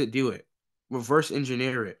 how does it do it? Reverse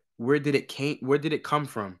engineer it. Where did it come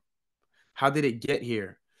from? How did it get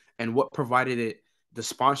here? And what provided it the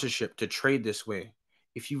sponsorship to trade this way?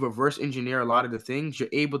 If you reverse engineer a lot of the things, you're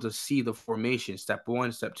able to see the formation. Step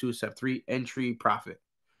one, step two, step three, entry, profit.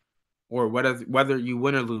 Or whether you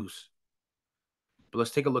win or lose. But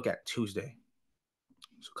let's take a look at Tuesday.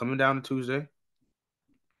 So coming down to Tuesday,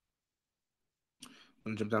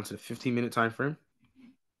 I'm gonna jump down to the 15-minute time frame.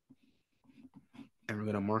 And we're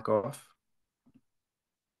gonna mark off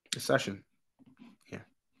the session. Yeah.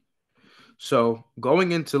 So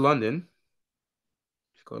going into London,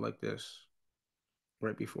 let's go like this.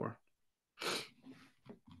 Right before.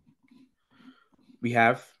 We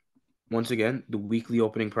have once again the weekly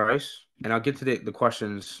opening price. And I'll get to the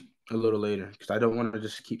questions a little later because I don't want to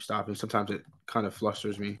just keep stopping. Sometimes it kind of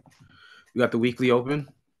flusters me. We got the weekly open.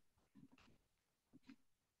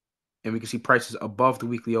 and we can see prices above the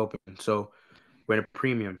weekly open. So we're at a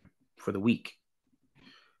premium for the week.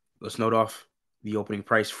 Let's note off the opening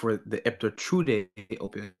price for the IPDA true day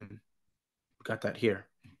open. We got that here.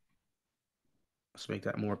 Let's make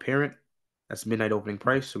that more apparent. That's midnight opening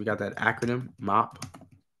price. So we got that acronym MOP.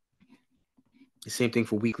 The same thing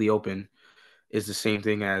for weekly open is the same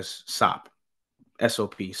thing as SOP,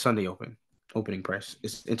 SOP, Sunday opening price.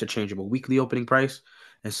 It's interchangeable. Weekly opening price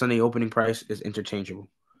and Sunday opening price is interchangeable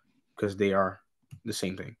because they are the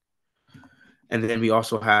same thing. And then we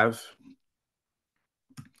also have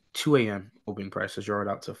 2 a.m. opening price. Let's draw it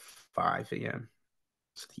out to 5 a.m.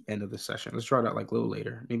 It's the end of the session. Let's draw it out like a little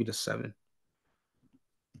later, maybe to 7.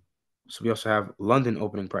 So we also have London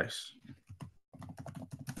opening price.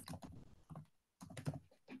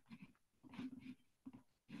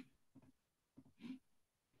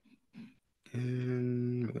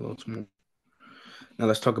 And a little more. Now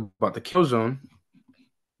let's talk about the kill zone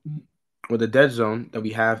or the dead zone that we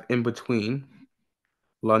have in between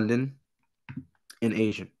London and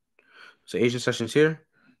Asian. So Asian sessions here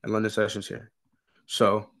and London sessions here.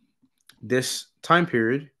 So this time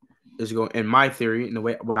period is going, in my theory, in the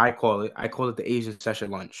way what I call it the Asian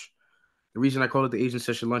session lunch. The reason I call it the Asian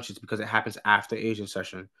session lunch is because it happens after Asian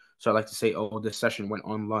session. So I like to say, oh, this session went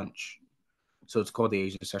on lunch. So it's called the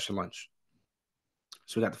Asian session lunch.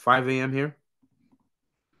 So we got the 5 a.m. here.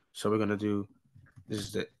 So we're going to do, this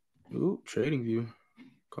is the trading view.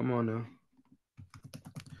 Come on now.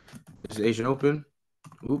 This is Asian open.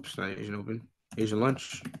 Oops, not Asian open. Asian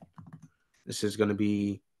lunch. This is going to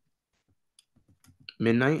be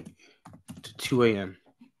midnight to 2 a.m.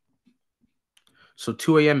 So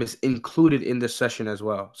 2 a.m. is included in this session as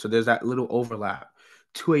well. So there's that little overlap.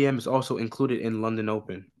 2 a.m. is also included in London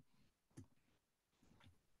Open.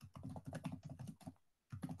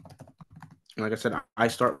 And like I said, I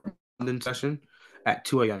start London session at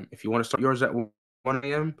 2 a.m. If you want to start yours at 1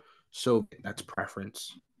 a.m., so that's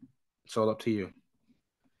preference. It's all up to you.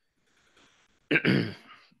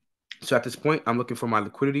 So at this point, I'm looking for my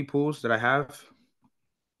liquidity pools that I have.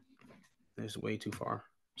 It's way too far.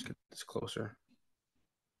 Let's get this closer.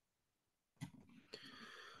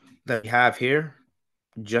 That we have here,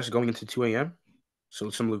 just going into 2 a.m. So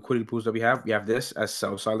some liquidity pools that we have this as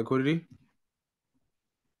sell side liquidity.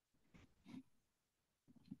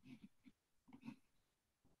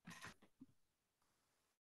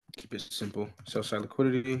 Keep it simple. Sell side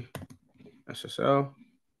liquidity, SSL,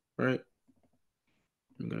 right?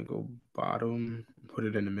 I'm going to go bottom, put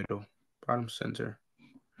it in the middle, bottom center.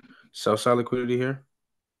 Sell side liquidity here.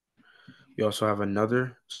 We also have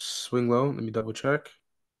another swing low. Let me double check.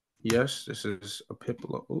 Yes, this is a pip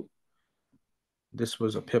low. Ooh. This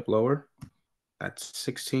was a pip lower. That's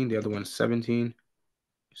 16. The other one's 17.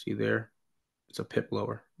 See there? It's a pip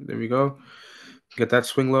lower. There we go. Get that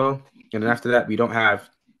swing low. And then after that, we don't have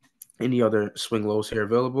any other swing lows here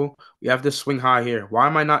available. We have this swing high here. Why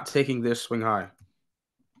am I not taking this swing high?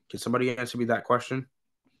 Can somebody answer me that question?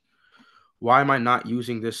 Why am I not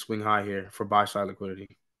using this swing high here for buy side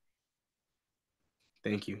liquidity?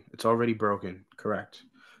 Thank you. It's already broken. Correct.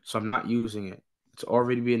 So I'm not using it. It's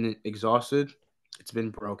already been exhausted. It's been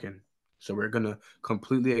broken. So we're going to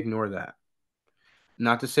completely ignore that.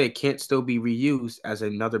 Not to say it can't still be reused as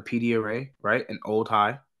another PDA, right? An old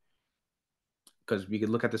high. Because we could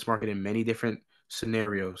look at this market in many different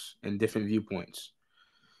scenarios and different viewpoints.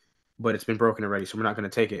 But it's been broken already, so we're not going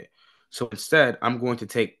to take it. So instead, I'm going to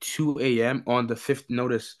take 2 a.m. on the fifth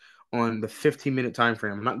notice on the 15-minute time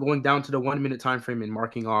frame. I'm not going down to the 1-minute time frame and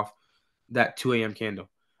marking off that 2 a.m. candle.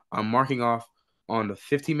 I'm marking off on the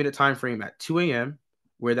 15-minute time frame at 2 a.m.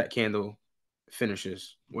 where that candle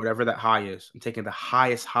finishes, whatever that high is. I'm taking the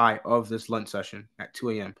highest high of this lunch session at 2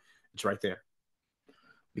 a.m. It's right there.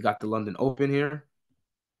 We got the London Open here.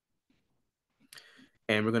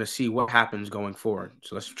 And we're going to see what happens going forward.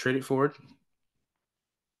 So let's trade it forward.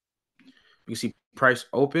 You can see price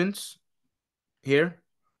opens here,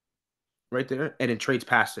 right there, and it trades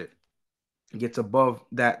past it. It gets above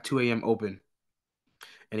that 2 a.m. open.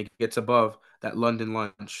 And it gets above that London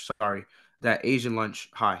lunch, that Asian lunch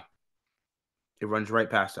high. It runs right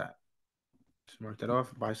past that. Just mark that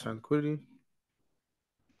off. Buy side liquidity.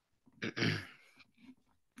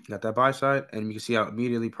 Got that buy side, and you can see how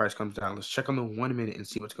immediately price comes down. Let's check on the 1 minute and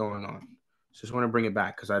see what's going on. Just want to bring it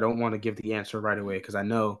back because I don't want to give the answer right away because I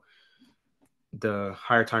know the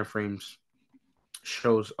higher time frames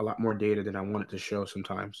shows a lot more data than I want it to show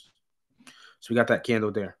sometimes. So we got that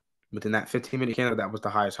candle there. Within that 15-minute candle, that was the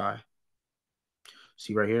highest high.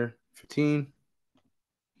 See right here, 15.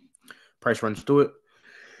 Price runs through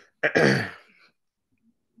it.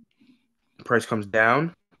 Price comes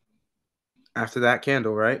down. After that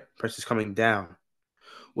candle, right? Price is coming down.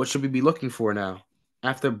 What should we be looking for now?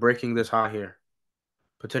 After breaking this high here,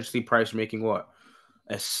 potentially price making what?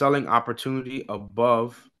 A selling opportunity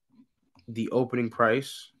above the opening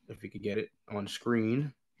price. If we could get it on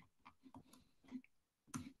screen.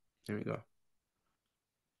 There we go.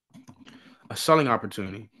 A selling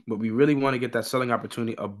opportunity. But we really want to get that selling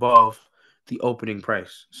opportunity above the opening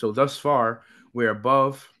price. So thus far, we're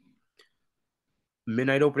above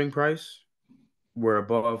midnight opening price. We're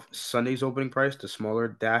above Sunday's opening price, the smaller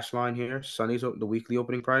dash line here. The weekly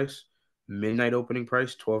opening price, midnight opening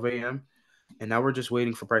price, 12 a.m. And now we're just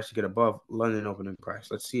waiting for price to get above London opening price.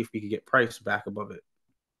 Let's see if we can get price back above it.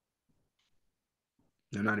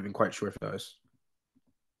 I'm not even quite sure if it does.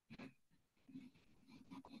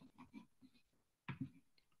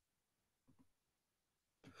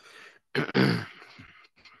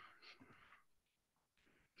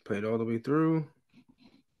 Play it all the way through.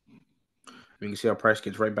 You can see how price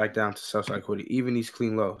gets right back down to sell side liquidity, even these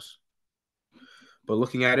clean lows. But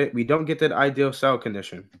looking at it, we don't get that ideal sell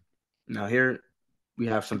condition. Now here we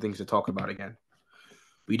have some things to talk about again.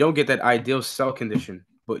 We don't get that ideal sell condition,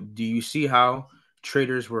 but do you see how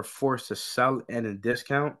traders were forced to sell at a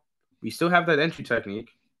discount? We still have that entry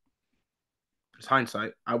technique. It's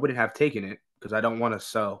hindsight. I wouldn't have taken it because I don't want to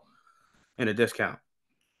sell in a discount.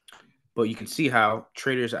 But you can see how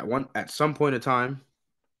traders at some point in time,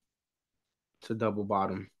 it's a double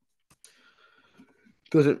bottom,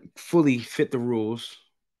 doesn't fully fit the rules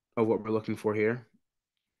of what we're looking for here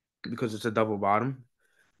because it's a double bottom.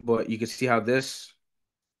 But you can see how this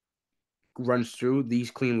runs through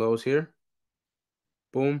these clean lows here.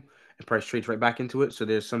 Boom. And price trades right back into it. So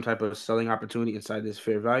there's some type of selling opportunity inside this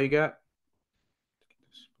fair value gap.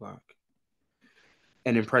 This block.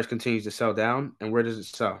 And then price continues to sell down. And where does it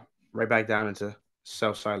sell? Right back down into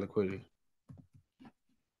sell side liquidity.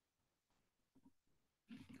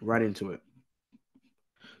 Right into it.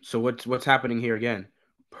 So what's happening here again?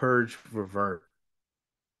 Purge, revert.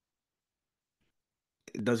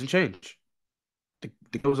 It doesn't change. The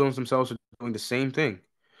kill zones themselves are doing the same thing.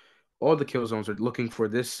 All the kill zones are looking for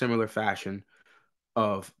this similar fashion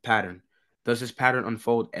of pattern. Does this pattern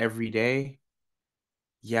unfold every day?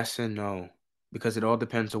 Yes and no, because it all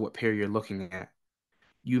depends on what pair you're looking at.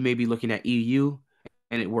 You may be looking at EU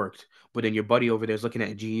and it worked, but then your buddy over there is looking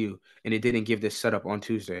at GU and it didn't give this setup on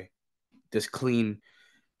Tuesday. This clean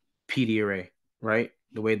PDA, right?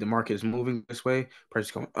 The way the market is moving this way, price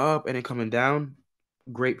is going up and then coming down.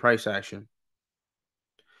 Great price action.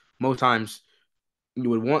 Most times you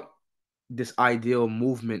would want this ideal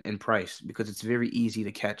movement in price because it's very easy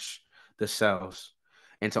to catch the sells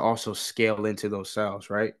and to also scale into those sells,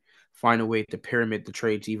 right? Find a way to pyramid the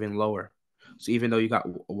trades even lower. So even though you got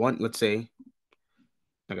one, let's say,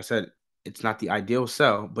 like I said, it's not the ideal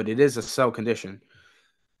sell, but it is a sell condition.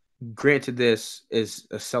 Granted, this is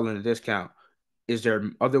a sell in a discount. Is there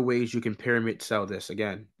other ways you can pyramid sell this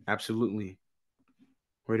again? Absolutely.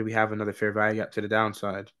 Where do we have another fair value gap to the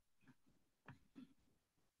downside?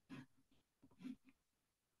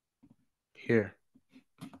 Here.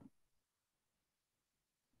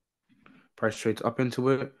 Price trades up into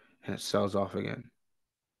it and it sells off again.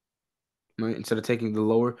 Right? Instead of taking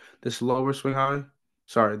this lower swing high.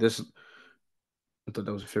 Sorry, I thought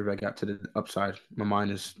that was a fair value gap to the upside. My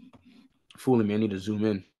mind is fooling me. I need to zoom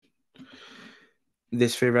in.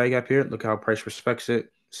 This fair value gap here, look how price respects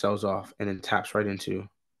it, sells off, and then taps right into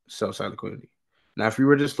sell side liquidity. Now, if we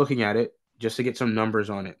were just looking at it, just to get some numbers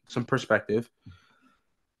on it, some perspective,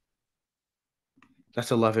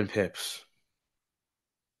 that's 11 pips.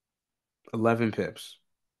 11 pips.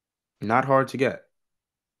 Not hard to get.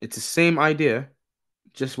 It's the same idea,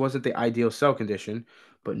 just wasn't the ideal sell condition.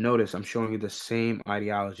 But notice I'm showing you the same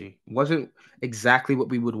ideology. Wasn't exactly what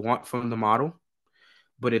we would want from the model,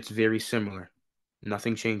 but it's very similar.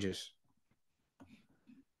 Nothing changes.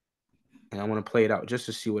 And I want to play it out just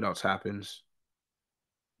to see what else happens.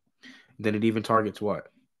 Then it even targets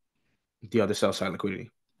what? The other sell side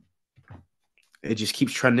liquidity. It just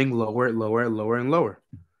keeps trending lower, lower, lower, and lower.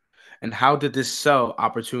 And how did this sell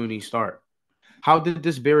opportunity start? How did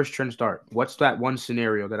this bearish trend start? What's that one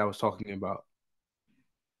scenario that I was talking about?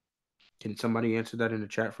 Can somebody answer that in the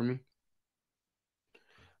chat for me?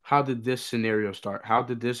 How did this scenario start? How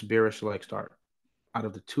did this bearish leg start? Out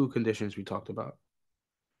of the two conditions we talked about.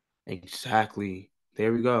 Exactly.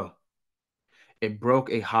 There we go. It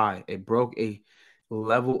broke a high. It broke a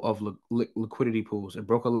level of liquidity pools. It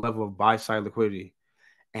broke a level of buy side liquidity.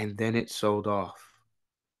 And then it sold off.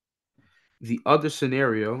 The other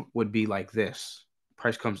scenario would be like this.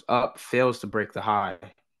 Price comes up, fails to break the high,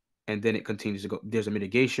 and then it continues to go. There's a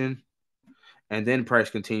mitigation, and then price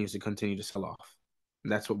continues to sell off.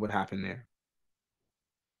 And that's what would happen there.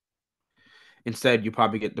 Instead, you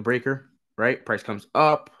probably get the breaker, right? Price comes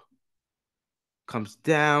up, comes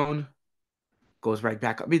down, goes right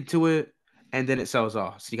back up into it, and then it sells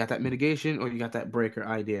off. So you got that mitigation or you got that breaker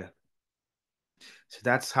idea. So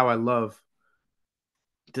that's how I love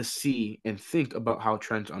to see and think about how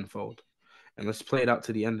trends unfold. And let's play it out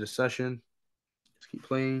to the end of the session. Let's keep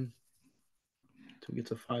playing until we get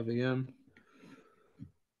to 5 a.m.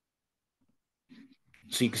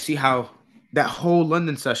 So you can see how that whole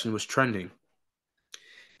London session was trending.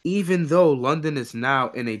 Even though London is now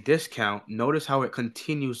in a discount, notice how it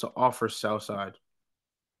continues to offer sell side,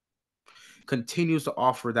 continues to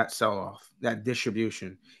offer that sell off, that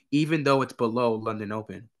distribution, even though it's below London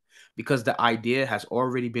Open, because the idea has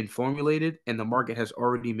already been formulated and the market has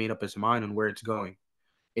already made up its mind on where it's going.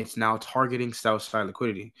 It's now targeting sell side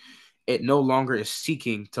liquidity. It no longer is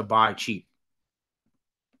seeking to buy cheap.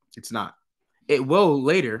 It's not. It will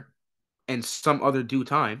later in some other due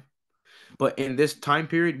time. But in this time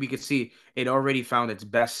period, we could see it already found its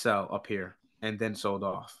best sell up here and then sold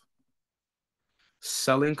off.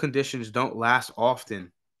 Selling conditions don't last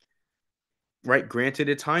often, right? Granted,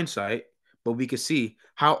 it's hindsight, but we could see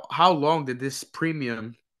how long did this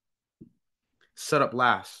premium setup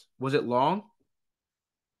last? Was it long?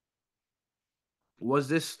 Was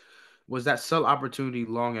that sell opportunity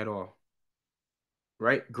long at all?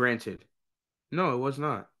 Right? Granted. No, it was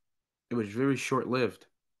not. It was very short lived.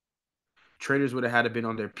 Traders would have had to been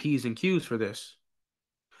on their P's and Q's for this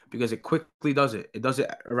because it quickly does it. It does it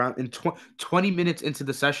around in 20 minutes into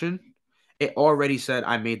the session. It already said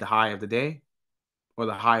I made the high of the day or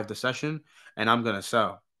the high of the session, and I'm going to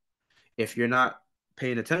sell. If you're not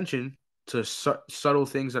paying attention to subtle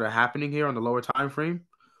things that are happening here on the lower time frame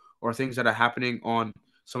or things that are happening on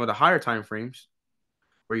some of the higher time frames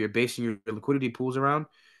where you're basing your liquidity pools around,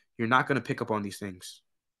 you're not going to pick up on these things.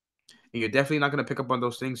 And you're definitely not going to pick up on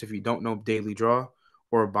those things if you don't know daily draw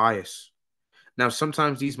or bias. Now,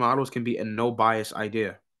 sometimes these models can be a no bias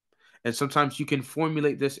idea. And sometimes you can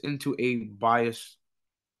formulate this into a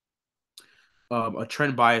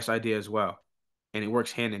trend bias idea as well. And it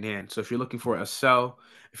works hand in hand. So if you're looking for a sell,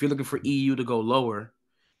 if you're looking for EU to go lower,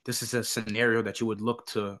 this is a scenario that you would look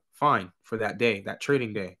to find for that day, that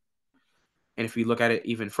trading day. And if we look at it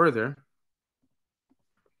even further,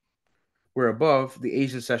 we're above the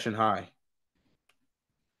Asian session high.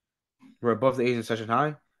 We're above the Asian session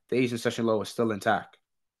high. The Asian session low is still intact.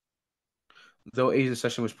 Though Asian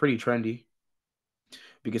session was pretty trendy,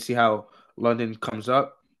 we can see how London comes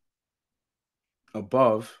up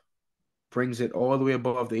above, brings it all the way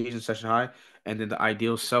above the Asian session high, and then the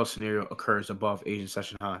ideal sell scenario occurs above Asian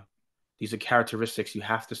session high. These are characteristics you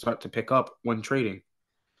have to start to pick up when trading.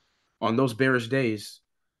 On those bearish days,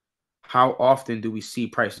 how often do we see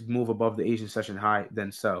price move above the Asian session high,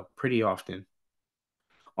 then sell? Pretty often.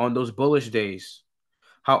 On those bullish days,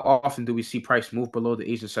 how often do we see price move below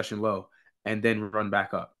the Asian session low and then run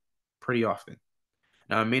back up? Pretty often.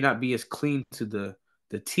 Now, it may not be as clean to the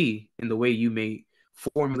T in the way you may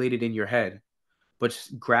formulate it in your head, but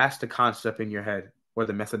just grasp the concept in your head or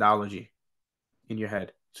the methodology in your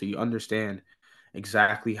head so you understand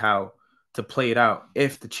exactly how to play it out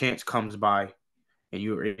if the chance comes by and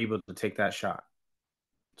you are able to take that shot.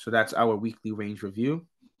 So that's our weekly range review.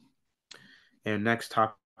 And next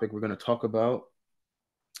topic we're going to talk about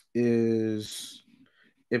is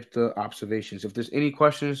if the observations. If there's any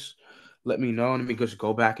questions, let me know. Let me just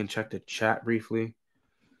go back and check the chat briefly.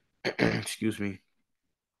 Excuse me.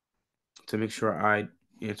 To make sure I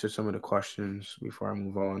answer some of the questions before I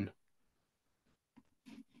move on.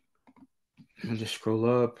 And just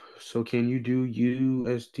scroll up. So can you do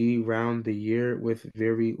USD round the year with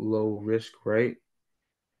very low risk, right?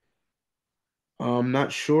 I'm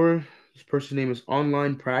not sure. This person's name is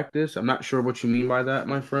Online Practice. I'm not sure what you mean by that,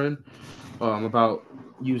 my friend. About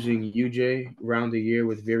using UJ round the year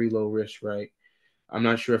with very low risk, right? I'm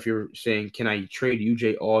not sure if you're saying, can I trade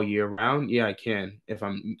UJ all year round? Yeah, I can. If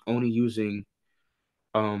I'm only using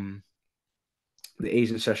the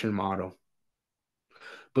Asian session model.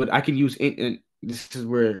 But I can use it, and this is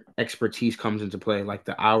where expertise comes into play, like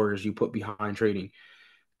the hours you put behind trading.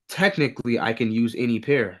 Technically, I can use any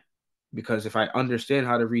pair because if I understand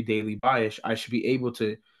how to read daily bias, I should be able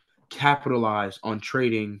to capitalize on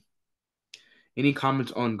trading. Any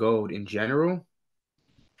comments on gold in general?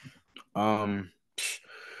 Um,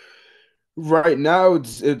 right now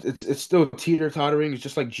it's still teeter tottering. It's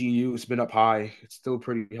just like GU. It's been up high. It's still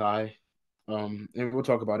pretty high. And we'll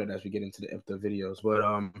talk about it as we get into the videos.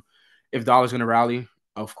 But if dollar's gonna rally,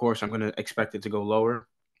 of course I'm gonna expect it to go lower.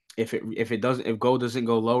 If gold doesn't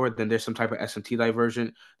go lower, then there's some type of S&T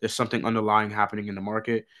diversion. There's something underlying happening in the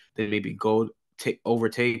market. Then maybe gold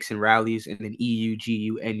overtakes and rallies, and then EU,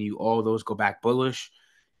 GU, NU, all those go back bullish.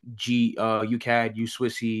 UCAD,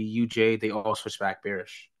 USWISSy, UJ, they all switch back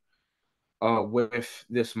bearish. With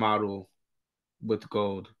this model with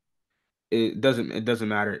gold, it doesn't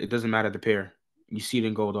matter. It doesn't matter the pair. You see it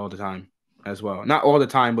in gold all the time as well. Not all the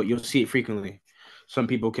time, but you'll see it frequently. Some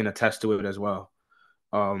people can attest to it as well.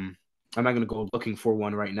 Um, I'm not going to go looking for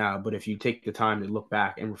one right now, but if you take the time to look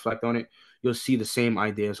back and reflect on it, you'll see the same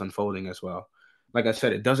ideas unfolding as well. Like I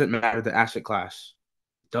said, it doesn't matter the asset class.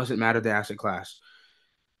 Doesn't matter the asset class.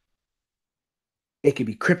 It could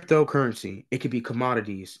be cryptocurrency. It could be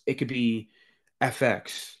commodities. It could be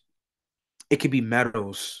FX. It could be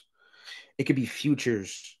metals. It could be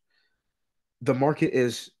futures. The market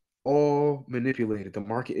is all manipulated. The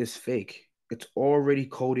market is fake. It's already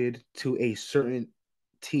coded to a certain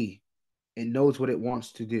T. It knows what it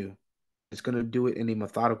wants to do. It's going to do it in a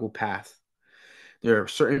methodical path. There are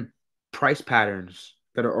certain price patterns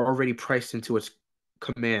that are already priced into its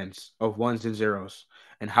commands of ones and zeros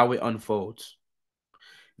and how it unfolds.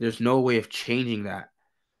 There's no way of changing that.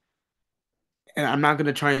 And I'm not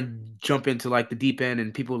gonna try and jump into like the deep end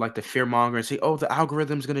and people like the fearmonger and say, "Oh, the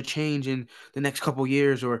algorithm's gonna change in the next couple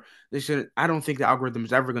years," or they said, "I don't think the algorithm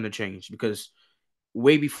is ever gonna change because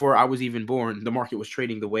way before I was even born, the market was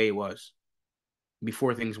trading the way it was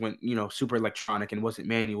before things went, super electronic and wasn't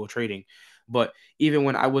manual trading." But even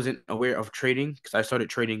when I wasn't aware of trading, because I started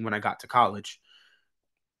trading when I got to college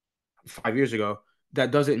 5 years ago,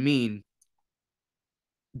 that doesn't mean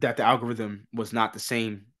that the algorithm was not the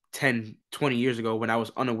same 10, 20 years ago when I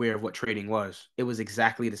was unaware of what trading was. It was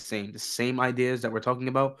exactly the same. The same ideas that we're talking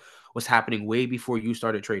about was happening way before you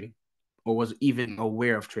started trading or was even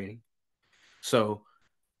aware of trading. So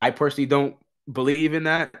I personally don't believe in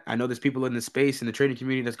that. I know there's people in the space in the trading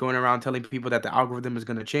community that's going around telling people that the algorithm is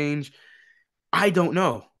going to change. I don't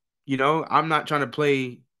know. I'm not trying to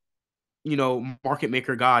play, market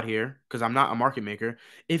maker God here because I'm not a market maker.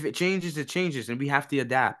 If it changes, it changes and we have to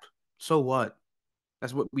adapt. So what?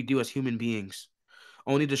 That's what we do as human beings.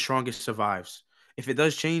 Only the strongest survives. If it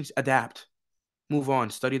does change, adapt, move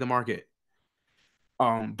on, study the market.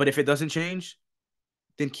 But if it doesn't change,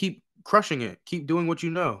 then keep crushing it. Keep doing what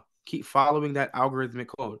you know. Keep following that algorithmic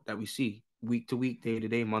code that we see week to week, day to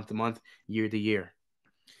day, month to month, year to year.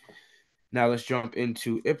 Now let's jump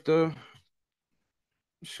into IPDA.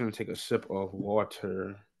 Just gonna take a sip of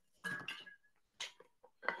water.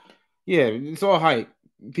 Yeah, it's all hype.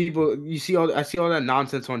 People, I see all that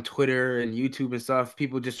nonsense on Twitter and YouTube and stuff.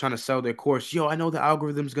 People just trying to sell their course. Yo, I know the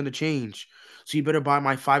algorithm's gonna change, so you better buy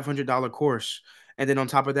my $500 course. And then on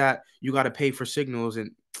top of that, you got to pay for signals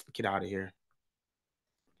and get out of here.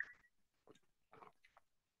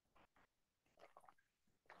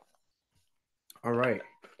 All right,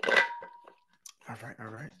 all right, all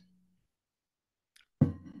right.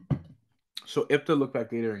 So if the look back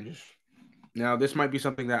data ranges. Now, this might be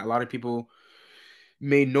something that a lot of people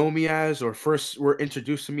may know me as or first were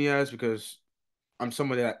introduced to me as because I'm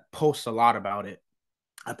somebody that posts a lot about it.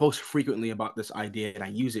 I post frequently about this idea and I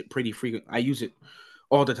use it pretty frequent. I use it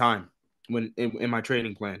all the time when in my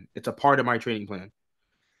training plan. It's a part of my training plan.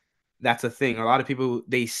 That's a thing. A lot of people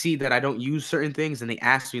they see that I don't use certain things and they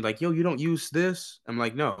ask me like, "Yo, you don't use this?" I'm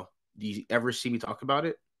like, "No." Do you ever see me talk about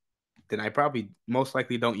it? Then I probably most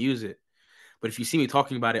likely don't use it. But if you see me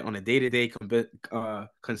talking about it on a day-to-day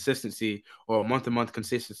consistency or a month-to-month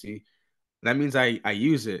consistency, that means I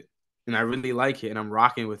use it and I really like it and I'm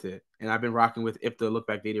rocking with it. And I've been rocking with if the look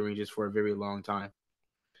back data ranges for a very long time.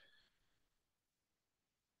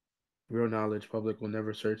 Real knowledge public will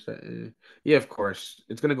never search that. Yeah, of course.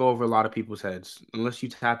 It's gonna go over a lot of people's heads. Unless you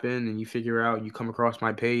tap in and you figure out you come across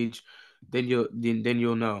my page, then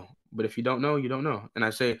you'll know. But if you don't know, you don't know.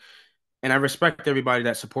 And I respect everybody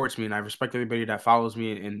that supports me and I respect everybody that follows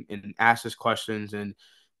me and asks questions and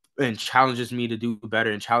challenges me to do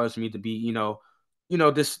better and challenges me to be,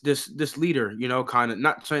 this leader, kind of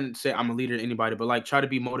not trying to say I'm a leader to anybody, but like try to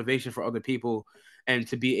be motivation for other people and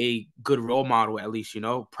to be a good role model at least,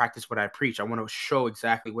 practice what I preach. I want to show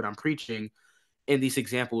exactly what I'm preaching in these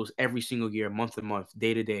examples every single year, month to month,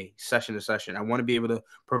 day to day, session to session. I want to be able to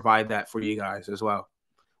provide that for you guys as well,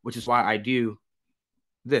 which is why I do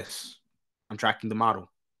this. I'm tracking the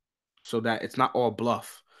model so that it's not all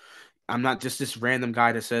bluff. I'm not just this random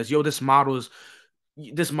guy that says, "Yo, this model is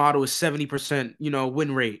 70%,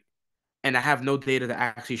 win rate," and I have no data to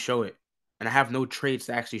actually show it, and I have no trades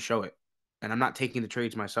to actually show it, and I'm not taking the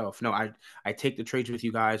trades myself. No, I take the trades with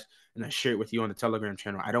you guys and I share it with you on the Telegram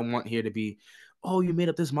channel. I don't want here to be, "Oh, you made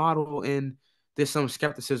up this model and there's some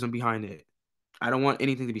skepticism behind it. I don't want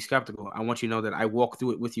anything to be skeptical. I want you to know that I walk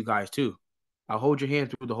through it with you guys too. I'll hold your hand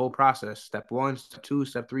through the whole process. Step one, step two,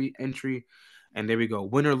 step three, entry, and there we go.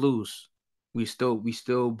 Win or lose, we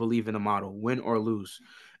still believe in the model. Win or lose,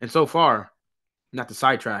 and so far, not to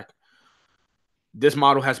sidetrack, this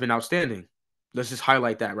model has been outstanding. Let's just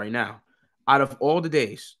highlight that right now. Out of all the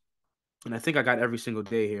days, and I think I got every single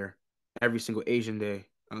day here, every single Asian day,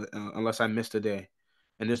 unless I missed a day.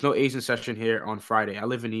 And there's no Asian session here on Friday. I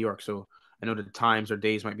live in New York, so I know the times or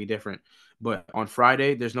days might be different. But on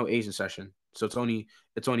Friday, there's no Asian session, so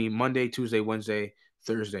it's only Monday, Tuesday, Wednesday,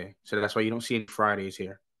 Thursday. So that's why you don't see any Fridays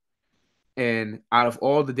here. And out of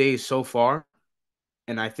all the days so far,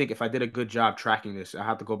 and I think if I did a good job tracking this, I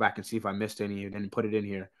have to go back and see if I missed any and then put it in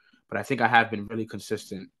here. But I think I have been really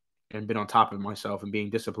consistent and been on top of myself and being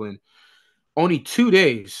disciplined. Only 2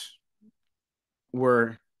 days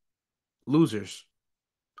were losers.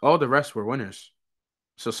 All the rest were winners.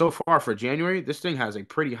 So far for January, this thing has a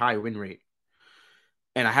pretty high win rate.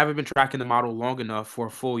 And I haven't been tracking the model long enough for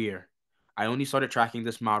a full year. I only started tracking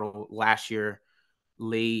this model last year,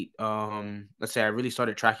 late. Let's say I really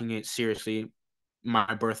started tracking it seriously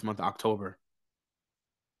my birth month, October.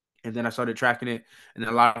 And then I started tracking it, and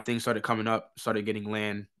then a lot of things started coming up, started getting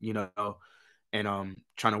land, and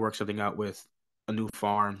trying to work something out with a new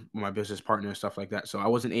farm with my business partner and stuff like that. So I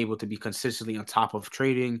wasn't able to be consistently on top of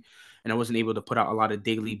trading, and I wasn't able to put out a lot of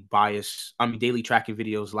daily tracking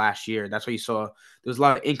videos last year. That's why you saw there was a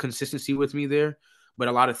lot of inconsistency with me there, but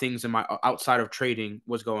a lot of things in my outside of trading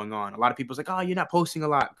was going on. A lot of people's like, "Oh, you're not posting a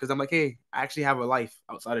lot," because I'm like, "Hey, I actually have a life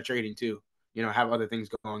outside of trading too. I have other things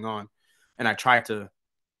going on," and I try to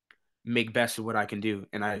make best of what I can do.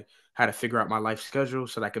 And I had to figure out my life schedule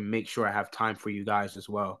so that I can make sure I have time for you guys as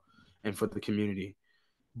well and for the community.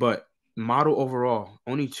 But model overall,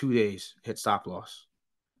 only 2 days hit stop loss.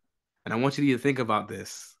 And I want you to think about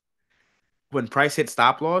this. When price hit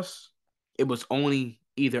stop loss, it was only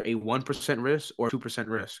either a 1% risk or 2%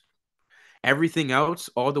 risk. Everything else,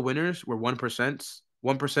 all the winners were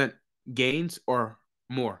 1% gains or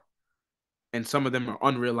more. And some of them are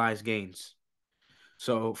unrealized gains.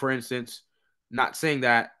 So, for instance, not saying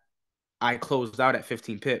that I closed out at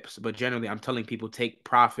 15 pips, but generally I'm telling people take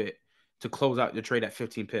profit to close out your trade at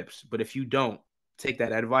 15 pips. But if you don't take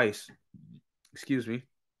that advice, excuse me,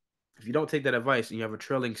 if you don't take that advice and you have a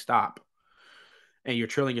trailing stop and you're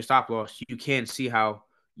trailing your stop loss, you can see how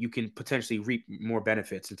you can potentially reap more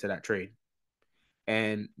benefits into that trade.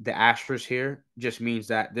 And the asterisk here just means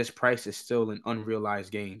that this price is still in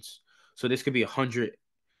unrealized gains. So this could be 100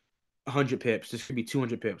 pips. This could be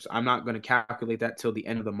 200 pips. I'm not going to calculate that till the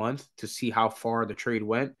end of the month to see how far the trade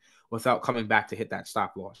went without coming back to hit that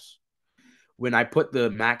stop loss. When I put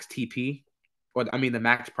the max TP, or I mean the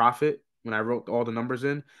max profit, when I wrote all the numbers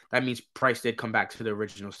in, that means price did come back to the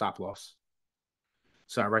original stop loss.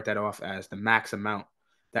 So I write that off as the max amount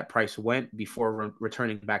that price went before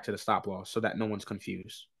returning back to the stop loss so that no one's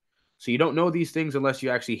confused. So you don't know these things unless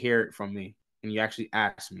you actually hear it from me and you actually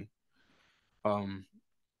ask me. Um,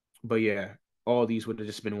 but yeah, all these would have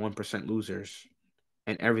just been 1% losers,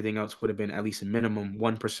 and everything else would have been at least a minimum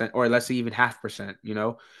 1%, or let's say even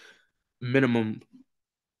 0.5%. Minimum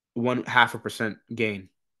 0.5% gain.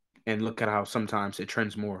 And look at how sometimes it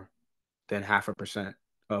trends more than 0.5%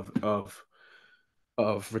 of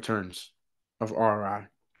returns of ROI.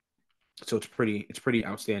 So it's pretty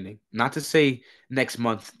outstanding. Not to say next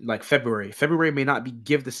month, like February. February may not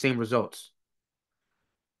give the same results.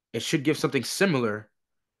 It should give something similar.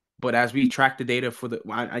 But as we track the data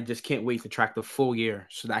I just can't wait to track the full year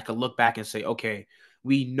so that I can look back and say, okay,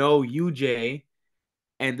 we know UJ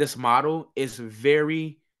and this model is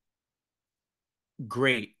very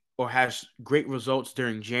great or has great results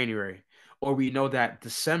during January. Or we know that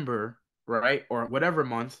December, right? Or whatever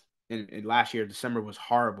month, in last year, December was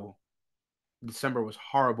horrible. December was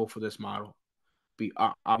horrible for this model.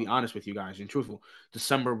 I'll be honest with you guys and truthful.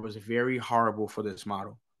 December was very horrible for this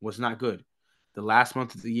model. Was not good. The last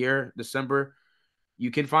month of the year, December, you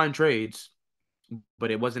can find trades, but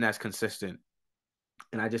it wasn't as consistent.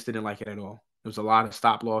 And I just didn't like it at all. There was a lot of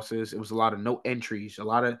stop losses. It was a lot of no entries. A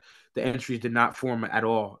lot of the entries did not form at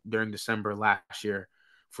all during December last year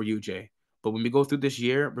for UJ. But when we go through this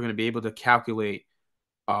year, we're going to be able to calculate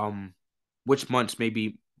um, which months may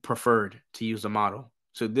be preferred to use the model.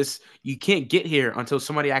 So this you can't get here until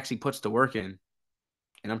somebody actually puts the work in.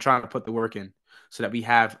 And I'm trying to put the work in so that we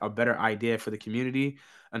have a better idea for the community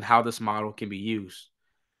on how this model can be used.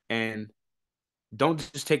 And don't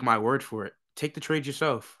just take my word for it. Take the trade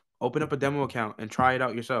yourself. Open up a demo account and try it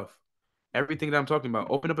out yourself. Everything that I'm talking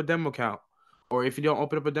about, open up a demo account. Or if you don't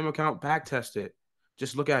open up a demo account, back test it.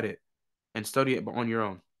 Just look at it. and study it on your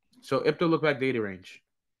own. So IPDA look back data range.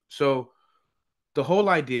 So the whole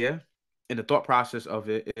idea and the thought process of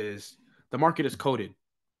it is the market is coded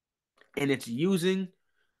and it's using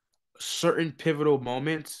certain pivotal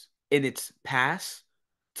moments in its past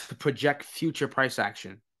to project future price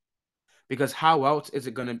action. Because how else is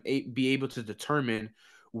it going to be able to determine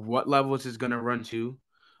what levels it's going to run to,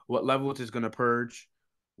 what levels it's going to purge,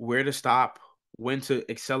 where to stop, when to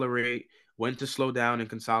accelerate, when to slow down and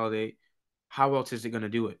consolidate? How else is it going to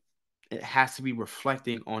do it? It has to be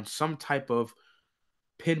reflecting on some type of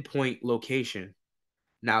pinpoint location.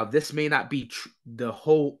 Now, this may not be the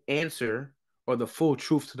whole answer or the full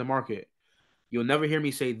truth to the market. You'll never hear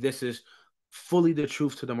me say this is fully the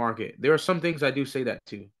truth to the market. There are some things I do say that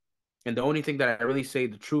too. And the only thing that I really say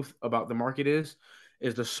the truth about the market is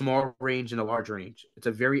the small range and the large range. It's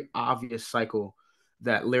a very obvious cycle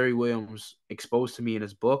that Larry Williams exposed to me in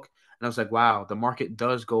his book. And I was like, wow, the market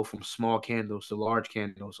does go from small candles to large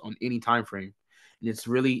candles on any time frame. And it's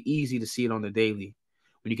really easy to see it on the daily.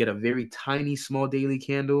 When you get a very tiny small daily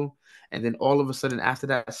candle, and then all of a sudden after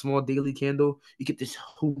that small daily candle, you get this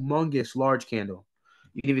humongous large candle.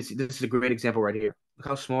 You can even see this is a great example right here. Look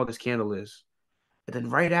how small this candle is. And then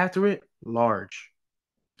right after it, large.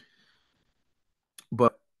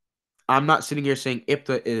 But I'm not sitting here saying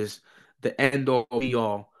IPTA is the end all be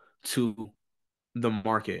all to the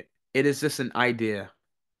market. It is just an idea.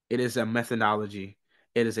 It is a methodology.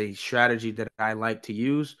 It is a strategy that I like to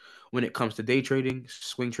use when it comes to day trading,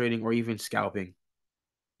 swing trading, or even scalping.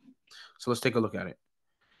 So let's take a look at it.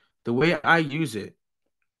 The way I use it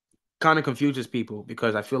kind of confuses people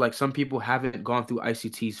because I feel like some people haven't gone through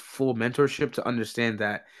ICT's full mentorship to understand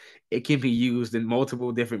that it can be used in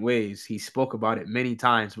multiple different ways. He spoke about it many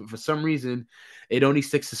times, but for some reason, it only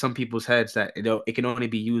sticks to some people's heads that it can only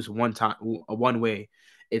be used one time, one way.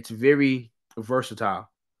 It's very versatile.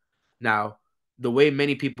 Now, the way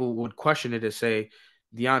many people would question it is say,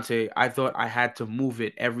 Deontay, I thought I had to move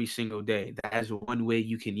it every single day. That is one way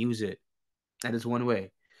you can use it. That is one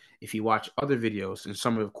way. If you watch other videos and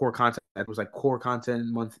some of the core content, that was like core content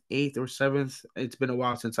month 8th or 7th. It's been a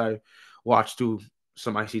while since I watched through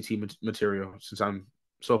some ICT material since I'm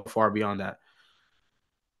so far beyond that.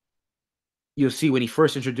 You'll see when he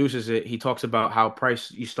first introduces it, he talks about how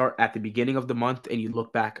price you start at the beginning of the month and you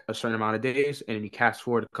look back a certain amount of days and then you cast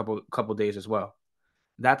forward a couple days as well.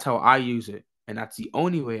 That's how I use it, and that's the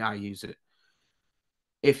only way I use it.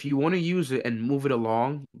 If you want to use it and move it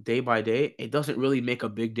along day by day, it doesn't really make a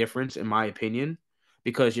big difference, in my opinion,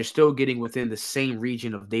 because you're still getting within the same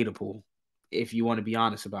region of data pool. If you want to be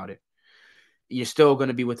honest about it, you're still going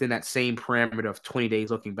to be within that same parameter of 20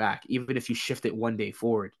 days looking back, even if you shift it one day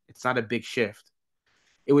forward. It's not a big shift.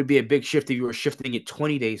 It would be a big shift if you were shifting it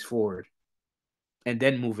 20 days forward and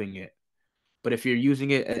then moving it. But if you're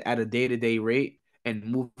using it at a day to day rate and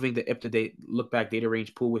moving the up to date look back data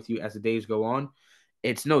range pool with you as the days go on,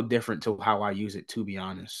 it's no different to how I use it, to be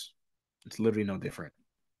honest. It's literally no different.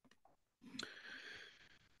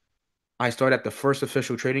 I start at the first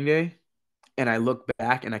official trading day and I look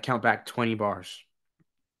back and I count back 20 bars.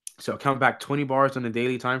 So I count back 20 bars on the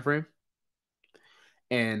daily time frame,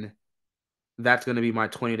 and that's going to be my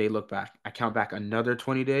 20-day look back. I count back another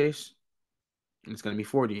 20 days, and it's going to be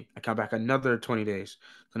 40. I count back another 20 days,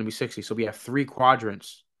 it's going to be 60. So we have 3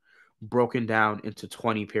 quadrants broken down into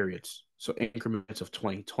 20 periods. So increments of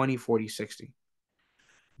 20, 20, 40, 60.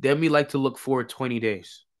 Then we like to look forward 20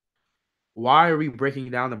 days. Why are we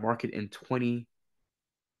breaking down the market in 20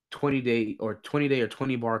 day or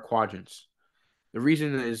 20 bar quadrants? The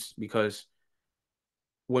reason is because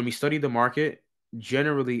when we study the market,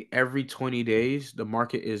 generally every 20 days, the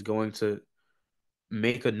market is going to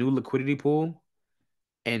make a new liquidity pool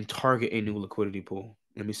and target a new liquidity pool.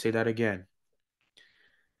 Let me say that again.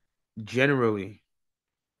 Generally,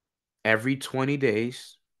 every 20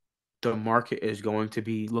 days, the market is going to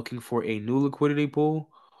be looking for a new liquidity pool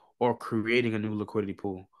or creating a new liquidity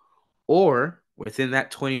pool. Or within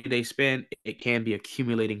that 20-day span, it can be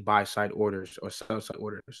accumulating buy side orders or sell side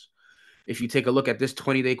orders. If you take a look at this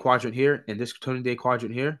 20-day quadrant here and this 20-day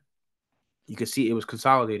quadrant here, you can see it was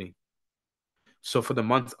consolidating. So for the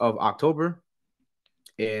month of October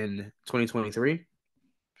in 2023,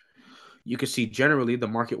 you can see generally the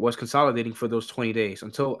market was consolidating for those 20 days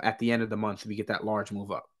until at the end of the month we get that large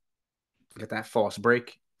move up. Get that false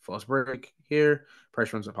break here,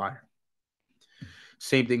 price runs up higher.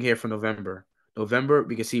 Same thing here for November. November,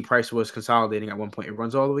 we can see price was consolidating at one point. It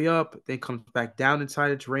runs all the way up, then comes back down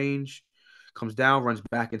inside its range, comes down, runs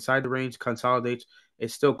back inside the range, consolidates.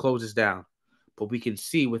 It still closes down. But we can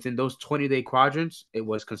see within those 20-day quadrants, it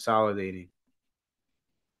was consolidating.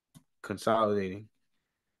 Consolidating.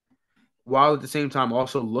 while at the same time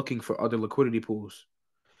also looking for other liquidity pools.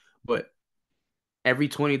 But every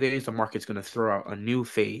 20 days, the market's going to throw out a new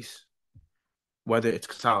phase, whether it's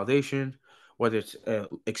consolidation, whether it's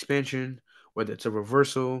expansion, whether it's a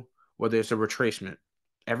reversal, whether it's a retracement.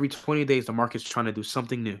 Every 20 days, the market's trying to do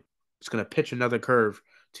something new. It's going to pitch another curve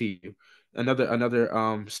to you,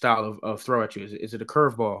 another style of throw at you. Is it a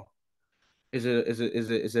curveball? Is it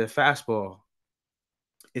a fastball?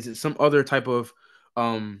 Is it some other type of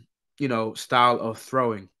style of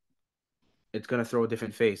throwing? It's gonna throw a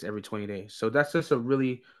different face every 20 days. So that's just a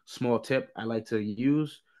really small tip I like to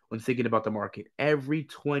use when thinking about the market. Every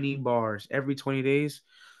 20 bars, every 20 days,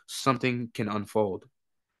 something can unfold.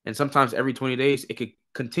 And sometimes every 20 days, it could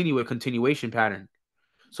continue a continuation pattern.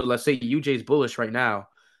 So let's say UJ's bullish right now.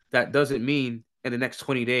 That doesn't mean in the next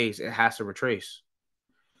 20 days it has to retrace.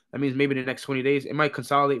 That means maybe in the next 20 days, it might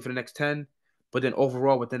consolidate for the next 10, but then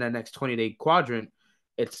overall within that next 20-day quadrant,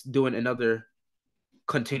 it's doing another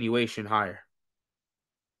continuation higher.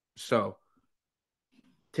 So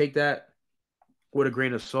take that with a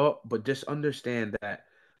grain of salt, but just understand that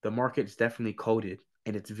the market's definitely coded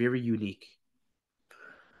and it's very unique.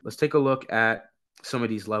 Let's take a look at some of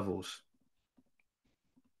these levels.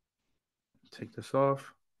 Take this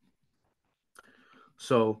off.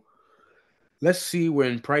 So let's see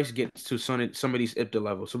when price gets to some of these IPDA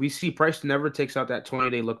levels. So we see price never takes out that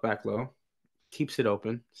 20-day look back low, keeps it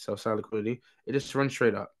open, sell side liquidity. It just runs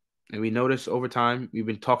straight up. And we notice over time, we've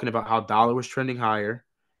been talking about how dollar was trending higher.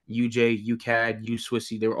 UJ, UCAD,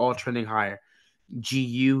 USWISSY, they were all trending higher.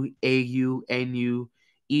 GU, AU, NU,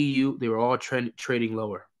 EU, they were all trading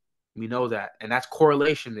lower. We know that. And that's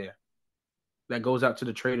correlation there. That goes out to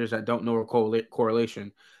the traders that don't know a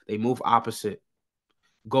correlation. They move opposite.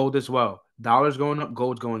 Gold as well. Dollar's going up,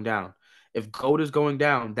 gold's going down. If gold is going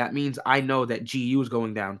down, that means I know that GU is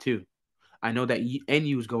going down too. I know that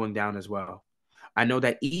NU is going down as well. I know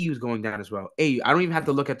that EU is going down as well. AU, I don't even have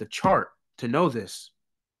to look at the chart to know this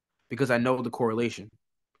because I know the correlation.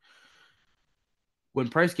 When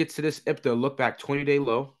price gets to this IPDA look back 20-day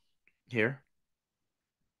low here,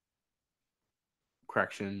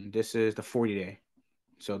 correction, this is the 40-day.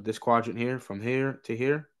 So this quadrant here, from here to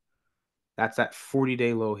here, that's that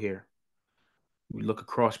 40-day low here. We look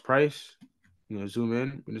across price, zoom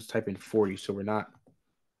in, we just type in 40 so we're not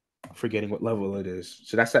forgetting what level it is.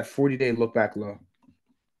 So that's that 40-day look back low.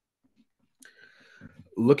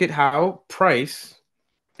 Look at how price,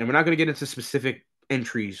 and we're not going to get into specific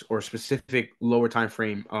entries or specific lower time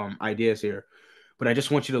frame ideas here, but I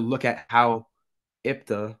just want you to look at how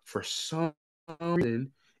IPDA, for some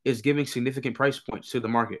reason, is giving significant price points to the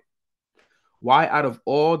market. Why, out of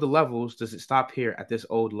all the levels, does it stop here at this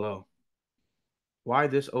old low? Why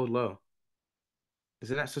this old low?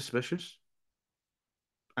 Isn't that suspicious?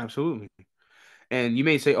 Absolutely. And you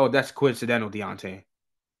may say, "Oh, that's coincidental, Deontay.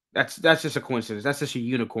 That's just a coincidence. That's just a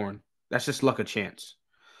unicorn. That's just luck of chance."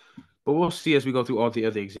 But we'll see as we go through all the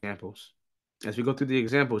other examples. As we go through the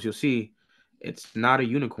examples, you'll see it's not a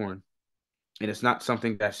unicorn, and it's not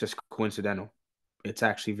something that's just coincidental. It's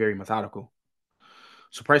actually very methodical.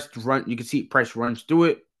 So you can see price runs through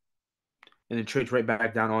it and then trades right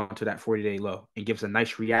back down onto that 40-day low and gives a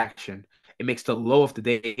nice reaction. It makes the low of the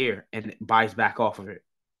day here and it buys back off of it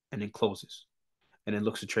and then closes and then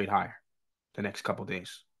looks to trade higher the next couple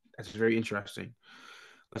days. That's very interesting.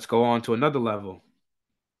 Let's go on to another level.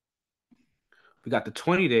 We got the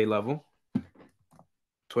 20-day level,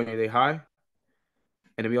 20-day high,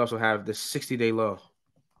 and then we also have the 60-day low.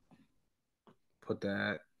 Put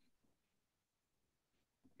that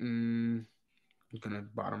I'm gonna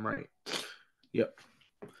bottom right. Yep.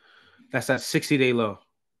 That's that 60-day low.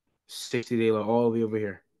 60-day low all the way over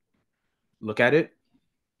here. Look at it.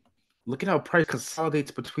 Look at how price consolidates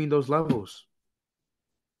between those levels.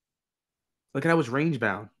 Look at how it's range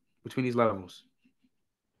bound between these levels.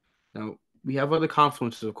 Now, we have other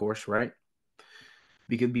confluences, of course, right?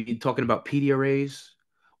 We could be talking about PD arrays.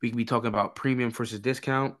 We could be talking about premium versus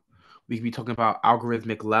discount. We could be talking about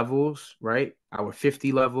algorithmic levels, right? Our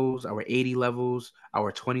 50 levels, our 80 levels,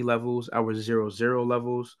 our 20 levels, our 0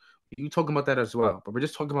 levels. You can talk about that as well. But we're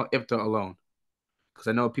just talking about IPDA alone. Because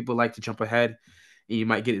I know people like to jump ahead and you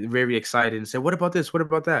might get very excited and say, what about this? What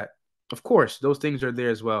about that? Of course, those things are there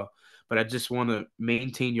as well. But I just want to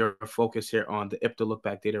maintain your focus here on the IPDA look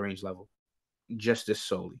back data range level. Just this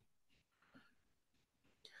solely.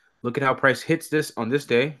 Look at how price hits this on this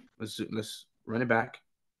day. Let's run it back.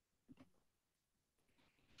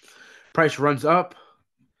 Price runs up,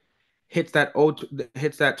 hits that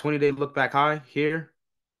 20-day look back high here,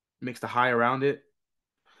 makes the high around it,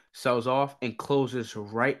 sells off, and closes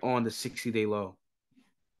right on the 60-day low.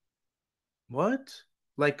 What?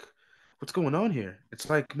 Like, What's going on here?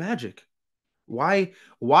 It's like magic. Why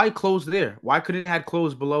close there? Why couldn't it had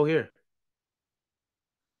closed below here?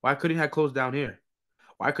 Why couldn't it had closed down here?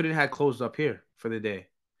 Why couldn't it had closed up here for the day?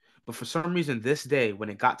 But for some reason, this day,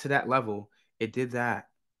 when it got to that level, it did that.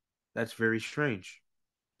 That's very strange.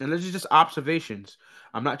 And this is just observations.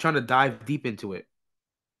 I'm not trying to dive deep into it.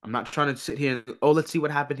 I'm not trying to sit here and, oh, let's see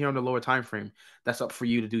what happened here on the lower time frame. That's up for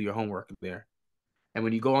you to do your homework there. And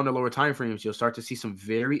when you go on the lower time frames, you'll start to see some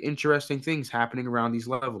very interesting things happening around these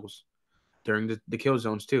levels during the kill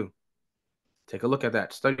zones too. Take a look at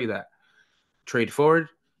that. Study that. Trade forward.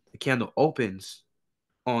 The candle opens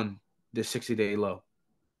on the 60-day low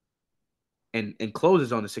and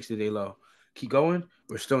closes on the 60-day low. Keep going.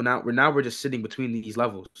 We're just sitting between these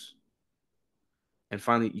levels. And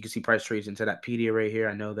finally, you can see price trades into that PDA right here.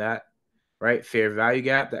 I know that. Right? Fair value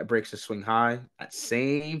gap. That breaks the swing high. That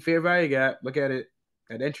same fair value gap. Look at it.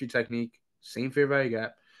 That entry technique. Same fair value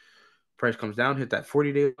gap. Price comes down, hit that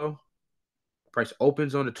 40-day low. Price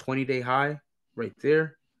opens on the 20-day high right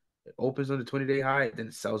there. It opens on the 20-day high, then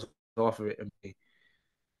it sells off of it.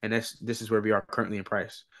 And this is where we are currently in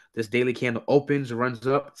price. This daily candle opens, runs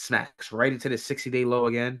up, smacks right into the 60-day low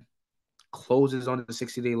again, closes on the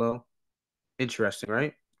 60-day low. Interesting,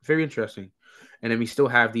 right? Very interesting. And then we still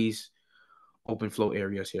have these open flow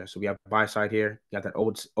areas here. So we have buy side here. You got that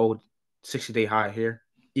old 60-day high here.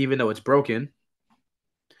 Even though it's broken,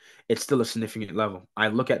 it's still a significant level. I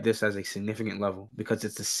look at this as a significant level because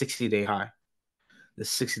it's the 60-day high, the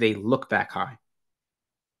 60-day look back high.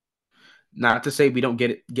 Not to say we don't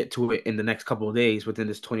get to it in the next couple of days within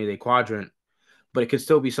this 20-day quadrant, but it could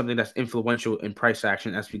still be something that's influential in price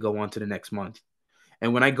action as we go on to the next month.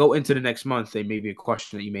 And when I go into the next month, there may be a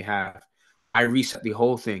question that you may have. I reset the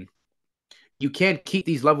whole thing. You can't keep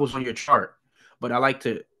these levels on your chart, but I like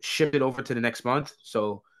to shift it over to the next month.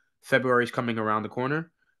 So February is coming around the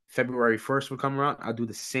corner. February 1st will come around. I'll do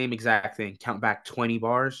the same exact thing. Count back 20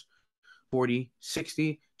 bars, 40,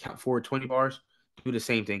 60, count forward 20 bars. Do the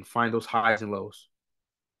same thing. Find those highs and lows.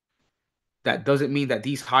 That doesn't mean that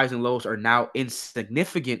these highs and lows are now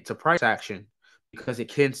insignificant to price action because it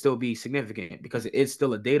can still be significant because it is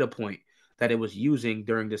still a data point that it was using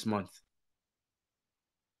during this month.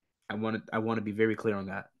 I want to be very clear on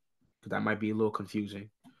that because that might be a little confusing.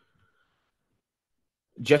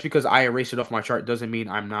 Just because I erase it off my chart doesn't mean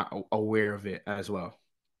I'm not aware of it as well.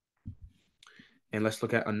 And let's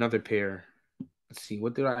look at another pair. Let's see,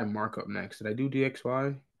 what did I mark up next? Did I do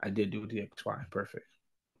DXY? I did do DXY. Perfect.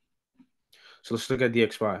 So let's look at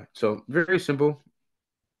DXY. So very simple.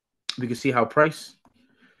 We can see how price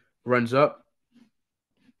runs up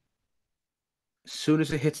as soon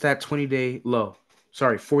as it hits that 20-day low.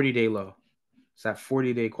 Sorry, 40-day low. It's that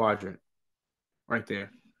 40-day quadrant right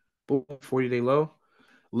there. Boom, 40-day low.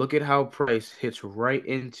 Look at how price hits right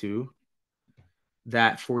into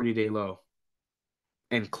that 40-day low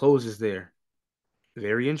and closes there.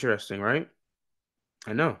 Very interesting, right?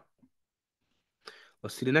 I know.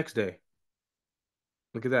 Let's see the next day.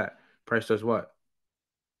 Look at that. Price does what?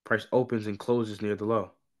 Price opens and closes near the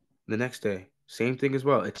low. The next day, same thing as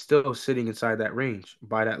well. It's still sitting inside that range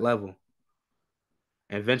by that level.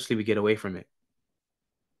 And eventually we get away from it.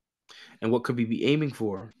 And what could we be aiming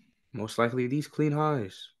for? Most likely these clean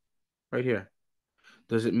highs right here.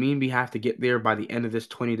 Does it mean we have to get there by the end of this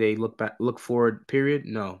 20-day look forward period?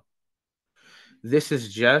 No. This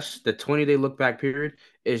is just the 20-day look back period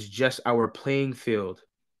is just our playing field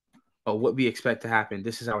of what we expect to happen.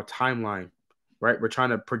 This is our timeline, right? We're trying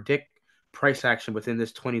to predict price action within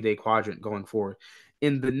this 20-day quadrant going forward.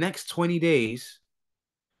 In the next 20 days,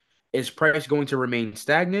 is price going to remain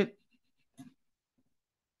stagnant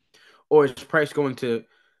or is price going to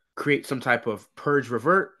create some type of purge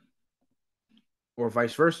revert or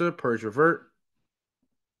vice versa, purge revert,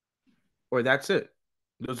 or that's it?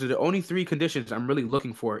 Those are the only three conditions I'm really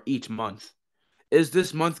looking for each month. Is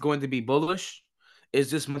this month going to be bullish?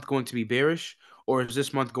 Is this month going to be bearish? Or is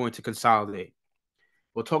this month going to consolidate?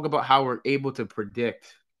 We'll talk about how we're able to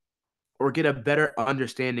predict or get a better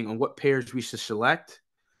understanding on what pairs we should select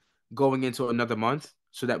going into another month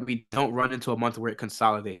so that we don't run into a month where it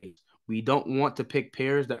consolidates. We don't want to pick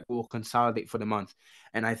pairs that will consolidate for the month.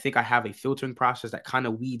 And I think I have a filtering process that kind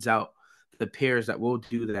of weeds out the pairs that will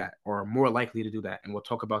do that or are more likely to do that. And we'll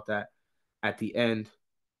talk about that at the end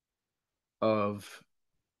of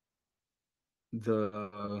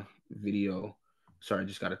the video. Sorry, I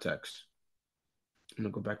just got a text. I'm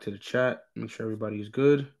going to go back to the chat, make sure everybody is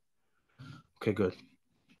good. Okay, good.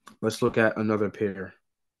 Let's look at another pair.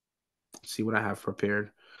 Let's see what I have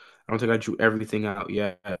prepared. I don't think I drew everything out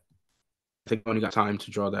yet. I think I only got time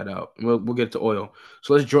to draw that out. We'll get to oil.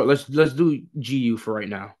 So let's do GU for right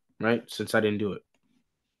now. right? Since I didn't do it.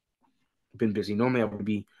 Been busy. Normally I would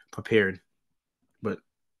be prepared, but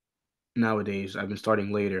nowadays I've been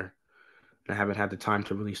starting later. I haven't had the time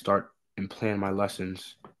to really start and plan my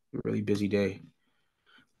lessons. Really busy day.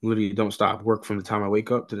 Literally don't stop. Work from the time I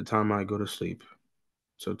wake up to the time I go to sleep.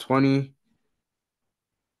 So 20.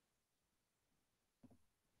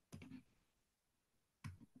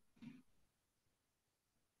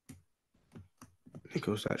 I think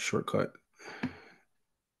it was that shortcut.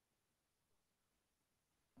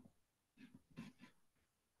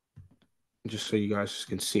 Just so you guys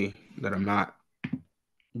can see that I'm not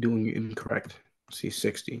doing it incorrect. See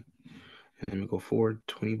 60. And then we go forward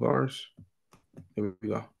 20 bars. There we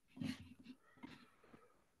go.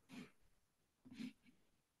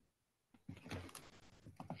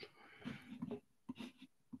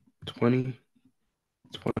 $20,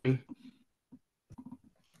 $20,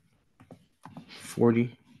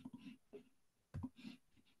 $40,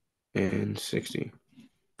 and $60.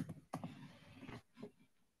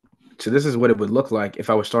 So this is what it would look like if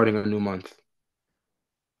I was starting a new month.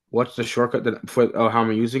 What's the shortcut that for how am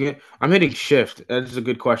I using it? I'm hitting shift. That is a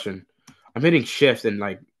good question. I'm hitting shift and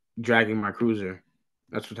like dragging my cruiser.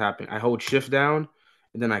 That's what's happening. I hold shift down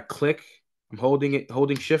and then I click. I'm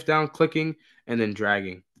holding shift down, clicking, and then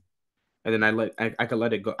dragging. And then I could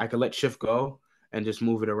let it go. I could let shift go and just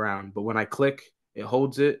move it around. But when I click, it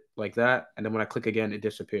holds it like that. And then when I click again, it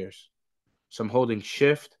disappears. So I'm holding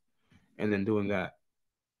shift and then doing that.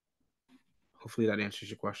 Hopefully that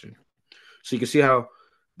answers your question. So you can see how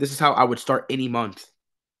this is how I would start any month.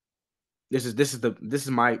 This is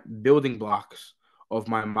my building blocks of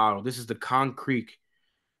my model. This is the concrete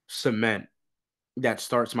cement that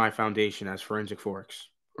starts my foundation as forensic forex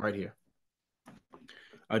right here.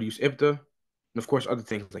 I'd use IPDA, and of course other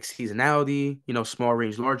things like seasonality, small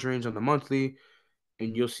range, large range on the monthly,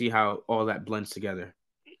 and you'll see how all that blends together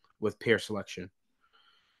with pair selection.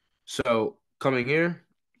 So coming here,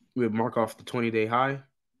 we would mark off the 20-day high.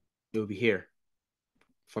 It would be here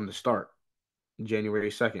from the start, January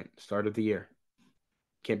 2nd, start of the year.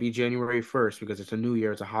 Can't be January 1st because it's a new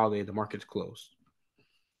year, it's a holiday, the market's closed.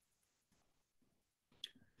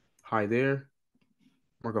 High there,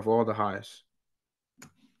 mark off all the highs.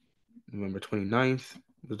 November 29th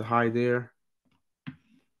was the high there.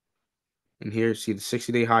 And here, see the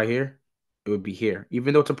 60-day high here? It would be here.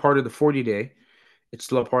 Even though it's a part of the 40-day, it's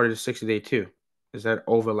still a part of the 60-day too. Is that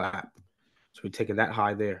overlap? So we're taking that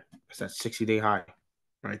high there. That's that 60-day high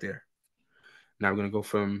right there. Now we're going to go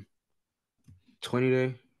from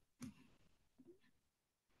 20-day.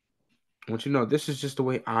 I want you to know this is just the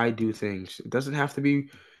way I do things. It doesn't have to be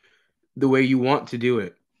the way you want to do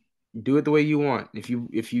it. Do it the way you want. If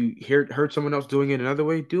you heard someone else doing it another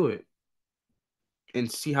way, do it and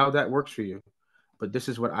see how that works for you. But this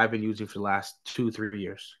is what I've been using for the last 2-3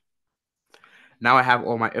 years. Now I have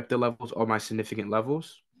all my IPDA levels, all my significant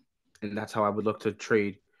levels, and that's how I would look to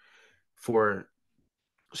trade for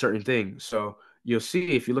certain things. So you'll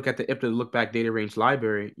see if you look at the IPDA look back data range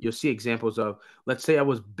library, you'll see examples of, let's say I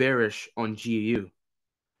was bearish on GU.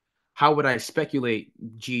 How would I speculate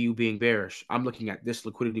GU being bearish? I'm looking at this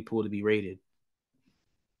liquidity pool to be rated.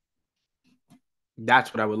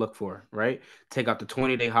 That's what I would look for, right? Take out the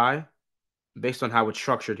 20-day high based on how it's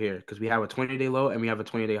structured here because we have a 20-day low and we have a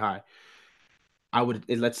 20-day high.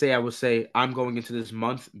 Let's say I would say I'm going into this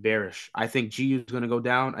month bearish. I think GU is going to go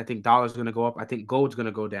down. I think dollar is going to go up. I think gold's going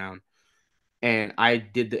to go down. And I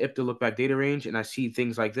did the IPDA look back data range and I see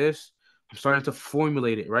things like this. I'm starting to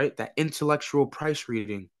formulate it, right? That intellectual price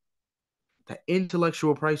reading, that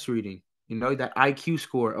IQ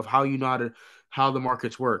score of how you know how the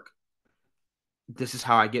markets work. This is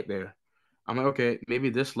how I get there. I'm like, okay, maybe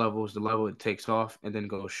this level is the level it takes off and then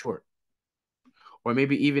goes short. Or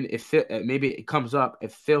maybe even if maybe it comes up,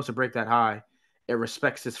 it fails to break that high, it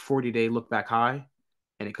respects this 40-day look back high,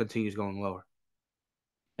 and it continues going lower.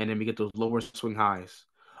 And then we get those lower swing highs,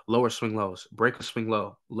 lower swing lows, break a swing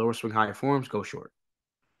low, lower swing high forms, go short.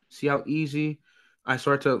 See how easy I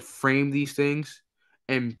start to frame these things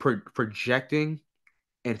and projecting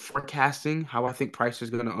and forecasting how I think price is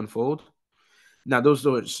going to unfold. Now, those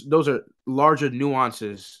are larger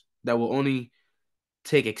nuances that will only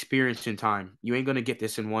take experience and time. You ain't gonna get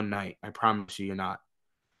this in one night. I promise you, you're not.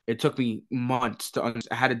 It took me months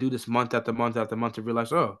I had to do this month after month after month to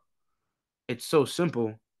realize, oh, it's so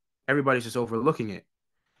simple. Everybody's just overlooking it.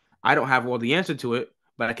 I don't have all the answer to it,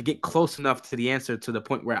 but I could get close enough to the answer to the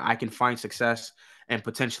point where I can find success and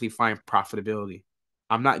potentially find profitability.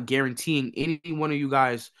 I'm not guaranteeing any one of you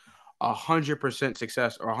guys 100%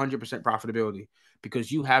 success or 100% profitability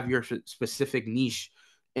because you have your specific niche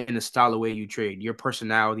in the style of way you trade. Your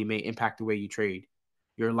personality may impact the way you trade.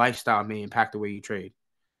 Your lifestyle may impact the way you trade.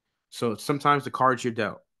 So sometimes the cards you're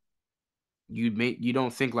dealt, you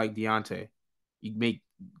don't think like Deontay. You may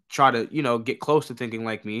try to, get close to thinking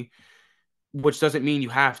like me, which doesn't mean you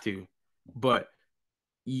have to, but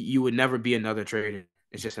you would never be another trader.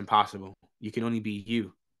 It's just impossible. You can only be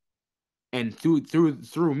you. And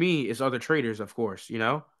through me is other traders, of course.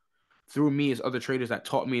 Through me is other traders that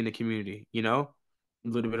taught me in the community. A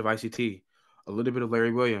little bit of ICT, a little bit of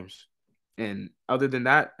Larry Williams. And other than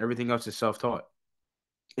that, everything else is self-taught.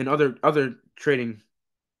 And other trading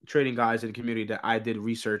guys in the community that I did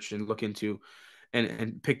research and look into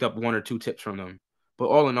and picked up one or two tips from them. But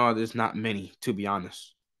all in all, there's not many, to be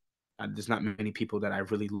honest. There's not many people that I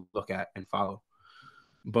really look at and follow.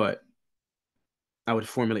 But I would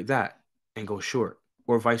formulate that and go short,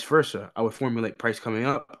 or vice versa. I would formulate price coming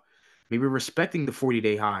up, maybe respecting the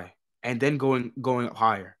 40-day high and then going up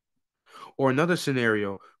higher. Or another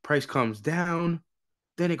scenario, price comes down,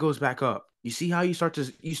 then it goes back up. You see how you start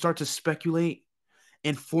to speculate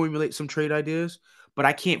and formulate some trade ideas? But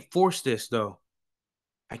I can't force this though.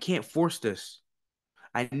 I can't force this.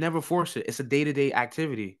 I never force it. It's a day-to-day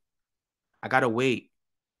activity. I gotta wait.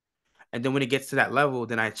 And then when it gets to that level,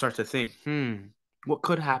 then I start to think, what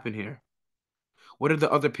could happen here? What are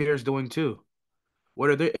the other pairs doing too? What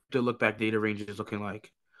are their look back data ranges looking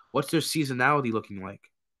like? What's their seasonality looking like?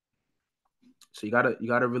 So you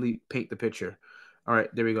gotta really paint the picture. All right,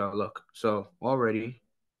 there we go. Look. So already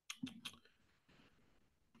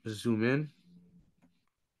zoom in.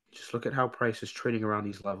 Just look at how price is trading around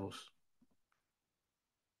these levels.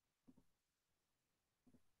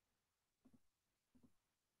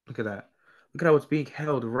 Look at that. Look at how it's being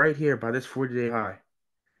held right here by this 40-day high.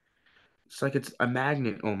 It's like it's a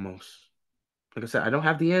magnet almost. Like I said, I don't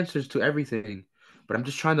have the answers to everything, but I'm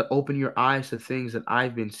just trying to open your eyes to things that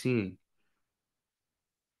I've been seeing.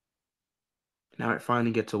 Now it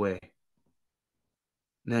finally gets away.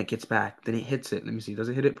 And then it gets back. Then it hits it. Let me see. Does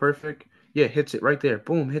it hit it perfect? Yeah, it hits it right there.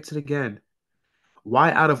 Boom, hits it again.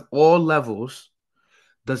 Why out of all levels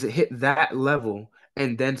does it hit that level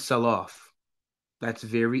and then sell off? That's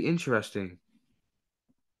very interesting.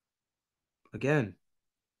 Again.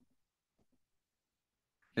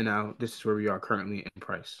 And now this is where we are currently in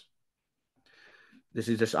price. This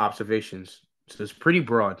is just observations. So it's pretty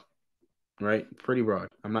broad, right? Pretty broad.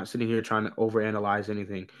 I'm not sitting here trying to overanalyze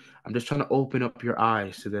anything. I'm just trying to open up your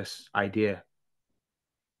eyes to this idea.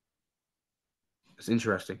 It's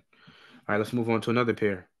interesting. All right, let's move on to another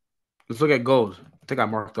pair. Let's look at gold. I think I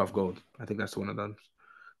marked off gold. I think that's one of them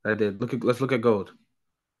that I did. Let's look at gold.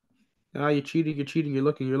 Ah, you're cheating. You're cheating. You're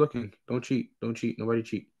looking. You're looking. Don't cheat. Don't cheat. Nobody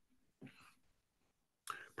cheat.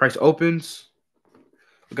 Price opens.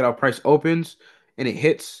 Look at how price opens, and it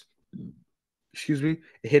hits. Excuse me.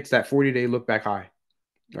 It hits that 40-day look back high.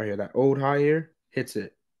 Right here, that old high here hits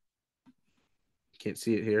it. Can't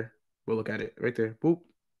see it here. We'll look at it right there. Boop.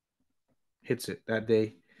 Hits it that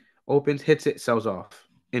day. Opens, hits it, sells off.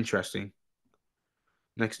 Interesting.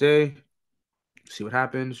 Next day, see what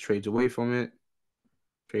happens. Trades away from it.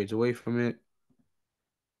 Trades away from it.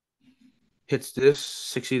 Hits this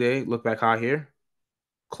 60-day look back high here.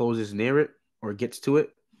 Closes near it or gets to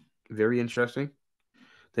it. Very interesting.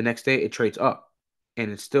 The next day, it trades up and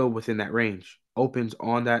it's still within that range. Opens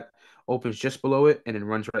just below it and then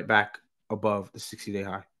runs right back above the 60-day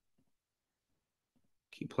high.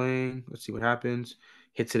 Keep playing. Let's see what happens.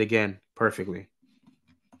 Hits it again perfectly.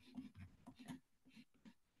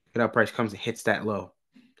 Look at how price comes and hits that low.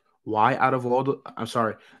 Why out of all the, I'm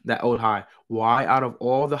sorry, that old high. Why out of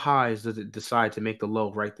all the highs does it decide to make the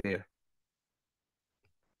low right there?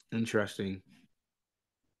 Interesting.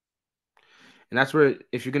 And that's where,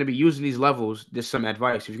 if you're going to be using these levels, there's some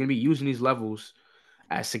advice. If you're going to be using these levels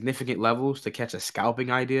at significant levels to catch a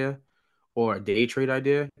scalping idea or a day trade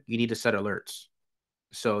idea, you need to set alerts.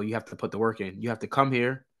 So you have to put the work in. You have to come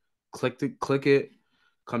here, click it,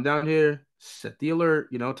 come down here, set the alert,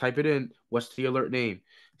 type it in. What's the alert name?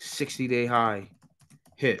 60-day high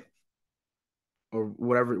hit or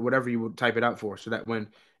whatever you would type it out for, so that when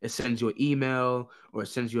it sends you an email or it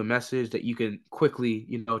sends you a message that you can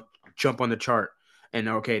quickly, jump on the chart and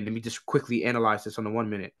okay, let me just quickly analyze this on the 1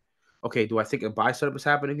 minute. Okay, do I think a buy setup is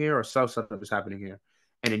happening here or a sell setup is happening here?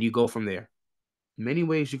 And then you go from there. Many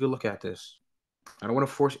ways you could look at this. I don't want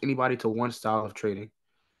to force anybody to one style of trading,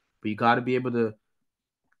 but you got to be able to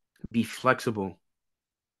be flexible.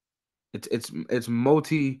 It's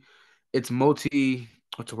multi. What's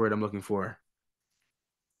the word I'm looking for?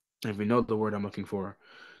 If we know the word I'm looking for,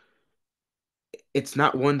 it's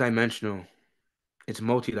not one dimensional. It's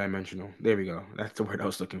multi-dimensional. There we go. That's the word I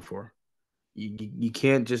was looking for. You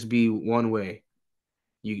can't just be one way.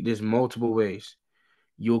 There's multiple ways.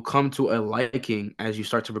 you'll come to a liking as you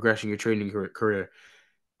start to progress in your trading career.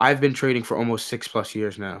 I've been trading for almost 6+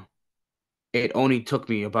 years now. It only took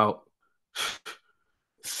me about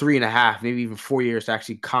 3.5, maybe even 4 years to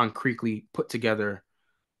actually concretely put together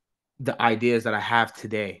the ideas that I have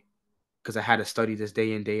today because I had to study this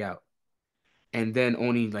day in, day out. And then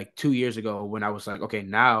only like 2 years ago, when I was like, okay,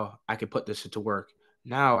 now I can put this into work.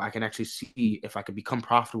 Now I can actually see if I could become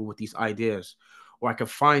profitable with these ideas, or I could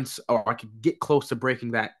or I could get close to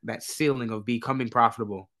breaking that ceiling of becoming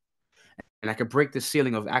profitable, and I could break the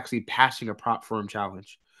ceiling of actually passing a prop firm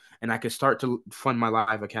challenge, and I could start to fund my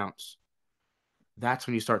live accounts. That's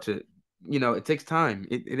when you start to, it takes time.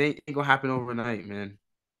 It ain't gonna happen overnight, man.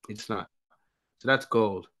 It's not. So that's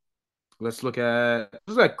gold. Let's look at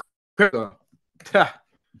crypto.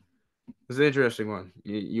 It's an interesting one.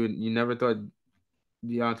 You never thought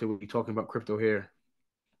Deontay would be talking about crypto here,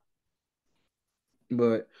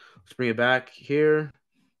 but let's bring it back here.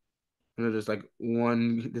 There's like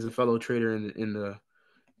one. There's a fellow trader in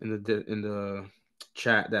the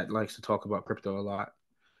chat that likes to talk about crypto a lot.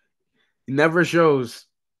 It never shows.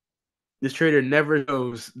 This trader never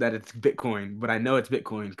shows that it's Bitcoin, but I know it's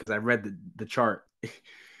Bitcoin because I read the chart,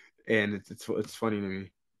 and it's funny to me.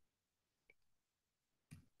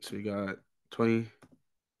 So we got 20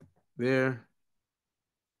 there,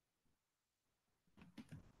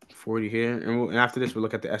 40 here, and after this we'll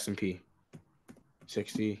look at the S&P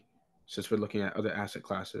 60. Since we're looking at other asset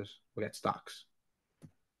classes, look at stocks.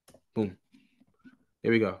 Boom.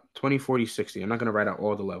 Here we go. 20, 40, 60. I'm not gonna write out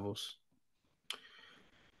all the levels,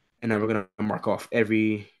 and then we're gonna mark off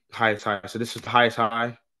every highest high. So this is the highest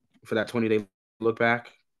high for that 20-day look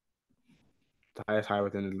back. The highest high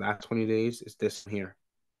within the last 20 days is this one here.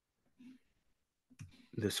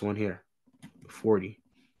 This one here, 40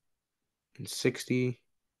 and 60.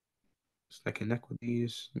 It's neck and neck with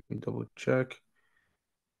these. Let me double check.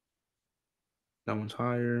 That one's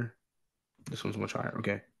higher. This one's much higher.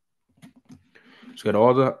 Okay. So got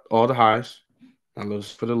all the highs. Now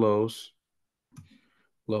those for the lows.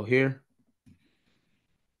 Low here.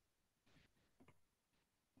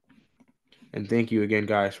 And thank you again,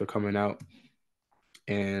 guys, for coming out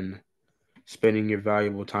and spending your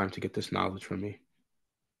valuable time to get this knowledge from me.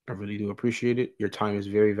 I really do appreciate it. Your time is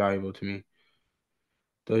very valuable to me.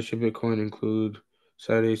 Does your Bitcoin include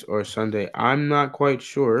Saturdays or Sunday? I'm not quite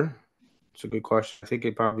sure. It's a good question. I think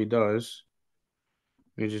it probably does.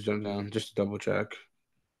 Let me just jump down just to double check.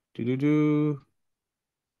 Do.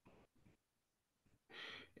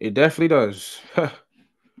 It definitely does.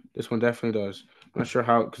 This one definitely does. I'm not sure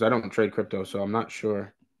how, because I don't trade crypto, so I'm not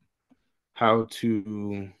sure how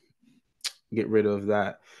to get rid of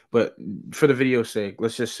that. But for the video's sake,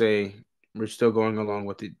 let's just say we're still going along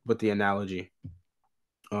with the analogy.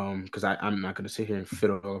 Because I'm not gonna sit here and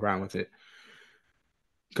fiddle around with it.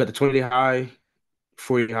 Got the 20-day high,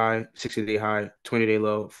 40-day high, 60-day high, 20-day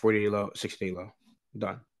low, 40-day low, 60-day low.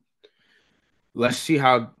 Done. Let's see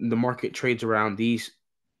how the market trades around these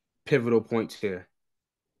pivotal points here.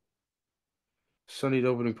 Sunday's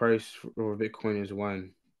opening price for Bitcoin is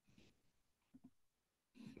when?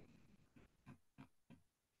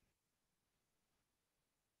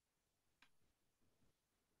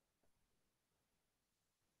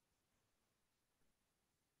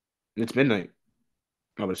 It's midnight,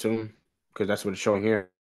 I would assume, because that's what it's showing here.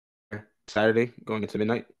 Saturday going into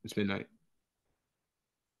midnight. It's midnight.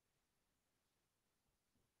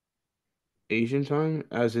 Asian time,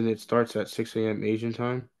 as in it starts at 6 a.m. Asian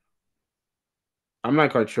time. I'm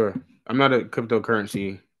not quite sure. I'm not a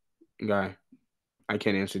cryptocurrency guy. I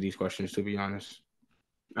can't answer these questions, to be honest.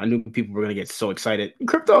 I knew people were gonna get so excited.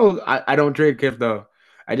 Crypto, I don't trade crypto.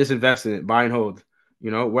 I just invest in it, buy and hold.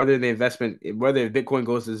 Whether whether Bitcoin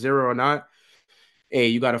goes to zero or not, hey,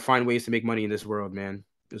 you got to find ways to make money in this world, man.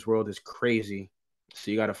 This world is crazy. So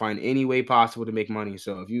you got to find any way possible to make money.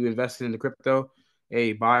 So if you invest in the crypto,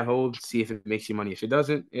 hey, buy, hold, see if it makes you money. If it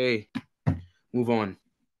doesn't, hey, move on.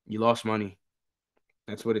 You lost money.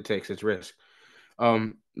 That's what it takes. It's risk.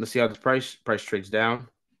 Let's see how the price trades down.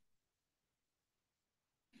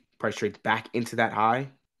 Price trades back into that high.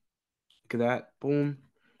 Look at that. Boom.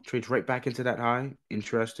 Trades right back into that high.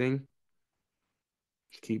 Interesting.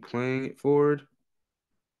 Keep playing it forward.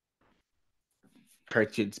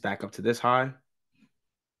 Price gets back up to this high.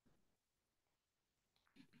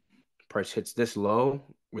 Price hits this low.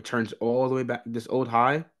 Returns all the way back. This old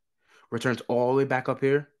high. Returns all the way back up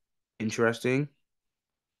here. Interesting.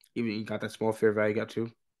 Even you got that small fair value gap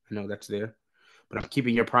too. I know that's there. But I'm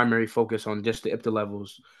keeping your primary focus on just the IPDA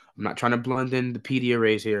levels. I'm not trying to blend in the PD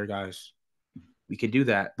arrays here, guys. We can do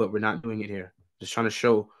that, but we're not doing it here. Just trying to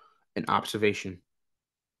show an observation.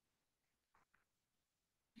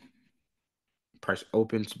 Price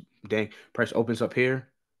opens, dang, price opens up here,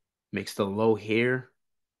 makes the low here,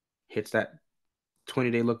 hits that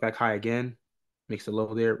 20-day look back high again, makes the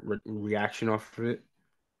low there, reaction off of it,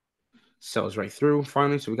 sells right through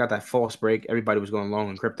finally. So we got that false break. Everybody was going long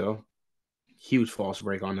in crypto. Huge false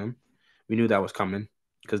break on them. We knew that was coming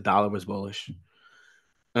because dollar was bullish.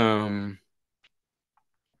 Let's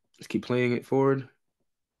keep playing it forward.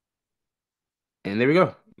 And there we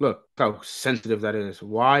go. Look how sensitive that is.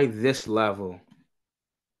 Why this level?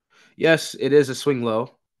 Yes, it is a swing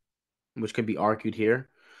low, which could be argued here.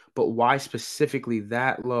 But why specifically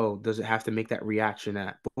that low does it have to make that reaction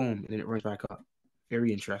at? Boom, and then it runs back up.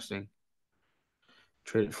 Very interesting.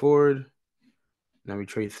 Trade it forward. Now we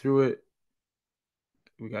trade through it.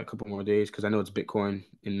 We got a couple more days because I know it's Bitcoin,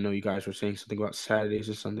 and I know you guys were saying something about Saturdays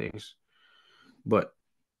and Sundays. But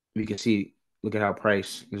we can see, look at how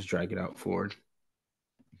price, let's drag it out forward.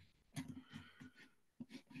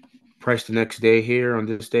 Price the next day here on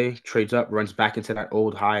this day, trades up, runs back into that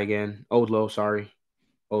old high again. Old low, sorry.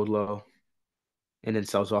 Old low. And then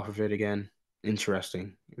sells off of it again.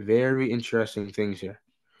 Interesting. Very interesting things here.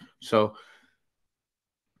 So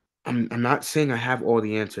I'm not saying I have all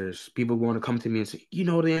the answers. People want to come to me and say, you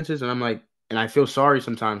know the answers? And I'm like, and I feel sorry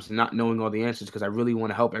sometimes not knowing all the answers because I really want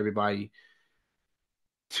to help everybody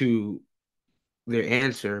to their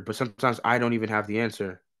answer, but sometimes I don't even have the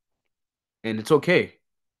answer. And it's okay.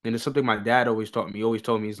 And it's something my dad always taught me. He always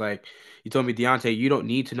told me, he's like, he told me, Deontay, you don't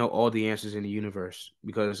need to know all the answers in the universe.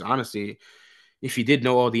 Because honestly, if you did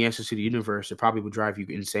know all the answers to the universe, it probably would drive you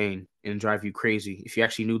insane and drive you crazy. If you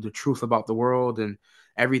actually knew the truth about the world and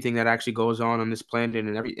everything that actually goes on this planet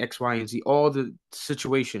and every X, Y, and Z, all the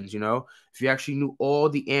situations, if you actually knew all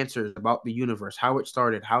the answers about the universe, how it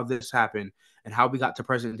started, how this happened, and how we got to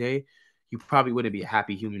present day, you probably wouldn't be a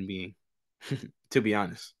happy human being, to be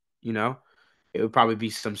honest, It would probably be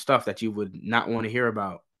some stuff that you would not want to hear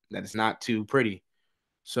about that is not too pretty.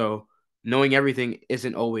 So knowing everything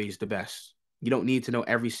isn't always the best. You don't need to know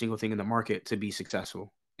every single thing in the market to be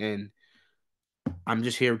successful. And I'm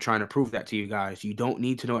just here trying to prove that to you guys. You don't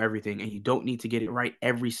need to know everything and you don't need to get it right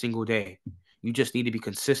every single day. You just need to be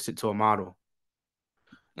consistent to a model.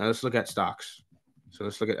 Now let's look at stocks. So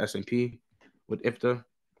let's look at S&P with IPDA.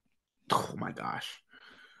 Oh my gosh.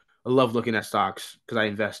 I love looking at stocks because I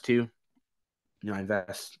invest too. I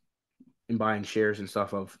invest in buying shares and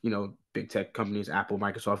stuff of, big tech companies, Apple,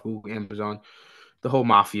 Microsoft, Google, Amazon, the whole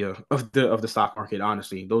mafia of the stock market.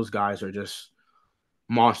 Honestly, those guys are just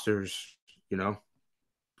monsters,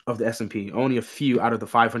 of the S&P. Only a few out of the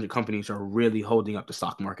 500 companies are really holding up the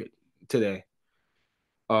stock market today.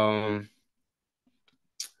 Let's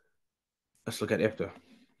look at IPDA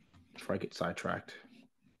before I get sidetracked.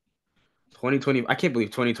 2020, I can't believe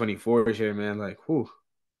 2024 is here, man. Like, whew.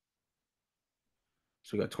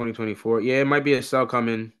 So we got 2024. Yeah, it might be a sell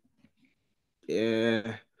coming.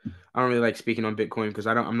 Yeah, I don't really like speaking on Bitcoin because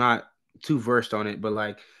I'm not too versed on it. But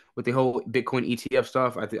like with the whole Bitcoin ETF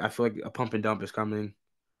stuff, I feel like a pump and dump is coming.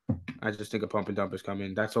 I just think a pump and dump is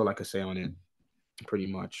coming. That's all I could say on it, pretty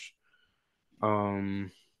much.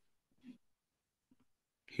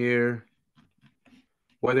 Here,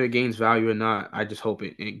 whether it gains value or not, I just hope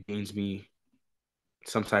it gains me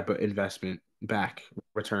some type of investment back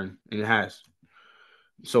return, and it has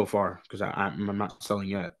so far because I'm not selling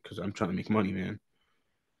yet because I'm trying to make money, man.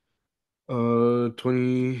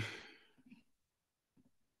 20.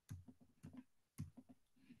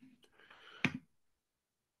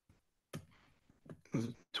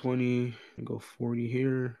 20, go 40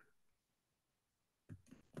 here.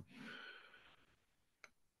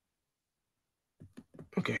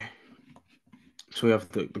 Okay. So we have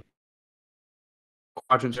the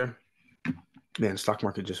quadrants here. Man, the stock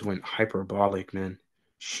market just went hyperbolic, man.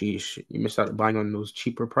 Sheesh. You missed out buying on those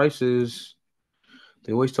cheaper prices.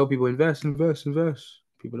 They always tell people invest, invest, invest.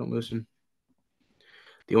 People don't listen.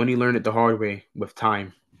 They only learn it the hard way with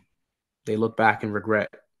time. They look back and regret.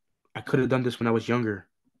 I could have done this when I was younger.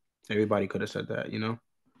 Everybody could have said that,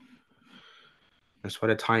 That's why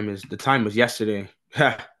the time was yesterday.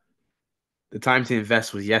 The time to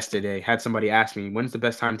invest was yesterday. Had somebody ask me, when's the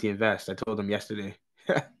best time to invest? I told them yesterday.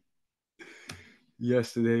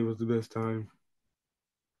 Yesterday was the best time.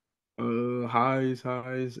 Highs,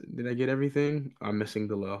 highs. Did I get everything? I'm missing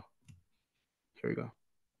the low. Here we go.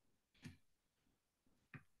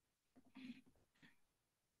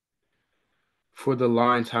 For the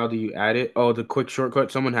lines, how do you add it? Oh, the quick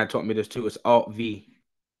shortcut. Someone had taught me this too. It's Alt V.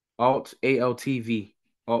 Alt ALTV.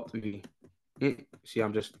 Alt V. See,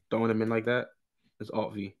 I'm just throwing them in like that. It's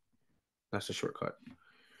Alt V. That's the shortcut.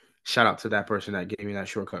 Shout out to that person that gave me that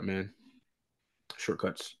shortcut, man.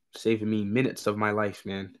 Shortcuts saving me minutes of my life,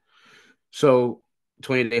 man. So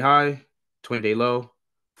 20-day high, 20-day low,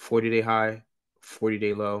 40-day high,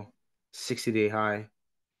 40-day low, 60-day high,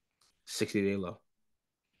 60-day low.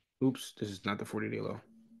 Oops, this is not the 40-day low.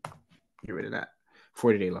 Get rid of that.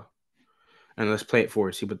 40-day low. And let's play it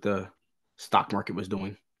forward, see what the stock market was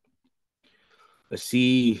doing. Let's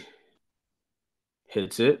see.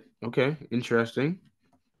 Hits it. Okay, interesting.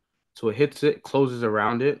 So it hits it, closes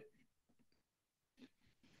around it.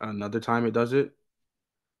 Another time it does it.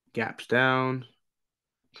 Gaps down,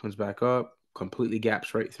 comes back up, completely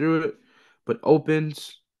gaps right through it, but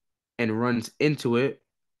opens and runs into it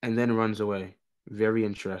and then runs away. Very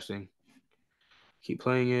interesting. Keep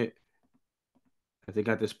playing it. I think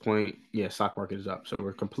at this point, yeah, stock market is up. So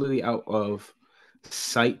we're completely out of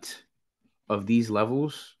sight of these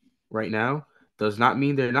levels right now. Does not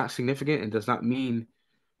mean they're not significant and does not mean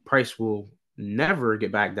price will never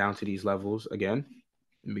get back down to these levels again,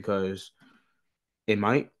 because it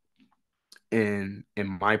might. And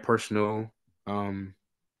in my personal um,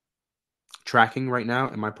 tracking right now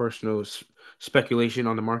and my personal speculation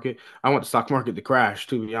on the market, I want the stock market to crash.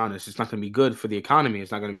 To be honest, it's not going to be good for the economy.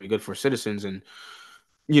 It's not going to be good for citizens and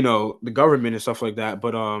the government and stuff like that.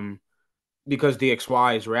 But because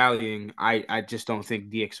DXY is rallying, I just don't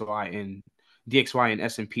think DXY and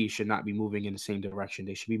S&P should not be moving in the same direction.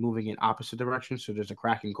 They should be moving in opposite directions. So there's a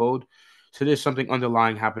cracking code. So there's something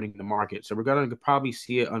underlying happening in the market. So we're gonna probably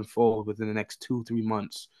see it unfold within the next 2-3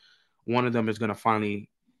 months. One of them is gonna finally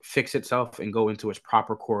fix itself and go into its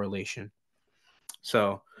proper correlation.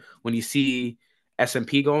 So when you see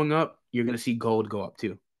S&P going up, you're gonna see gold go up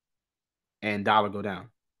too, and dollar go down,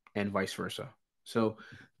 and vice versa. So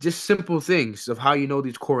just simple things of how you know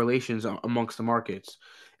these correlations amongst the markets.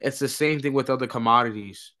 It's the same thing with other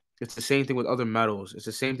commodities. It's the same thing with other metals. It's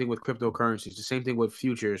the same thing with cryptocurrencies. It's the same thing with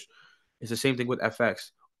futures. It's the same thing with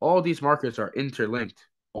FX. All these markets are interlinked.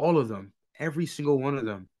 All of them. Every single one of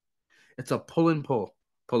them. It's a pull and pull.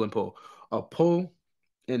 Pull and pull. A pull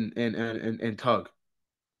and tug.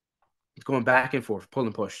 It's going back and forth. Pull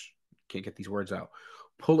and push. Can't get these words out.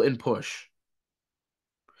 Pull and push.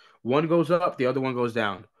 One goes up, the other one goes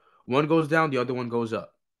down. One goes down, the other one goes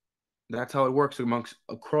up. That's how it works amongst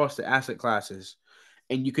across the asset classes.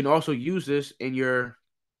 And you can also use this in your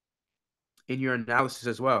analysis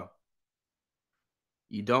as well.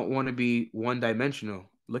 You don't want to be one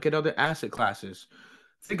dimensional. Look at other asset classes.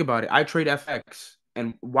 Think about it. I trade FX.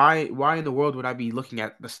 And why in the world would I be looking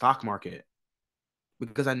at the stock market?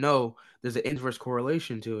 Because I know there's an inverse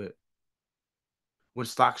correlation to it. When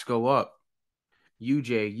stocks go up,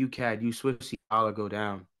 UJ, UCAD, USWIFT, dollar go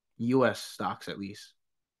down. US stocks at least.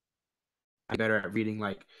 I'm better at reading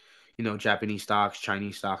Japanese stocks,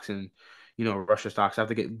 Chinese stocks, and Russia stocks. I have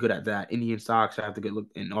to get good at that. Indian stocks, I have to get look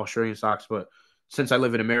in Australian stocks. But since I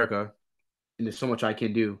live in America and there's so much I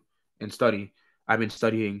can do and study, I've been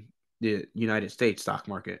studying the United States stock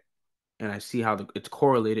market, and I see how it's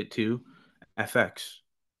correlated to FX.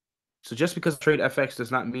 So just because I trade FX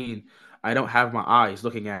does not mean I don't have my eyes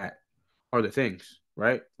looking at other things,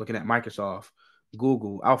 right? Looking at Microsoft,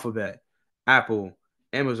 Google, Alphabet, Apple,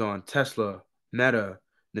 Amazon, Tesla, Meta,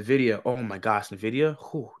 Nvidia. Oh my gosh, Nvidia.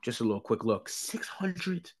 Whew, just a little quick look.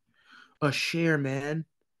 600 a share, man.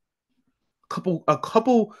 A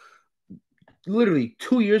couple, literally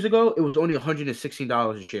 2 years ago, it was only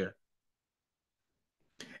 $116 a share.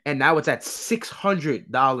 And now it's at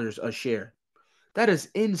 $600 a share. That is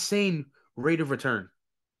insane rate of return.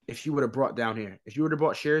 If you would have brought down here, if you would have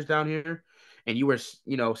bought shares down here and you were,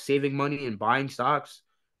 saving money and buying stocks,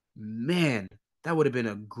 man, that would have been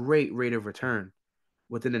a great rate of return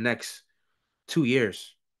within the next 2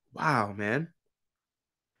 years. Wow, man.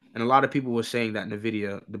 And a lot of people were saying that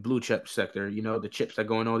NVIDIA, the blue chip sector, the chips that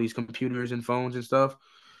go in all these computers and phones and stuff,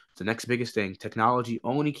 it's the next biggest thing. Technology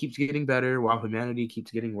only keeps getting better while humanity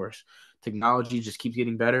keeps getting worse. Technology just keeps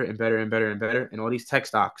getting better and better and better and better. And all these tech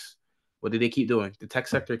stocks, what do they keep doing? The tech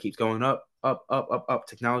sector keeps going up, up, up, up, up.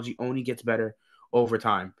 Technology only gets better over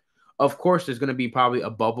time. Of course, there's going to be probably a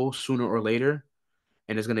bubble sooner or later,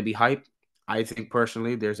 and there's going to be hype. I think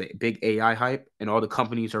personally, there's a big AI hype, and all the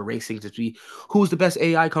companies are racing to see who's the best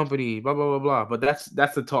AI company. Blah blah blah blah. But that's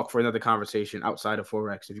the talk for another conversation outside of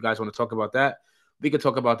Forex. If you guys want to talk about that, we could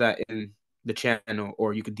talk about that in the channel,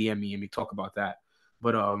 or you could DM me and we talk about that.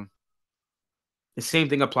 But the same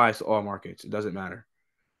thing applies to all markets. It doesn't matter.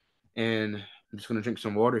 And I'm just gonna drink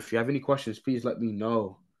some water. If you have any questions, please let me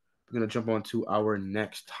know. We're gonna jump on to our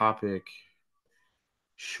next topic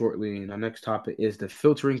shortly. And our next topic is the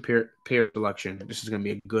filtering pair selection. This is going to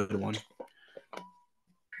be a good one.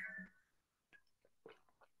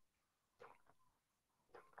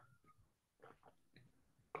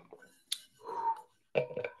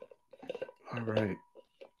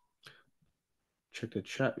 check the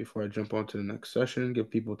chat before I jump on to the next session. Give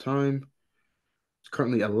people time. It's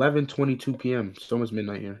currently 11:22 p.m. It's almost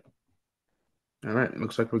midnight here. All right,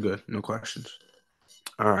 looks like we're good. No questions.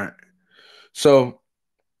 All right. So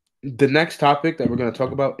the next topic that we're going to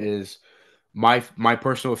talk about is my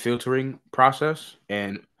personal filtering process,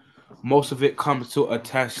 and most of it comes to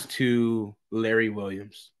attest to Larry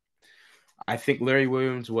Williams. I think Larry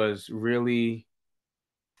Williams was really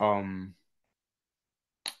um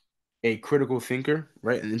a critical thinker,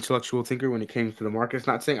 right? An intellectual thinker when it came to the markets.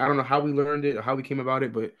 Not saying I don't know how we learned it or how we came about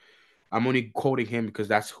it, but I'm only quoting him because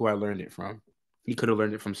that's who I learned it from. He could have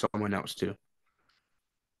learned it from someone else too.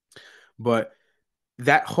 But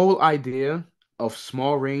that whole idea of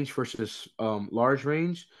small range versus large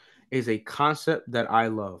range is a concept that I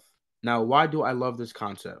love. Now, why do I love this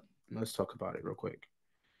concept? Let's talk about it real quick.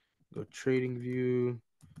 Go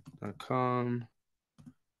tradingview.com.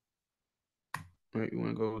 Right, you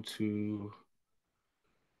want to go to.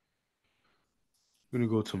 I'm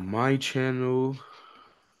gonna go to my channel.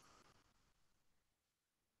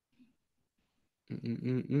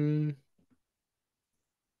 See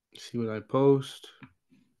what I post.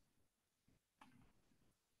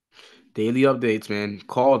 Daily updates, man.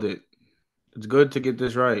 Called it. It's good to get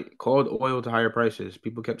this right. Called oil to higher prices.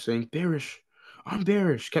 People kept saying bearish. I'm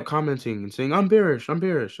bearish. Kept commenting and saying I'm bearish. I'm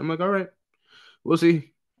bearish. I'm like, all right, we'll see.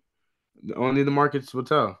 Only the markets will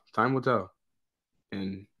tell. Time will tell.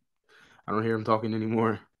 And I don't hear him talking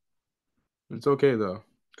anymore. It's okay though,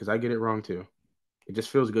 because I get it wrong too. It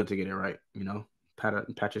just feels good to get it right, you know.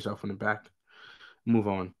 Pat yourself on the back. Move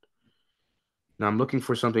on. Now I'm looking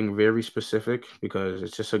for something very specific because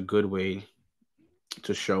it's just a good way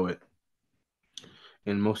to show it.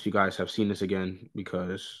 And most of you guys have seen this again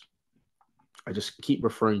because I just keep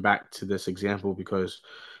referring back to this example because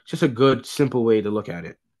it's just a good, simple way to look at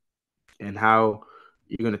it and how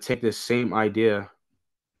you're going to take this same idea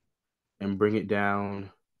and bring it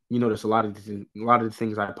down. You notice a lot of the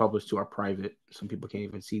things I publish to are private. Some people can't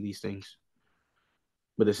even see these things.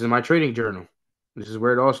 But this is my trading journal. This is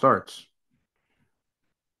where it all starts.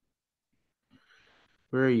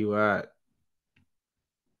 Where are you at?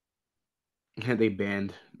 They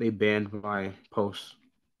banned my posts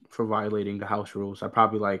for violating the house rules. I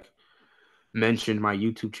probably mentioned my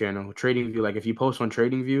YouTube channel, TradingView. Like if you post on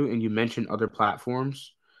TradingView and you mention other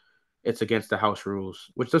platforms, it's against the house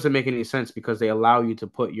rules, which doesn't make any sense because they allow you to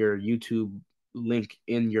put your YouTube link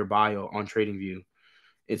in your bio on TradingView.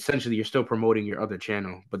 Essentially, you're still promoting your other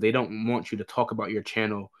channel, but they don't want you to talk about your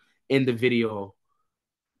channel in the video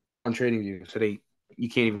on TradingView. So you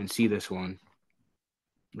can't even see this one,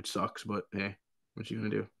 which sucks, but hey, what you gonna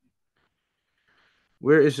do?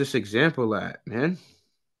 Where is this example at, man?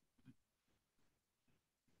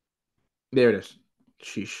 There it is.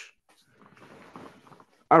 Sheesh.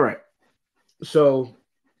 All right. So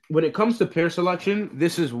when it comes to pair selection,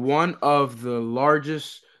 this is one of the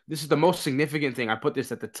largest, this is the most significant thing. I put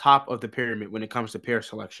this at the top of the pyramid when it comes to pair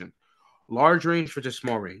selection. Large range versus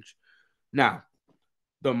small range. Now,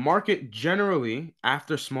 the market generally,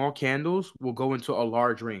 after small candles, will go into a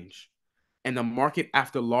large range. And the market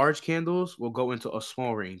after large candles will go into a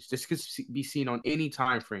small range. This could be seen on any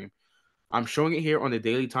time frame. I'm showing it here on the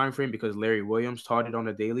daily time frame because Larry Williams taught it on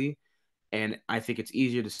the daily. And I think it's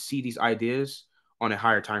easier to see these ideas on a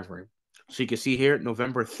higher time frame. So you can see here,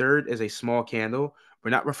 November 3rd is a small candle.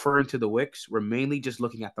 We're not referring to the wicks. We're mainly just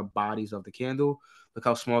looking at the bodies of the candle. Look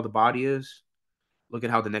how small the body is. Look at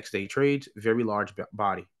how the next day trades. Very large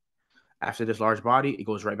body. After this large body, it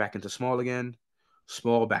goes right back into small again.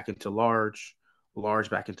 Small back into large. Large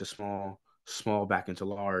back into small. Small back into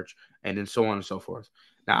large. And then so on and so forth.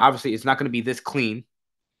 Now, obviously, it's not going to be this clean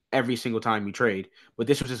every single time you trade. But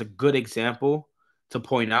this was just a good example to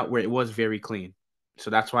point out where it was very clean. So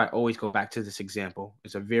that's why I always go back to this example.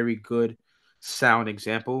 It's a very good, sound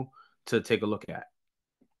example to take a look at.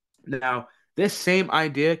 Now, this same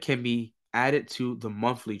idea can be added to the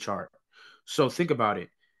monthly chart. So think about it.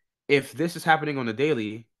 If this is happening on the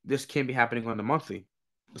daily, this can be happening on the monthly.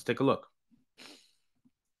 Let's take a look.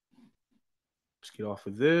 Let's get off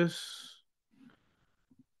of this.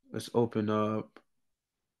 Let's open up.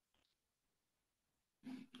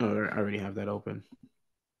 Oh, I already have that open.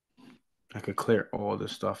 I could clear all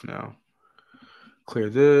this stuff now. Clear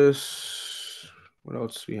this. What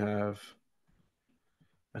else we have?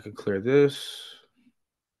 I could clear this.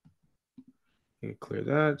 I could clear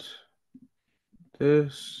that.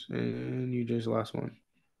 This. And UJ's the last one.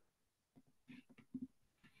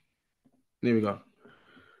 There we go.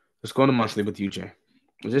 Let's go to monthly with UJ.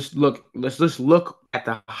 Let's just look at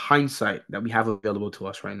the hindsight that we have available to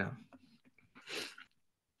us right now.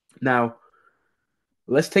 Now,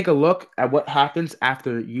 Let's take a look at what happens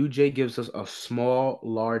after UJ gives us a small,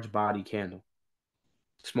 large body candle.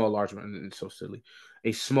 Small, large one. It's so silly.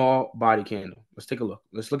 A small body candle. Let's take a look.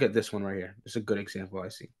 Let's look at this one right here. It's a good example I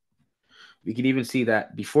see. We can even see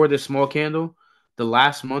that before this small candle, the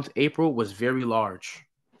last month, April, was very large.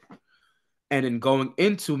 And then going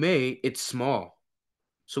into May, it's small.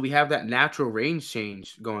 So we have that natural range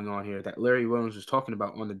change going on here that Larry Williams was talking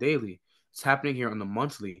about on the daily. It's happening here on the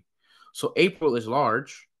monthly. So April is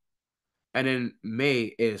large, and then May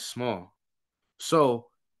is small. So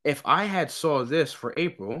if I had saw this for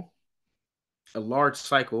April, a large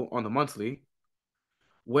cycle on the monthly,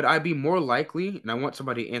 would I be more likely, and I want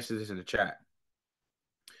somebody to answer this in the chat,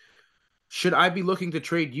 should I be looking to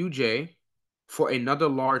trade UJ for another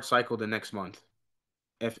large cycle the next month?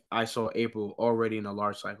 If I saw April already in a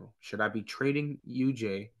large cycle, should I be trading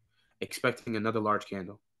UJ expecting another large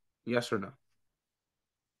candle? Yes or no?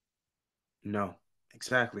 No,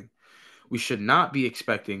 exactly. We should not be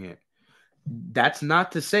expecting it. That's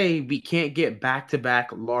not to say we can't get back to back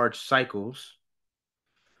large cycles.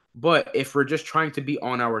 But if we're just trying to be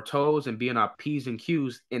on our toes and be on our P's and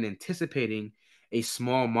Q's and anticipating a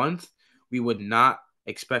small month, we would not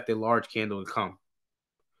expect a large candle to come.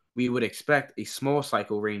 We would expect a small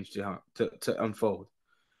cycle range to unfold,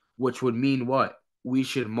 which would mean what? We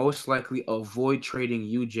should most likely avoid trading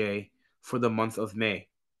UJ for the month of May.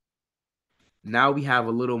 Now we have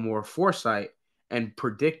a little more foresight and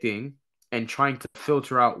predicting and trying to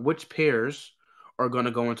filter out which pairs are going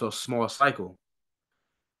to go into a small cycle.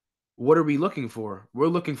 What are we looking for? We're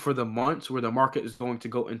looking for the months where the market is going to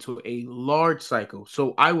go into a large cycle.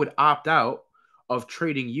 So I would opt out of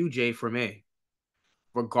trading UJ for May,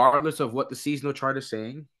 regardless of what the seasonal chart is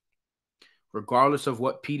saying, regardless of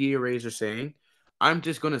what PDA arrays are saying. I'm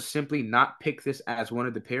just going to simply not pick this as one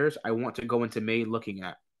of the pairs I want to go into May looking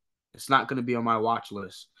at. It's not going to be on my watch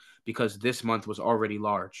list because this month was already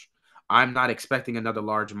large. I'm not expecting another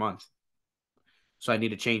large month. So I need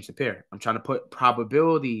to change the pair. I'm trying to put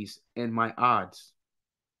probabilities in my odds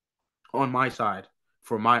on my side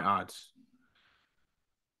for my odds.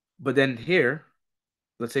 But then here,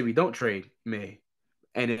 let's say we don't trade May,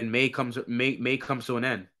 and then May comes to an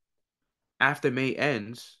end. After May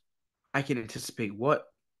ends, I can anticipate what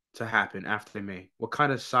to happen after May. What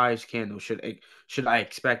kind of size candle should I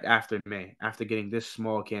expect after May? After getting this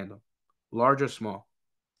small candle, large or small?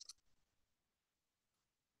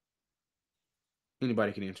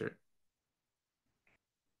 Anybody can answer it.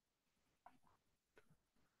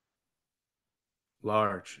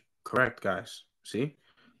 Large. Correct, guys. See?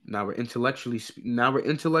 Now we're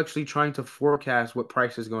intellectually trying to forecast what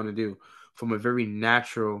price is going to do from a very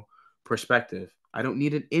natural perspective. I don't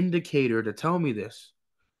need an indicator to tell me this.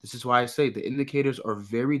 This is why I say the indicators are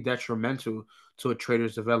very detrimental to a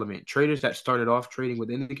trader's development. Traders that started off trading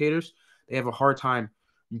with indicators, they have a hard time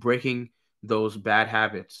breaking those bad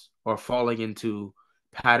habits or falling into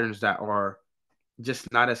patterns that are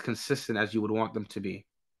just not as consistent as you would want them to be.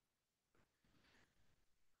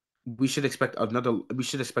 We should expect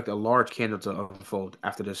a large candle to unfold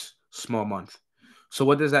after this small month. So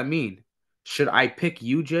what does that mean? Should I pick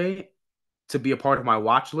UJ to be a part of my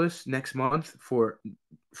watch list next month for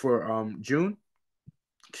June?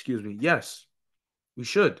 Excuse me. Yes, we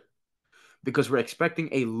should because we're expecting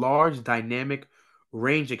a large dynamic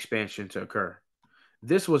range expansion to occur.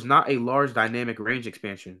 This was not a large dynamic range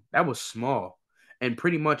expansion. That was small and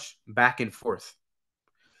pretty much back and forth.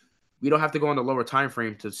 We don't have to go on the lower time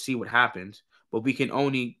frame to see what happens, but we can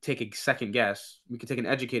only take a second guess. We can take an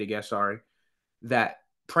educated guess, sorry, that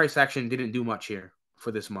price action didn't do much here for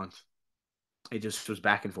this month. It just was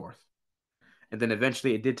back and forth. And then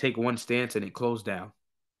eventually it did take one stance and it closed down.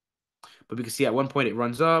 But we can see at one point it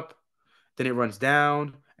runs up, then it runs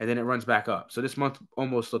down, and then it runs back up. So this month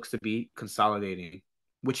almost looks to be consolidating,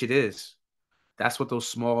 which it is. That's what those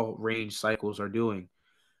small range cycles are doing.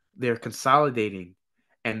 They're consolidating.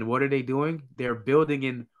 And what are they doing? They're building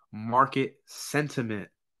in market sentiment.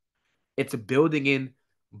 It's building in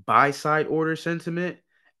buy side order sentiment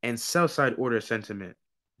and sell side order sentiment.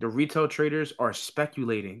 The retail traders are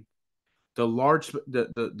speculating. The large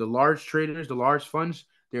traders, the large funds,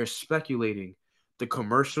 they're speculating. The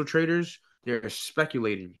commercial traders, they're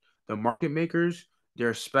speculating. The market makers,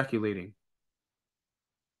 they're speculating.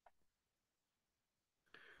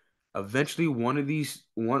 Eventually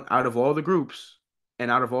one out of all the groups and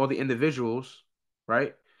out of all the individuals,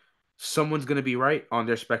 right? Someone's going to be right on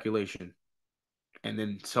their speculation, and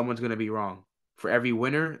then someone's going to be wrong. For every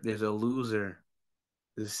winner, there's a loser.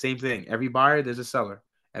 It's the same thing. Every buyer, there's a seller.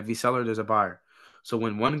 Every seller, there's a buyer. So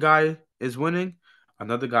when one guy is winning,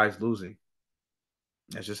 another guy's losing.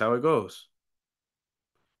 That's just how it goes.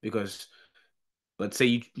 because let's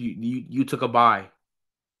say you took a buy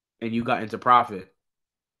and you got into profit.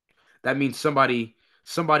 That means somebody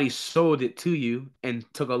sold it to you and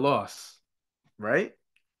took a loss, right?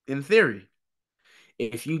 In theory,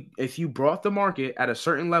 if you brought the market at a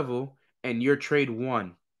certain level and your trade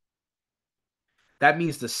won, that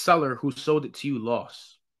means the seller who sold it to you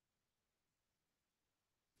lost.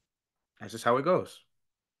 That's just how it goes.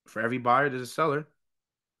 For every buyer, there's a seller,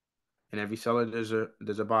 and every seller there's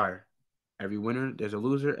a buyer. Every winner, there's a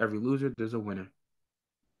loser. Every loser, there's a winner.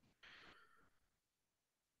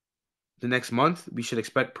 The next month, we should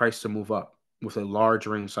expect price to move up with a large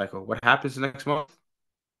range cycle. What happens the next month?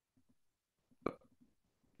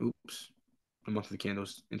 Oops. The monthly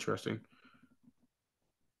candles. Interesting.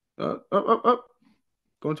 Up.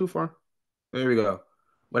 Going too far. There we go.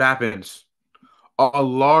 What happens? A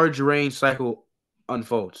large range cycle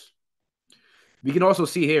unfolds. We can also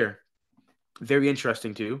see here, very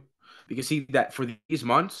interesting too. We can see that for these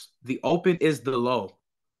months, the open is the low.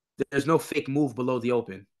 There's no fake move below the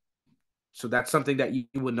open. So that's something that you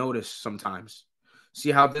would notice sometimes.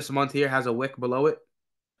 See how this month here has a wick below it?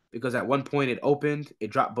 Because at one point it opened,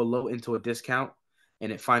 it dropped below into a discount,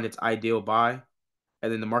 and it find its ideal buy.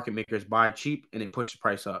 And then the market makers buy cheap and it pushes the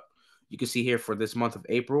price up. You can see here for this month of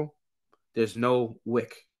April, there's no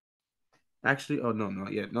wick. Actually, oh no,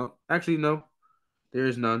 not yet. No, actually, no, there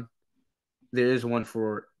is none. There is one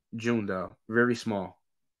for June though. Very small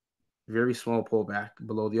pullback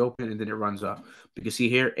below the open, and then it runs up. You can see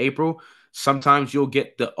here, April. Sometimes you'll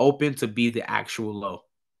get the open to be the actual low,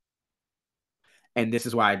 and this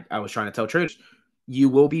is why I was trying to tell traders, you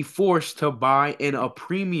will be forced to buy in a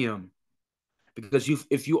premium because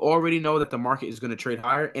if you already know that the market is going to trade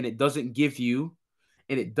higher and it doesn't give you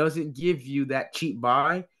that cheap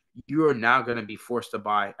buy, you are now going to be forced to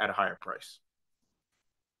buy at a higher price.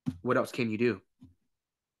 What else can you do?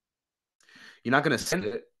 You're not going to send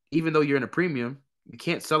it, even though you're in a premium. You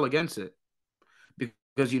can't sell against it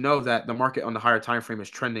because you know that the market on the higher time frame is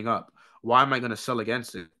trending up. Why am I going to sell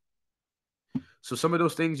against it? So some of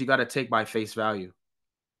those things you got to take by face value,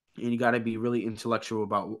 and you got to be really intellectual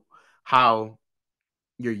about how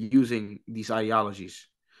you're using these ideologies.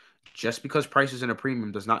 Just because price is in a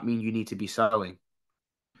premium does not mean you need to be selling.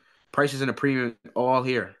 Price is in a premium all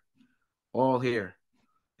here,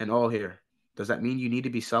 and all here. Does that mean you need to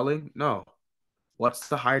be selling? No. What's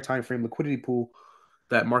the higher time frame liquidity pool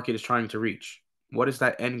that market is trying to reach? What is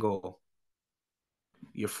that end goal?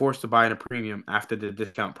 You're forced to buy in a premium after the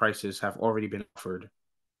discount prices have already been offered.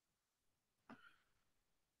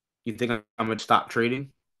 You think I'm going to stop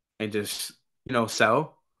trading and just,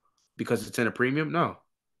 sell because it's in a premium? No.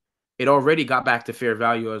 It already got back to fair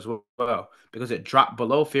value as well because it dropped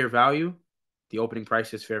below fair value. The opening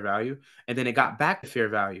price is fair value. And then it got back to fair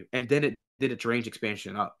value. And then it did its range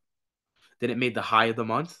expansion up. Then it made the high of the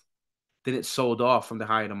month. Then it sold off from the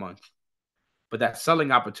high of the month. But that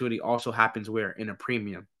selling opportunity also happens where? In a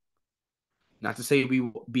premium. Not to say we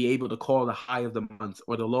will be able to call the high of the month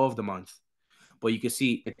or the low of the month, but you can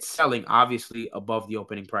see it's selling obviously above the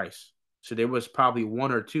opening price. So there was probably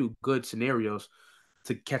one or two good scenarios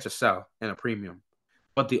to catch a sell and a premium.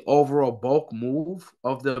 But the overall bulk move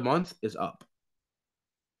of the month is up.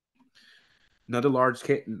 Another large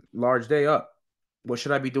day up. What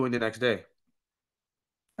should I be doing the next day?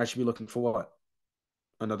 I should be looking for what?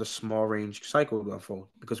 Another small range cycle to unfold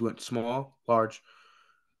because we went small, large,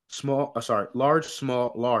 small. Large,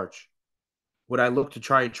 small, large. Would I look to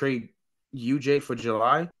try and trade UJ for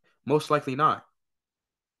July? Most likely not.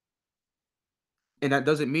 And that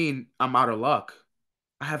doesn't mean I'm out of luck.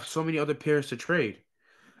 I have so many other pairs to trade.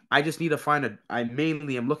 I just need to find I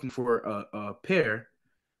mainly am looking for a pair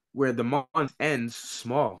where the month ends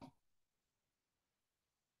small.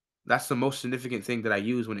 That's the most significant thing that I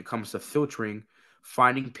use when it comes to filtering,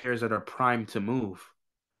 finding pairs that are primed to move.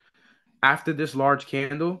 After this large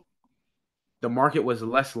candle, the market was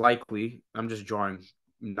less likely. I'm just drawing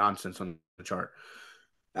nonsense on the chart.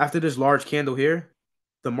 After this large candle here,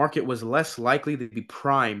 the market was less likely to be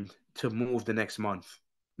primed to move the next month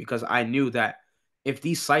because I knew that if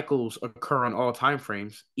these cycles occur on all time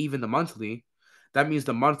frames, even the monthly, that means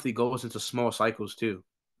the monthly goes into small cycles too.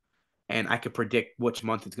 And I could predict which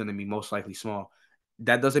month it's going to be most likely small.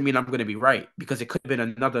 That doesn't mean I'm going to be right because it could have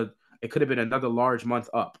been another large month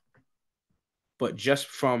up. But just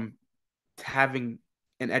from having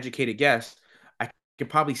an educated guess, I could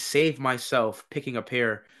probably save myself picking a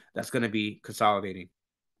pair that's going to be consolidating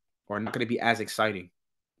or not going to be as exciting.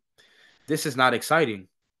 This is not exciting,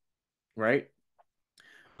 right?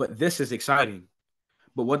 But this is exciting.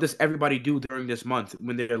 But what does everybody do during this month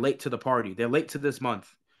when they're late to the party? They're late to this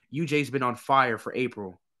month. UJ's been on fire for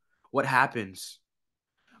April. what happens?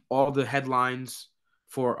 All the headlines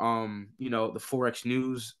for the Forex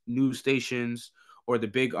news stations, or the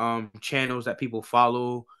big channels that people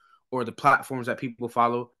follow, or the platforms that people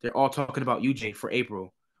follow, they're all talking about UJ for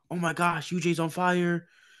April. Oh my gosh, UJ's on fire.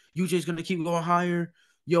 UJ's gonna keep going higher.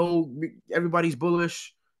 Yo, everybody's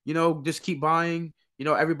bullish. Just keep buying.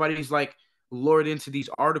 Everybody's like lured into these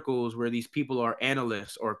articles where these people are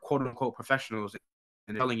analysts or quote unquote professionals, and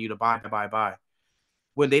they're telling you to buy, buy, buy,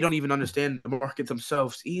 when they don't even understand the market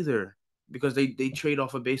themselves either, because they trade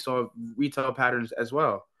off of based off retail patterns as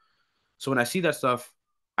well. So when I see that stuff,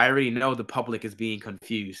 I already know the public is being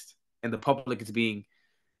confused, and the public is being,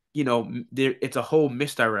 it's a whole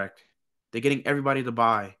misdirect. They're getting everybody to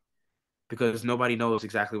buy because nobody knows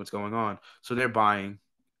exactly what's going on. So they're buying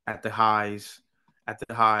at the highs,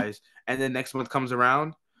 and then next month comes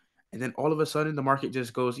around, and then all of a sudden the market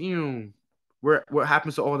just goes, what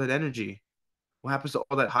happens to all that energy? What happens to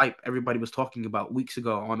all that hype everybody was talking about weeks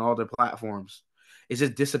ago on all their platforms? It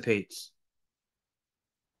just dissipates.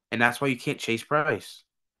 And that's why you can't chase price,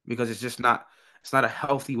 because it's not a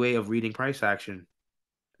healthy way of reading price action.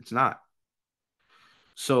 It's not.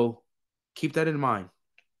 So keep that in mind.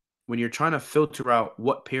 When you're trying to filter out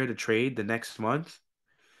what pair to trade the next month,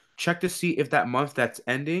 check to see if that month that's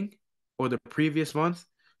ending, or the previous month,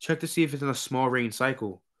 check to see if it's in a small range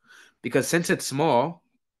cycle. Because since it's small,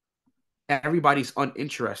 everybody's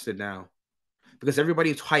uninterested now. Because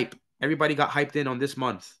everybody's hype. Everybody got hyped in on this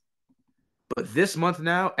month. But this month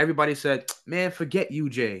now, everybody said, man, forget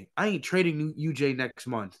UJ. I ain't trading UJ next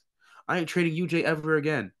month. I ain't trading UJ ever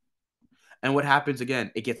again. And what happens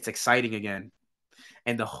again? It gets exciting again.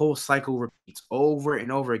 And the whole cycle repeats over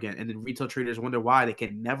and over again. And then retail traders wonder why they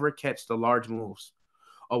can never catch the large moves,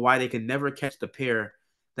 or why they can never catch the pair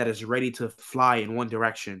that is ready to fly in one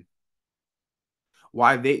direction.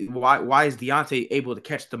 Why is Deontay able to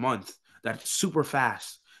catch the month that's super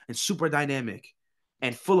fast and super dynamic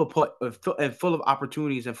and full of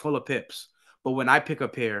opportunities and full of pips? But when I pick a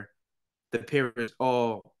pair, the pair is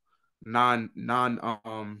all non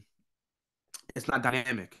it's not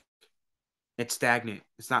dynamic. It's stagnant.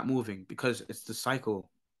 It's not moving because it's the cycle.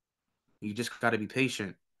 You just got to be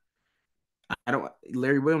patient. I don't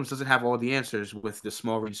Larry Williams doesn't have all the answers with the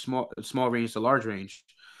small range to large range,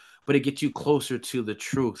 but it gets you closer to the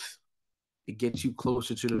truth. It gets you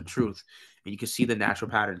closer to the truth, and you can see the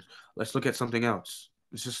natural patterns. Let's look at something else.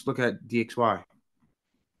 Let's just look at DXY.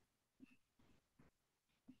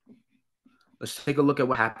 Let's take a look at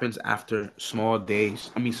what happens after small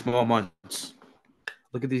months.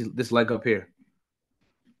 Look at this leg up here.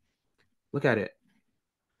 Look at it.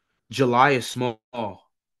 July is small.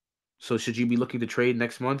 So should you be looking to trade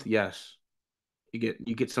next month? Yes. You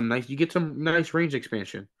get some nice range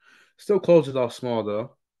expansion. Still closes off small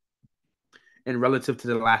though, and relative to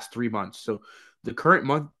the last 3 months. So the current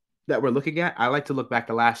month that we're looking at, I like to look back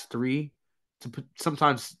the last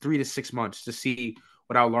sometimes 3 to 6 months to see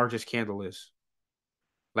what our largest candle is,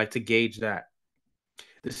 like to gauge that.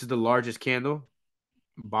 This is the largest candle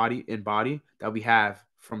body that we have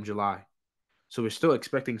from July. So we're still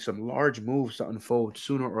expecting some large moves to unfold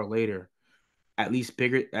sooner or later, at least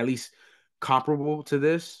bigger, at least comparable to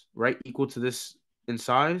this, right? Equal to this in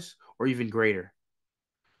size, or even greater.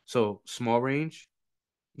 So small range,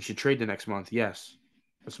 you should trade the next month. Yes.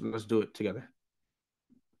 Let's do it together.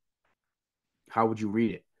 How would you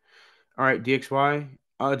read it? All right, DXY.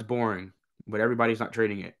 It's boring, but everybody's not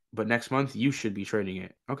trading it. But next month you should be trading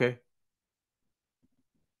it. Okay,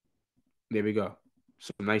 there we go.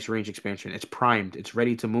 Some nice range expansion. It's primed. It's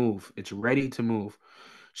ready to move. It's ready to move.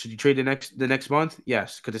 Should you trade the next month?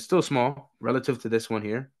 Yes, because it's still small relative to this one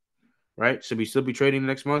here, right? Should we still be trading the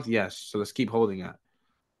next month? Yes. So let's keep holding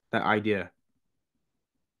that idea.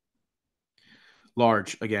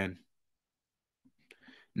 Large again.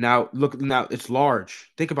 Now look, now it's large.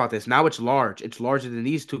 Think about this. Now it's large. It's larger than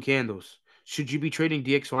these two candles. Should you be trading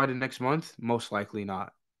DXY the next month? Most likely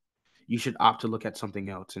not. You should opt to look at something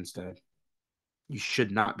else instead. You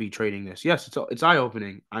should not be trading this. Yes, it's eye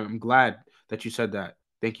opening. I'm glad that you said that.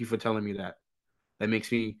 Thank you for telling me that. That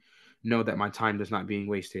makes me know that my time is not being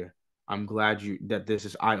wasted here. I'm glad that this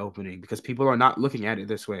is eye opening, because people are not looking at it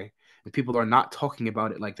this way, and people are not talking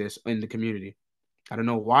about it like this in the community. I don't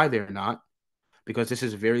know why they're not, because this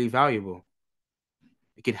is very valuable.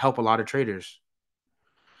 It can help a lot of traders.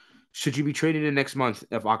 Should you be trading in next month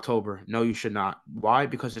of October? No, you should not. Why?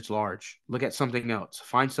 Because it's large. Look at something else.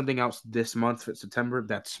 Find something else this month for September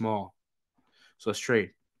that's small. So let's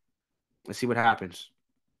trade. Let's see what happens.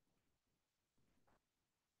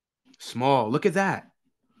 Small. Look at that.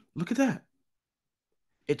 Look at that.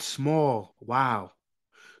 It's small. Wow.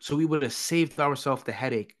 So we would have saved ourselves the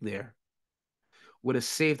headache there. Would have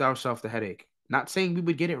saved ourselves the headache. Not saying we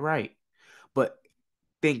would get it right, but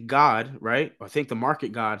thank God, right? Or thank the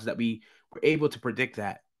market gods that we were able to predict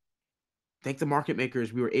that. Thank the market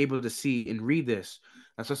makers we were able to see and read this.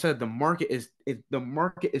 As I said, the market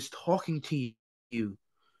is talking to you.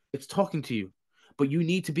 It's talking to you, but you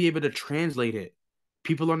need to be able to translate it.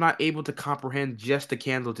 People are not able to comprehend just the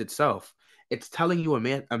candles itself. It's telling you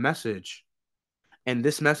a message. And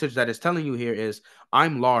this message that it's telling you here is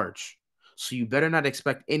I'm large. So you better not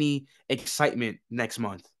expect any excitement next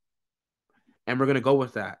month. And we're going to go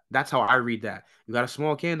with that. That's how I read that. You got a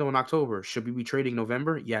small candle in October. Should we be trading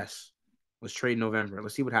November? Yes. Let's trade November.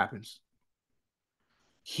 Let's see what happens.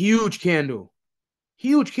 Huge candle.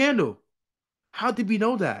 Huge candle. How did we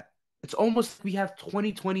know that? It's almost like we have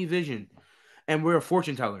 20/20 vision and we're a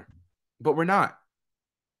fortune teller, but we're not.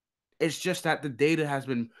 It's just that the data has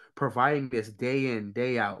been providing this day in,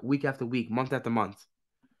 day out, week after week, month after month.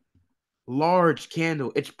 Large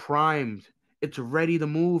candle. It's primed. It's ready to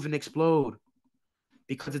move and explode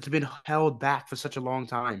because it's been held back for such a long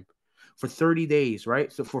time. For 30 days,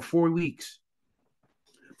 right? So for 4 weeks.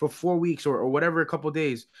 For 4 weeks or whatever, a couple of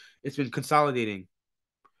days, it's been consolidating.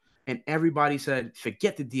 And everybody said,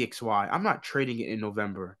 forget the DXY. I'm not trading it in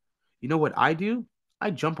November. You know what I do?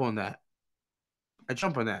 I jump on that. I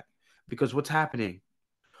jump on that because what's happening?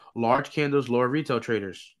 Large candles, lower retail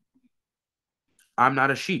traders. I'm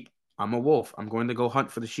not a sheep. I'm a wolf. I'm going to go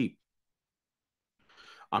hunt for the sheep.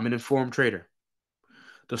 I'm an informed trader.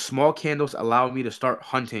 The small candles allow me to start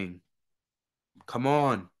hunting. Come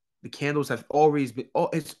on. The candles have always been, oh,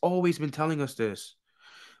 it's always been telling us this.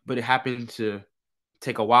 But it happened to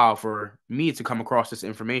take a while for me to come across this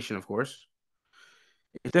information, of course.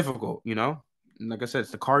 It's difficult, you know? And like I said,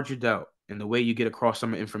 it's the cards you dealt and the way you get across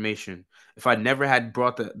some information. If I never had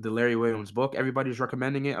brought the Larry Williams book, everybody was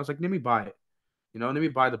recommending it. I was like, let me buy it. You know, let me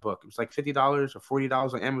buy the book. It was like $50 or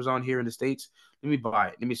 $40 on Amazon here in the States. Let me buy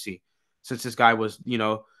it. Let me see. Since this guy was,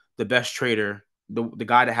 the best trader, the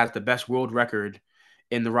guy that has the best world record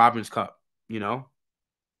in the Robbins Cup, you know,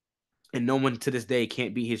 and no one to this day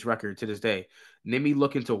can't beat his record to this day. Let me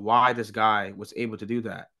look into why this guy was able to do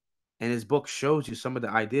that. And his book shows you some of the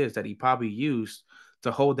ideas that he probably used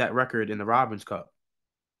to hold that record in the Robbins Cup.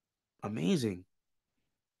 Amazing.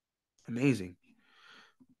 Amazing.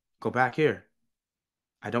 Go back here.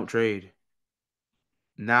 I don't trade.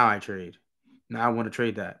 Now I trade. Now I want to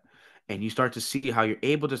trade that. And you start to see how you're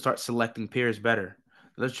able to start selecting pairs better.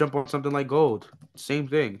 Let's jump on something like gold. Same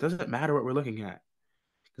thing. It doesn't matter what we're looking at.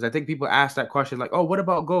 Because I think people ask that question like, oh, what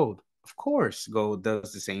about gold? Of course, gold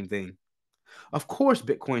does the same thing. Of course,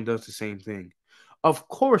 Bitcoin does the same thing. Of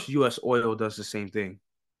course, US oil does the same thing.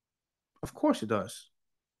 Of course, it does.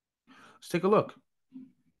 Let's take a look.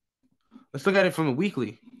 Let's look at it from the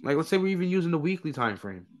weekly. Like, let's say we're even using the weekly time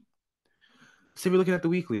frame. Let's say we're looking at the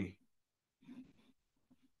weekly.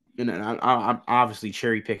 And I'm obviously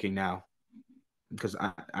cherry picking now because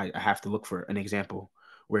I have to look for an example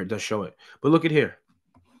where it does show it. But look at here.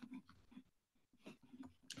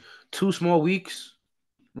 2 small weeks,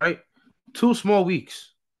 right? 2 small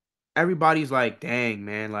weeks. Everybody's like, dang,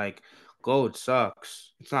 man, like gold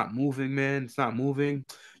sucks. It's not moving, man. It's not moving.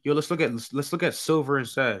 Yo, let's look at silver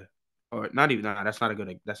instead. Or not even that's not a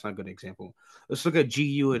good example. Let's look at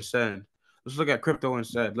GU instead. Let's look at crypto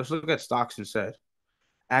instead. Let's look at stocks instead.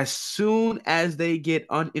 As soon as they get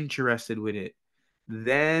uninterested with it,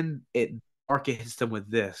 then it market hits them with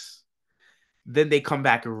this. Then they come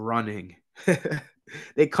back running.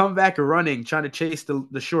 They come back running, trying to chase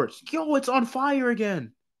the shorts. Yo, it's on fire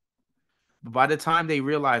again. But by the time they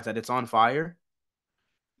realize that it's on fire,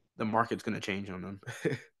 the market's gonna change on them.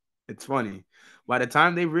 It's funny. By the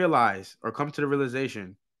time they realize or come to the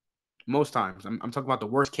realization, most times, I'm talking about the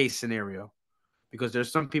worst case scenario, because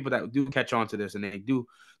there's some people that do catch on to this and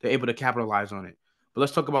they're able to capitalize on it. But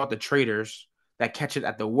let's talk about the traders that catch it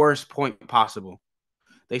at the worst point possible.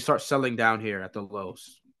 They start selling down here at the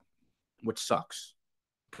lows, which sucks.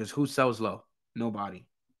 Because who sells low? Nobody.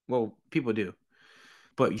 Well, people do,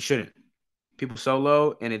 but you shouldn't. People sell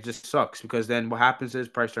low, and it just sucks because then what happens is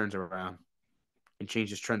price turns around and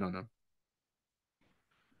changes trend on them.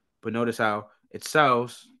 But notice how it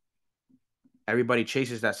sells. Everybody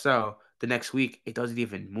chases that sell. The next week, it doesn't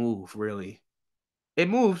even move really. It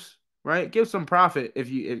moves, right? Give some profit if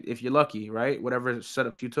you're lucky, right? Whatever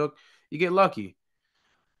setup you took, you get lucky.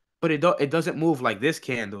 But it doesn't move like this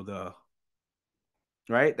candle though,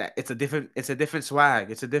 right? That it's a different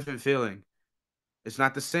swag. It's a different feeling. It's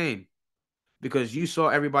not the same because you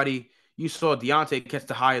saw Deontay catch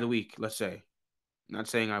the high of the week. Let's say, not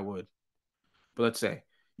saying I would, but let's say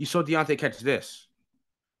you saw Deontay catch this.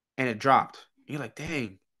 and it dropped. You're like,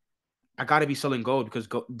 dang, I got to be selling gold because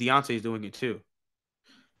Deontay is doing it too.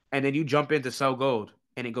 And then you jump in to sell gold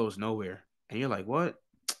and it goes nowhere. And you're like, what?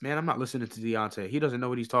 Man, I'm not listening to Deontay. He doesn't know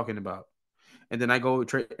what he's talking about. And then I go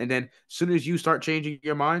trade. And then as soon as you start changing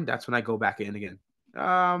your mind, that's when I go back in again.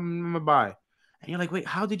 I'm going to buy. And you're like, wait,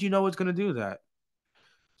 how did you know it's going to do that?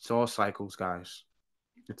 It's all cycles, guys.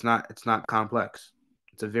 It's not complex.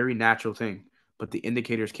 It's a very natural thing. But the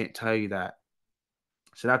indicators can't tell you that.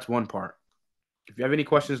 So that's one part. If you have any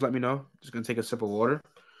questions, let me know. Just going to take a sip of water.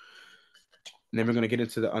 And then we're going to get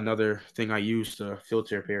into another thing I use to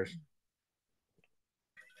filter pairs.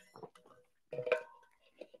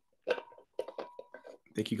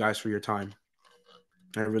 Thank you guys for your time.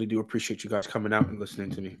 I really do appreciate you guys coming out and listening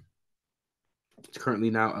to me. It's currently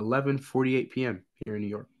now 11:48 p.m. here in New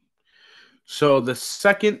York. So the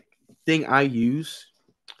second thing I use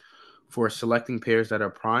for selecting pairs that are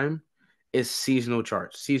prime is seasonal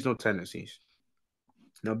charts, seasonal tendencies.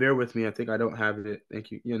 Now bear with me. I think I don't have it.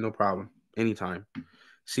 Thank you. Yeah, no problem. Anytime.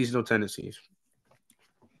 Seasonal tendencies.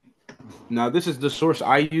 Now this is the source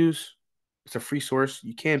I use. It's a free source.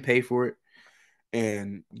 You can pay for it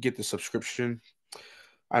and get the subscription.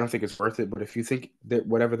 I don't think it's worth it, but if you think that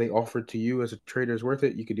whatever they offered to you as a trader is worth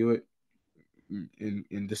it, you could do it.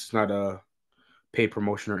 And this is not a paid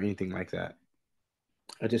promotion or anything like that.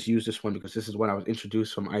 I just used this one because this is when I was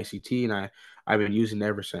introduced from ICT, and I've been using it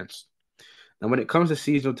ever since. Now, when it comes to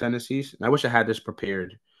seasonal tendencies, and I wish I had this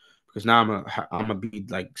prepared because now I'm gonna be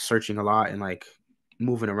like searching a lot and like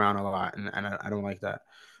moving around a lot, and I don't like that.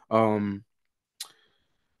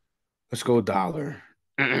 Let's go dollar.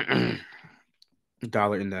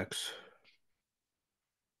 Dollar index.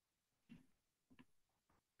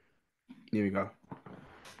 Here we go.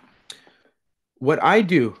 What I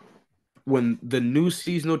do when the new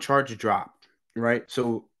seasonal charts drop, right?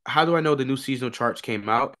 So how do I know the new seasonal charts came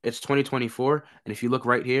out? It's 2024, and if you look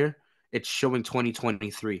right here, it's showing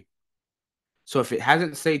 2023. So if it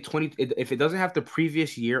hasn't say 20, if it doesn't have the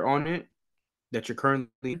previous year on it that you're currently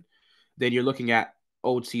in, then you're looking at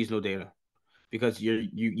old seasonal data because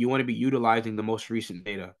you want to be utilizing the most recent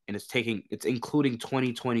data, and it's including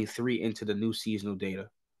 2023 into the new seasonal data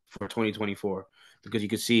for 2024 because you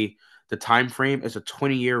can see the time frame is a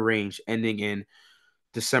 20-year range ending in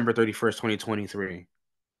December 31st, 2023.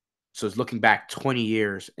 So it's looking back 20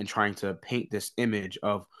 years and trying to paint this image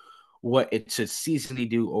of what it should seasonally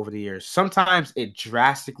do over the years. Sometimes it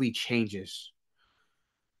drastically changes.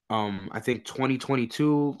 I think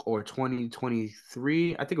 2022 or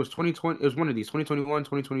 2023. I think it was 2020. It was one of these 2021,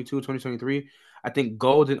 2022, 2023. I think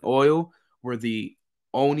gold and oil were the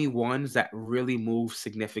only ones that really moved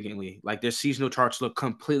significantly. Like their seasonal charts look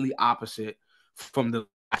completely opposite from the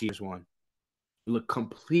last year's one. Look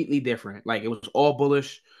completely different. Like it was all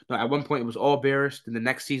bullish. No, at one point it was all bearish. Then the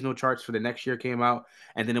next seasonal charts for the next year came out,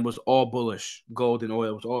 and then it was all bullish. Gold and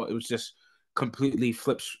oil it was all. It was just completely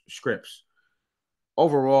flipped scripts.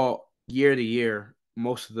 Overall, year to year,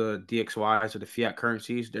 most of the DXYs or the fiat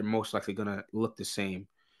currencies, they're most likely gonna look the same.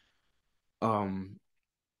 Um,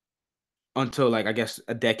 until like I guess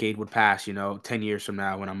a decade would pass, 10 years from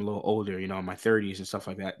now when I'm a little older, in my 30s and stuff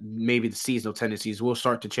like that, maybe the seasonal tendencies will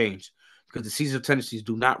start to change because the seasonal tendencies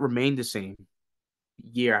do not remain the same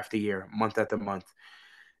year after year, month after month,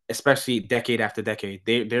 especially decade after decade.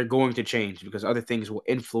 They're going to change because other things will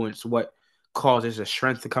influence what causes a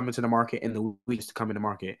strength to come into the market and the weakness to come in the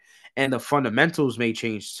market. And the fundamentals may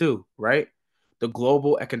change too, right? The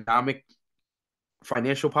global economic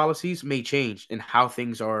financial policies may change and how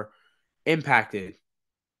things are impacted.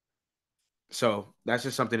 So that's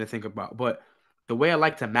just something to think about. But the way I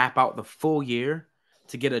like to map out the full year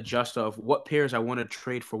to get a just of what pairs I want to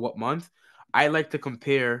trade for what month, I like to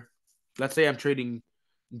compare. Let's say I'm trading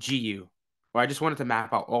GU, or I just wanted to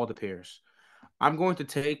map out all the pairs. I'm going to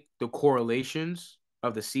take the correlations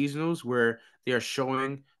of the seasonals where they are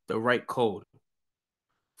showing the right code.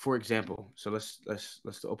 For example, so let's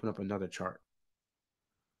open up another chart.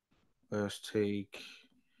 Let's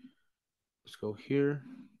go here,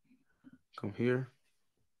 come here,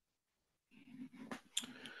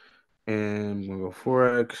 and we'll go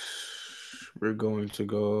Forex. We're going to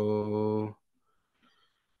go.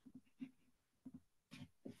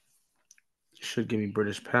 Should give me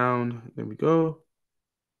British pound. There we go.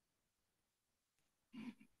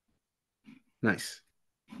 Nice.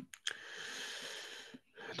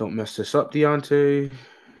 Don't mess this up, Deontay.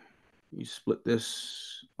 You split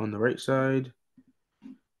this on the right side.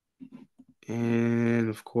 And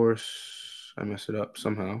of course, I mess it up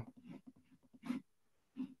somehow.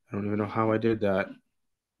 I don't even know how I did that.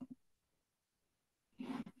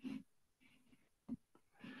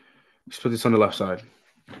 Split this on the left side.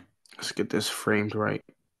 Let's get this framed right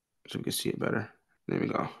so we can see it better. There we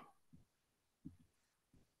go.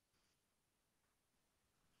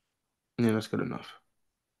 Yeah, that's good enough.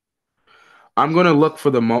 I'm gonna look for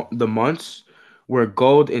the months where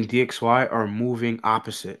gold and DXY are moving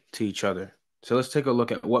opposite to each other. So let's take a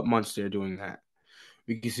look at what months they're doing that.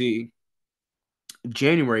 We can see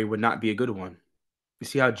January would not be a good one. You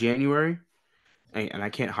see how January, and I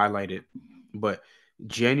can't highlight it, but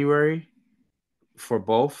January for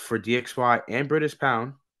both for DXY and British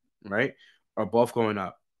pound, right, are both going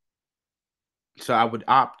up. So I would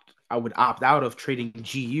opt out of trading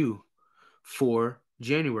GU for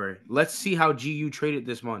January. Let's see how GU traded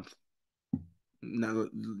this month.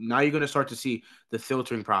 Now you're gonna start to see the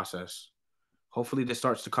filtering process. Hopefully this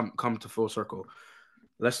starts to come to full circle.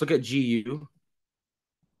 Let's look at GU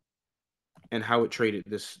and how it traded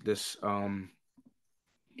this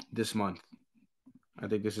month. I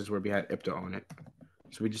think this is where we had IPDA on it.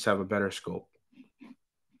 So we just have a better scope.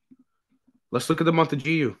 Let's look at the month of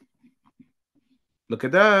GU. Look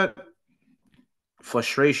at that.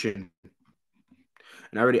 Frustration.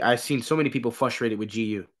 And I've seen so many people frustrated with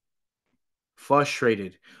GU.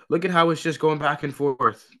 Frustrated. Look at how it's just going back and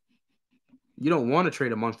forth. You don't want to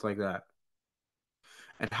trade a month like that.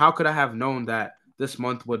 And how could I have known that this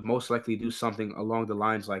month would most likely do something along the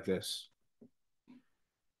lines like this?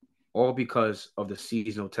 All because of the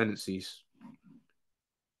seasonal tendencies.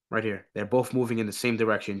 Right here. They're both moving in the same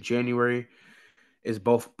direction. January is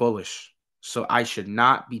both bullish. So I should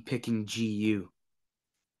not be picking GU.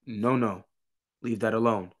 No. Leave that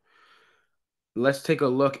alone. Let's take a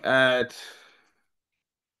look at,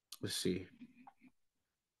 let's see.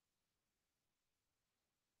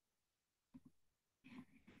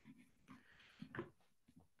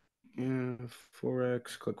 Yeah,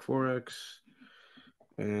 Forex, click Forex.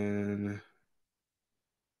 And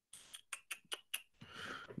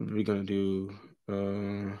what are we going to do?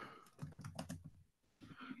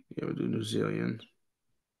 Yeah, we'll do New Zealand.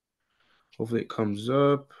 Hopefully it comes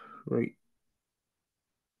up. Right.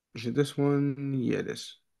 Is it this one? Yeah, it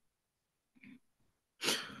is.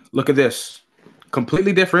 Look at this.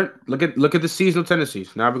 Completely different. Look at the seasonal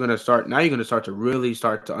tendencies. Now you're gonna start to really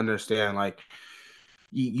start to understand, like,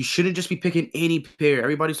 you shouldn't just be picking any pair.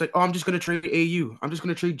 Everybody's like, oh, I'm just gonna trade AU. I'm just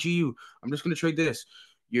gonna trade GU. I'm just gonna trade this.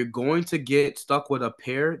 You're going to get stuck with a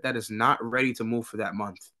pair that is not ready to move for that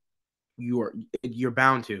month. You're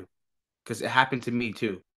bound to, because it happened to me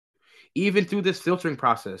too. Even through this filtering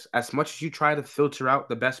process, as much as you try to filter out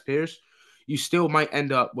the best pairs, you still might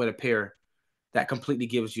end up with a pair that completely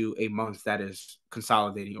gives you a month that is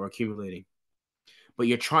consolidating or accumulating. But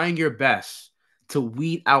you're trying your best to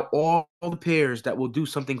weed out all the pairs that will do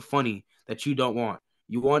something funny that you don't want.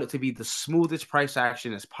 You want it to be the smoothest price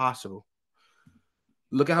action as possible.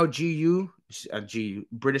 Look at how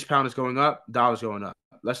British pound is going up, dollar's going up.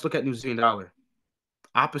 Let's look at New Zealand dollar.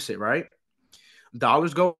 Opposite, right?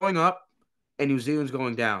 Dollar's going up and New Zealand's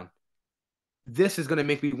going down. This is going to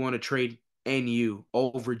make me want to trade NU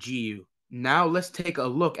over GU. Now let's take a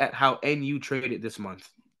look at how NU traded this month.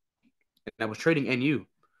 And I was trading NU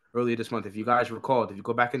earlier this month. If you guys recalled, if you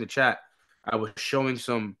go back in the chat, I was showing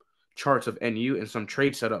some charts of NU and some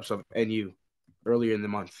trade setups of NU earlier in the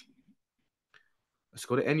month. Let's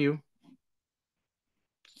go to NU.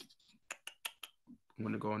 I'm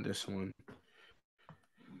going to go on this one.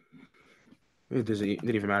 It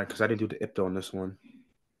didn't even matter because I didn't do the IPDA on this one.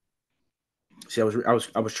 See, I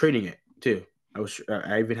was trading it too.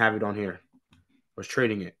 I even have it on here. I was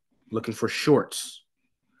trading it, looking for shorts.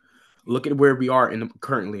 Look at where we are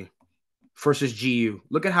currently versus GU.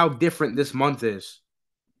 Look at how different this month is.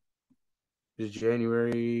 Is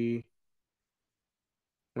January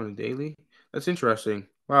on a daily? That's interesting.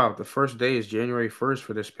 Wow, the first day is January 1st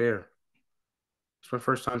for this pair. It's my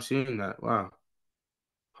first time seeing that. Wow.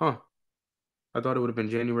 Huh. I thought it would have been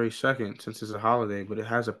January 2nd since it's a holiday, but it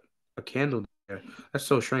has a candle there. That's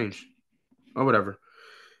so strange. Oh, whatever.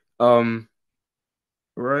 Um,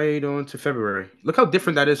 right on to February. Look how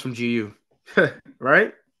different that is from GU.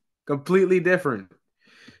 Right? Completely different.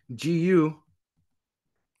 GU.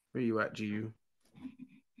 Where you at, GU?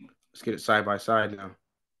 Let's get it side by side now.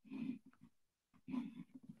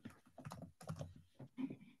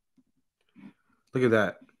 Look at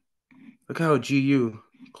that. Look how GU,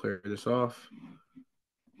 clear this off.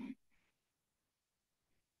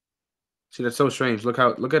 See, that's so strange. Look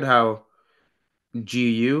at how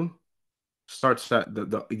GU starts at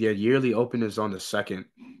the yearly open is on the 2nd,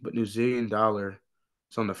 but New Zealand dollar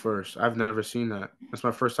is on the 1st. I've never seen that. That's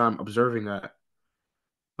my first time observing that.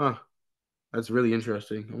 Huh. That's really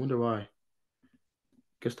interesting. I wonder why.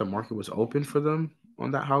 Guess the market was open for them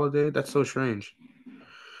on that holiday. That's so strange.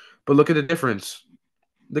 But look at the difference.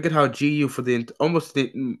 Look at how GU for we're almost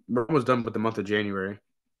done with the month of January.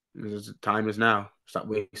 Time is now. Stop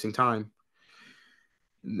wasting time.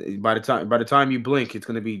 By the time you blink, it's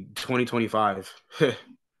gonna be 2025.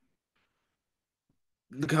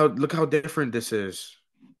 Look how different this is.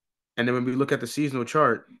 And then when we look at the seasonal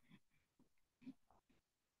chart,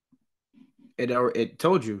 it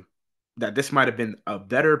told you that this might have been a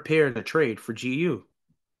better pair to trade for GU.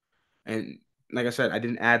 And like I said, I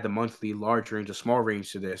didn't add the monthly large range or small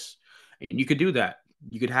range to this. And you could do that.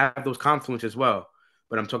 You could have those confluence as well.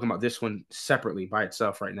 But I'm talking about this one separately by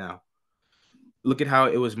itself right now. Look at how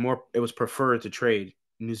it was preferred to trade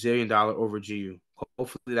New Zealand dollar over GU.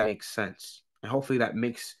 Hopefully that makes sense. And hopefully that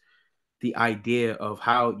makes the idea of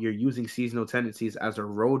how you're using seasonal tendencies as a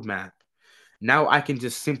roadmap. Now I can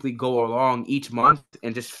just simply go along each month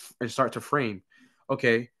and start to frame.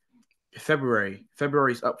 Okay,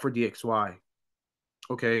 February's up for DXY.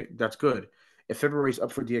 Okay, that's good. If February's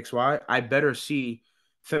up for DXY, I better see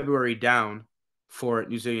February down for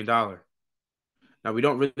New Zealand dollar. Now we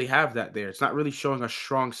don't really have that there. It's not really showing a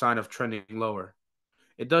strong sign of trending lower.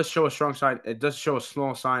 It does show a strong sign. It does show a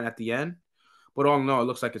small sign at the end, but all in all, it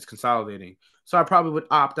looks like it's consolidating. So I probably would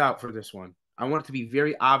opt out for this one. I want it to be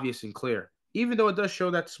very obvious and clear. Even though it does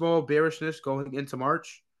show that small bearishness going into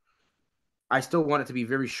March, I still want it to be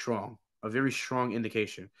very strong, a very strong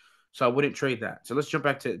indication. So I wouldn't trade that. So let's jump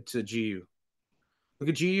back to GU. Look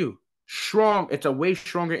at GU. Strong. It's a way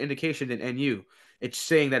stronger indication than NU. It's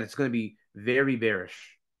saying that it's going to be very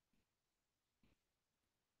bearish.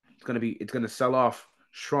 It's going to sell off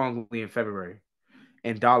strongly in February.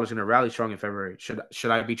 And dollar's going to rally strong in February.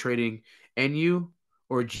 Should I be trading NU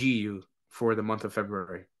or GU for the month of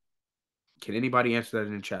February? Can anybody answer that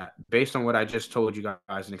in the chat? Based on what I just told you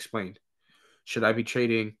guys and explained. Should I be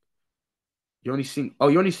trading? You're only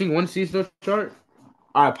seeing one seasonal chart?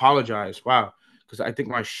 I apologize. Wow. Because I think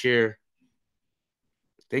my share.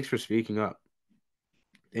 Thanks for speaking up.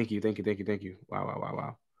 Thank you. Thank you. Thank you. Thank you. Wow. Wow. Wow.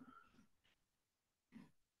 Wow.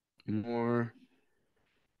 More.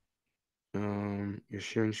 Your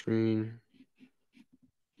sharing screen.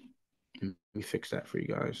 Let me fix that for you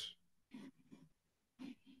guys.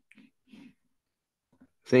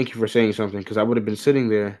 Thank you for saying something because I would have been sitting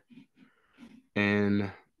there and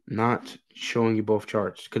not showing you both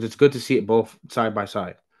charts because it's good to see it both side by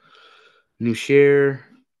side. New share,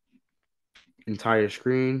 entire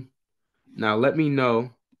screen. Now let me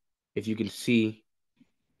know if you can see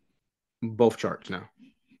both charts now.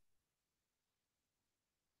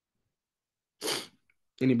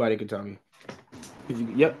 Anybody can tell me.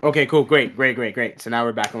 Yep. Okay, cool. Great. So now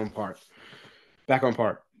we're back on part. Back on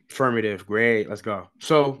part. Affirmative. Great. Let's go.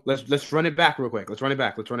 So let's run it back real quick. Let's run it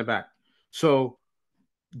back. So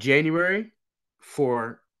January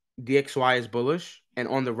for DXY is bullish, and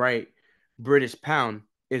on the right, British pound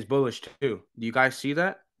is bullish too. Do you guys see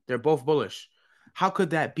that? They're both bullish. How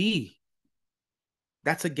could that be?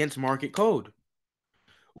 That's against market code.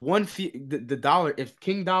 The dollar, if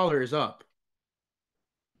King dollar is up,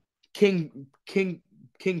 King King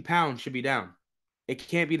King pound should be down. It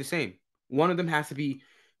can't be the same. One of them has to be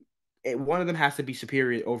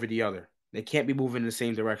superior over the other. They can't be moving in the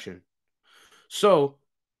same direction. So,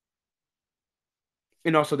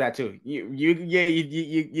 and also that too.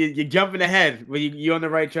 You're jumping ahead, but you're on the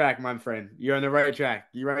right track, my friend. You're on the right track.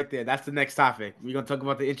 You're right there. That's the next topic. We're gonna talk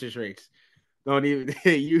about the interest rates. Don't even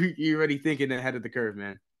you're already thinking ahead of the curve,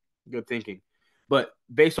 man. Good thinking. But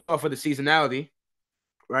based off of the seasonality,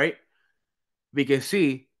 right? We can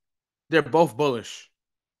see they're both bullish.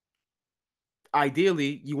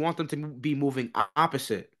 Ideally, you want them to be moving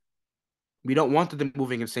opposite. We don't want them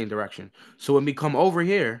moving in the same direction. So when we come over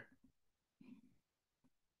here,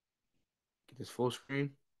 get this full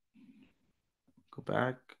screen, go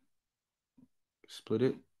back, split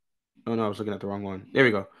it. Oh no, I was looking at the wrong one. There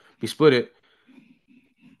we go. We split it.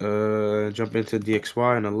 Jump into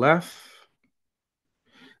DXY on the left.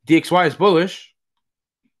 DXY is bullish,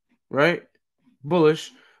 right?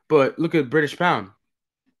 Bullish, but look at British pound.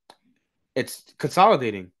 It's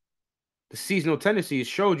consolidating. The seasonal tendencies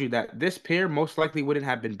showed you that this pair most likely wouldn't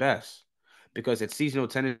have been best because its seasonal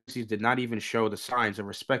tendencies did not even show the signs of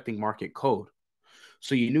respecting market code.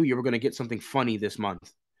 So you knew you were going to get something funny this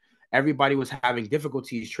month. Everybody was having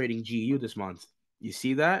difficulties trading GU this month. You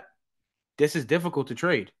see that? This is difficult to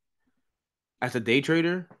trade. As a day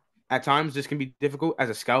trader, at times this can be difficult. As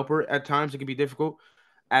a scalper, at times it can be difficult.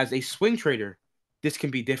 As a swing trader, this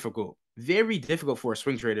can be difficult. Very difficult for a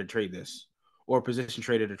swing trader to trade this or a position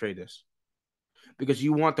trader to trade this because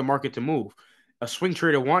you want the market to move. A swing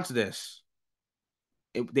trader wants this.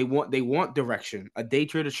 They want direction. A day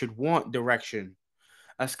trader should want direction.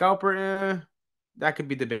 A scalper, that could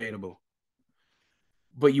be debatable.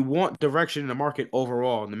 But you want direction in the market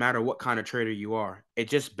overall, no matter what kind of trader you are. It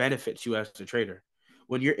just benefits you as a trader.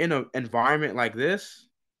 When you're in an environment like this,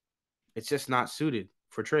 it's just not suited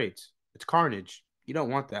for trades. It's carnage. You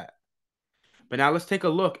don't want that. But now let's take a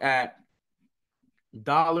look at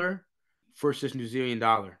dollar versus New Zealand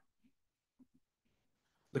dollar.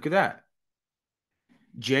 Look at that.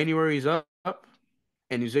 January's up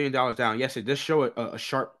and New Zealand dollar's down. Yes, it does show a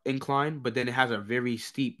sharp incline, but then it has a very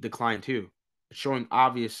steep decline too. It's showing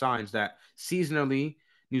obvious signs that seasonally,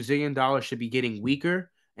 New Zealand dollar should be getting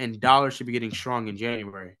weaker and dollar should be getting strong in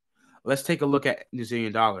January. Let's take a look at New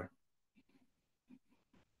Zealand dollar.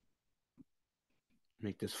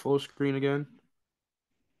 Make this full screen again.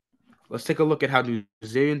 Let's take a look at how New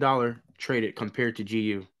Zealand dollar traded compared to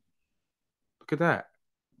GU. Look at that.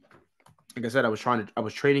 Like I said, I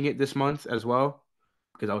was trading it this month as well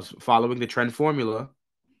because I was following the trend formula.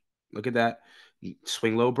 Look at that.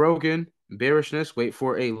 Swing low broken, bearishness, wait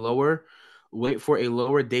for a lower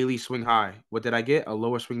daily swing high. What did I get? A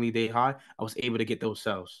lower swing day high. I was able to get those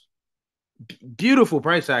sells. Beautiful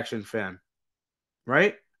price action, fam.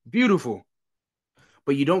 Right? Beautiful.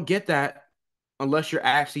 But you don't get that unless you're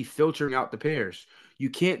actually filtering out the pairs. You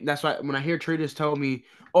can't. That's why when I hear traders tell me,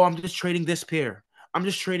 "Oh, I'm just trading this pair. I'm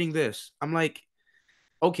just trading this." I'm like,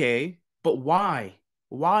 "Okay, but why?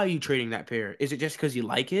 Why are you trading that pair? Is it just because you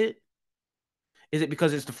like it? Is it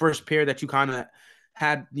because it's the first pair that you kind of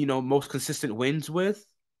had, most consistent wins with?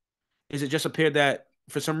 Is it just a pair that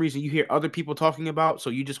for some reason you hear other people talking about, so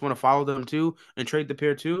you just want to follow them too and trade the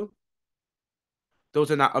pair too?" Those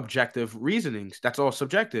are not objective reasonings. That's all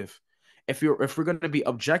subjective. If we're going to be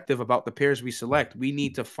objective about the pairs we select, we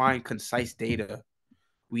need to find concise data.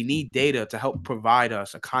 We need data to help provide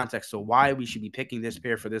us a context of why we should be picking this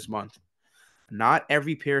pair for this month. Not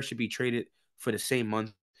every pair should be traded for the same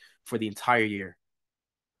month for the entire year.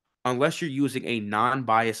 Unless you're using a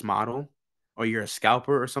non-biased model or you're a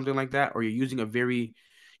scalper or something like that, or you're using a very,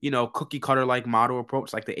 cookie cutter like model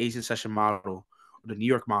approach like the Asian session model or the New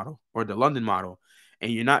York model or the London model,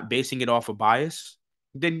 and you're not basing it off of bias,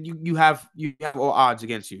 then you have all odds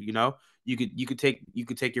against you. You could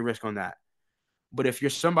take your risk on that. But if you're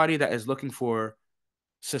somebody that is looking for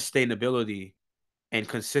sustainability and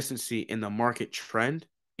consistency in the market trend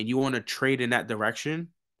and you want to trade in that direction,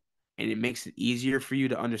 and it makes it easier for you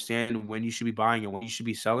to understand when you should be buying and when you should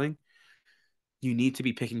be selling, you need to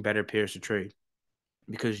be picking better pairs to trade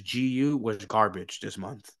because GU was garbage this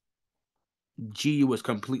month. GU was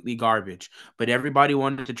completely garbage, but everybody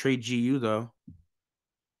wanted to trade GU though,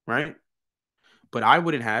 right? But I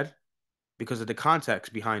wouldn't have because of the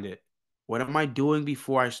context behind it. What am I doing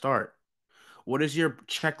before I start? What is your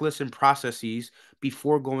checklist and processes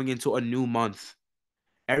before going into a new month?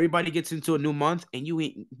 Everybody gets into a new month and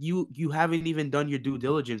you haven't even done your due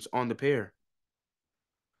diligence on the pair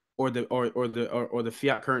or the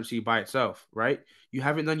fiat currency by itself, right? You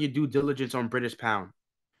haven't done your due diligence on British pound.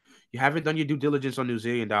 You haven't done your due diligence on New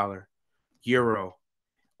Zealand dollar, euro,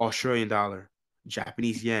 Australian dollar,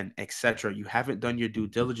 Japanese yen, etc. You haven't done your due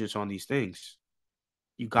diligence on these things.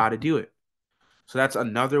 You got to do it. So that's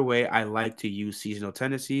another way I like to use seasonal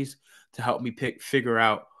tendencies to help me figure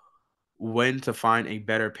out when to find a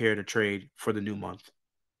better pair to trade for the new month.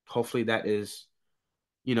 Hopefully that is,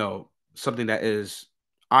 something that is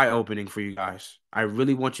eye-opening for you guys. I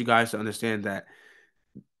really want you guys to understand that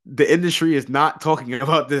the industry is not talking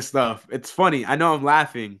about this stuff. It's funny. I know I'm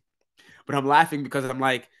laughing, but I'm laughing because I'm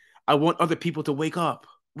like, I want other people to wake up.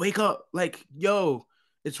 Wake up. Like, yo,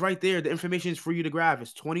 it's right there. The information is for you to grab.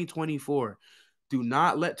 It's 2024. Do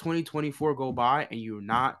not let 2024 go by and you're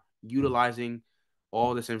not utilizing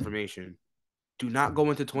all this information. Do not go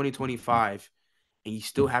into 2025 and you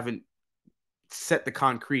still haven't set the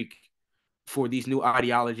concrete for these new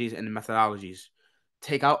ideologies and methodologies.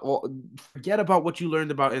 Forget about what you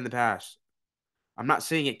learned about in the past. I'm not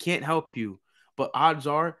saying it can't help you, but odds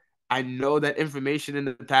are I know that information in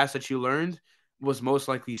the past that you learned was most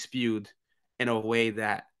likely spewed in a way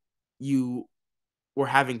that you were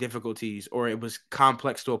having difficulties or it was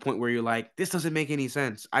complex to a point where you're like, this doesn't make any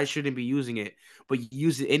sense. I shouldn't be using it, but you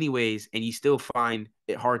use it anyways and you still find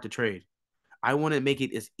it hard to trade. I want to make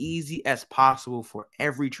it as easy as possible for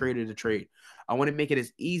every trader to trade. I want to make it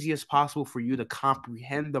as easy as possible for you to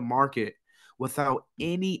comprehend the market without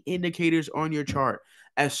any indicators on your chart.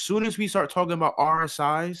 As soon as we start talking about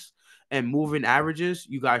RSIs and moving averages,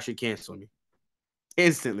 you guys should cancel me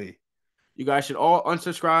instantly. You guys should all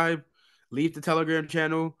unsubscribe, leave the Telegram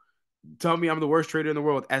channel, tell me I'm the worst trader in the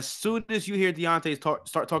world. As soon as you hear Deontay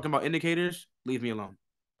start talking about indicators, leave me alone.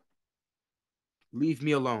 Leave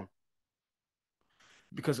me alone.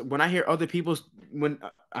 because when I hear other people's when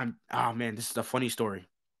I'm oh man, this is a funny story.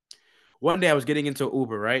 One day I was getting into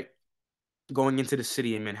Uber, right? Going into the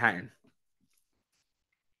city in Manhattan.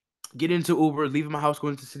 Get into Uber, leaving my house,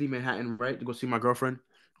 going to the city of Manhattan, right? To go see my girlfriend,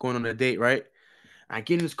 going on a date, right? I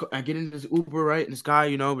get in this Uber, right? And this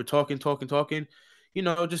guy, we're talking, talking, talking,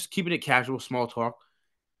 just keeping it casual, small talk.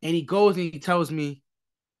 And he goes and he tells me,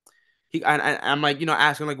 I'm like,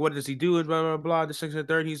 asking like, what does he do and blah blah blah. This second and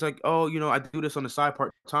third. He's like, oh, I do this on the side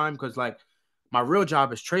part time because like my real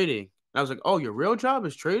job is trading. And I was like, oh, your real job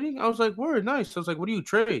is trading? I was like, word, nice. I was like, what do you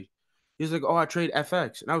trade? He's like, oh, I trade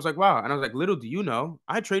FX. And I was like, wow. And I was like, little do you know,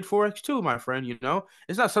 I trade Forex too, my friend.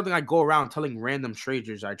 It's not something I go around telling random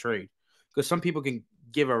strangers I trade because some people can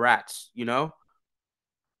give a rat's, the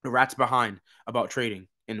rat's behind about trading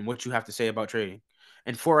and what you have to say about trading.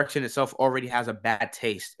 And Forex in itself already has a bad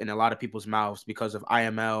taste in a lot of people's mouths because of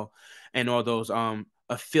IML and all those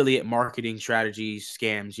affiliate marketing strategies,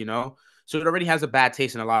 scams. So it already has a bad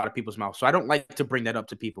taste in a lot of people's mouths. So I don't like to bring that up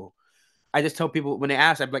to people. I just tell people when they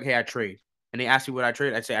ask, I'm like, hey, I trade. And they ask me what I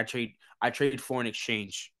trade, I say I trade foreign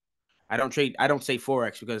exchange. I don't say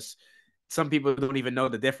Forex because some people don't even know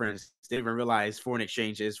the difference. They don't even realize foreign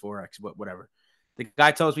exchange is Forex, but whatever. The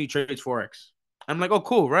guy tells me he trades Forex. I'm like, oh,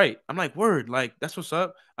 cool, right? I'm like, word, like that's what's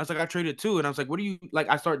up. I was like, I traded too, and I was like, what do you like?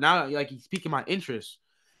 I start now, like he's piquing my interest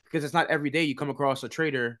because it's not every day you come across a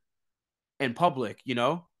trader in public.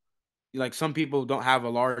 Like some people don't have a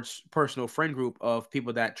large personal friend group of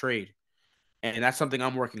people that trade, and that's something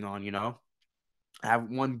I'm working on. I have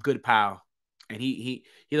one good pal, and he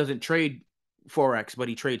doesn't trade forex, but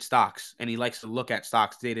he trades stocks, and he likes to look at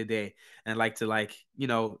stocks day to day, and like to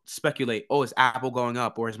speculate. Oh, is Apple going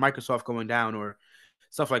up, or is Microsoft going down, or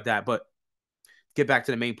stuff like that. But get back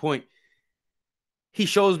to the main point. He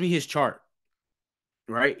shows me his chart,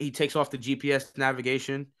 right? He takes off the GPS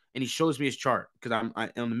navigation and he shows me his chart because I'm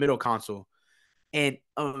on the middle console, and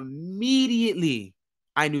immediately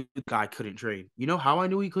I knew the guy couldn't trade. You know how I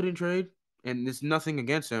knew he couldn't trade? And there's nothing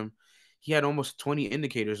against him. He had almost 20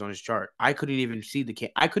 indicators on his chart. I couldn't even see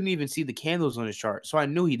the candles on his chart. So I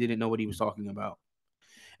knew he didn't know what he was talking about.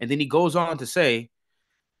 And then he goes on to say,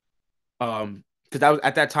 because that was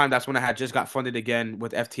at that time, that's when I had just got funded again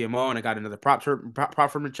with FTMO, and I got another prop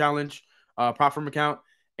firm challenge, prop firm account,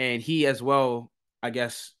 and he as well, I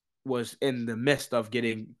guess, was in the midst of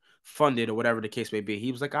getting funded or whatever the case may be.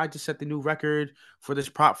 He was like, I just set the new record for this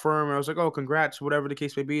prop firm, and I was like, oh, congrats, whatever the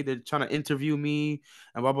case may be. They're trying to interview me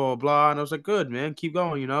and blah blah blah blah, and I was like, good man, keep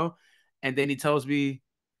going. And then he tells me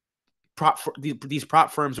these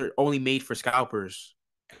prop firms are only made for scalpers.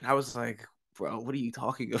 And I was like, bro, what are you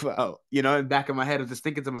talking about? In the back of my head, I was just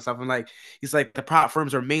thinking to myself, I'm like, he's like, the prop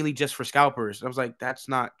firms are mainly just for scalpers. And I was like, that's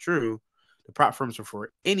not true. The prop firms are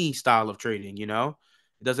for any style of trading.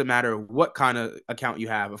 It doesn't matter what kind of account you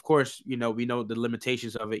have. Of course, we know the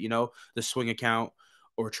limitations of it, the swing account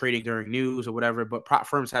or trading during news or whatever. But prop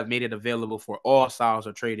firms have made it available for all styles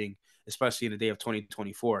of trading, especially in the day of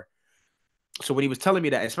 2024. So when he was telling me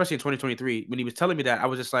that, especially in 2023, when he was telling me that, I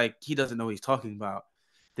was just like, he doesn't know what he's talking about.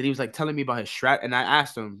 Then he was like telling me about his strat, and I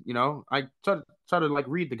asked him, I tried to like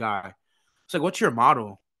read the guy. It's like, what's your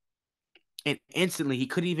model? And instantly, he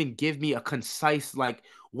couldn't even give me a concise like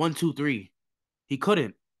 1, 2, 3. He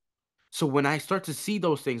couldn't. So when I start to see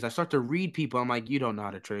those things, I start to read people. I'm like, you don't know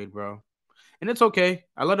how to trade, bro. And it's okay.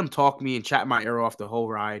 I let him talk me and chat my ear off the whole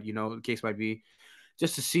ride. The case might be,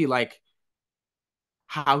 just to see like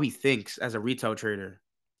how he thinks as a retail trader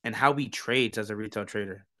and how he trades as a retail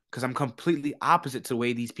trader. Because I'm completely opposite to the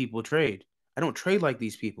way these people trade. I don't trade like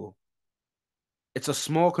these people. It's a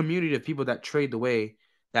small community of people that trade the way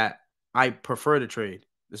that I prefer to trade.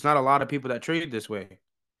 There's not a lot of people that trade this way.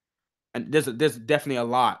 And there's definitely a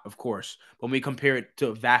lot, of course. But when we compare it to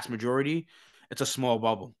a vast majority, it's a small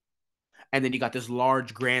bubble. And then you got this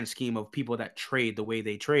large grand scheme of people that trade the way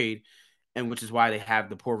they trade, and which is why they have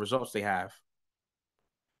the poor results they have.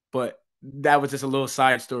 But that was just a little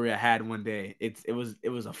side story I had one day. It was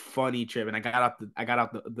a funny trip, and I got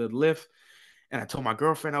out the lift, and I told my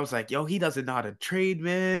girlfriend, I was like, "Yo, he doesn't know how to trade,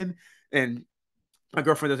 man." And my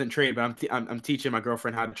girlfriend doesn't trade, but I'm teaching my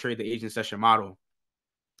girlfriend how to trade the Asian session model.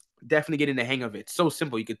 Definitely getting the hang of it. It's so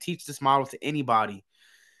simple. You could teach this model to anybody.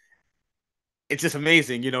 It's just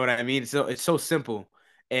amazing. You know what I mean? It's so simple.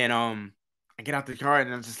 And I get out the car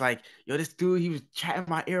and I'm just like, yo, this dude, he was chatting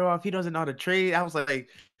my ear off. He doesn't know how to trade. I was like,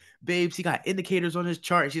 babes, he got indicators on his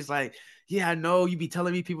chart. And she's like, yeah, I know. You be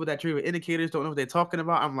telling me people that trade with indicators don't know what they're talking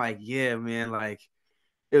about. I'm like, yeah, man. Like,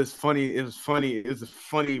 it was funny. It was funny. It was a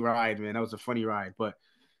funny ride, man. That was a funny ride. But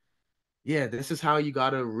yeah, this is how you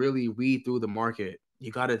gotta really weed through the market.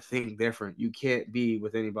 You gotta think different. You can't be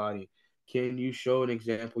with anybody. Can you show an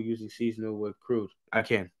example using seasonal with crude? I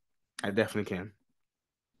can. I definitely can.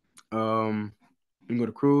 We can go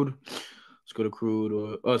to crude. Let's go to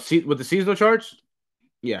crude. With the seasonal charts.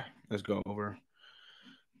 Yeah, let's go over.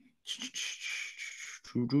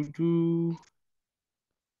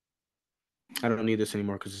 I don't need this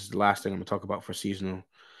anymore because this is the last thing I'm gonna talk about for seasonal.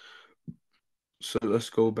 So let's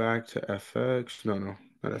go back to FX. No, no,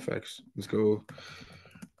 not FX. Let's go.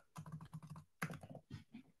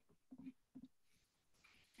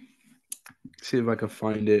 See if I can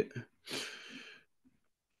find it.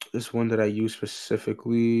 This one that I use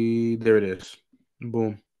specifically. There it is.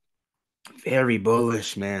 Boom. Very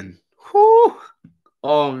bullish, man. Whew.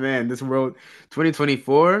 Oh man, this world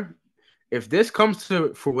 2024. If this comes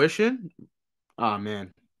to fruition, oh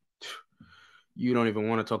man, you don't even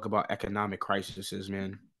want to talk about economic crises,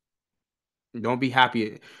 man. Don't be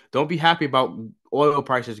happy. Don't be happy about oil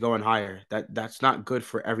prices going higher. That's not good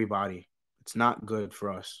for everybody. It's not good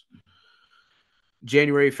for us.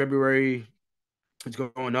 January, February, it's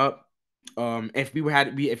going up. If we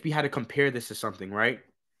had to compare this to something, right?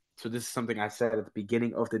 So this is something I said at the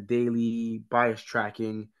beginning of the daily bias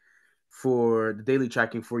tracking for the daily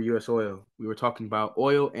tracking for US oil. We were talking about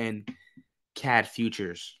oil and CAD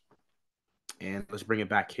futures. And let's bring it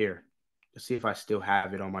back here. Let's see if I still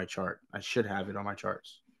have it on my chart. I should have it on my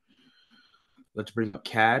charts. Let's bring up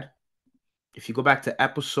CAD. If you go back to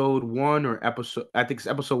episode one or episode, I think it's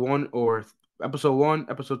episode one or episode one,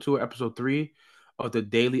 episode two, or episode three of the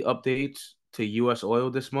daily updates to US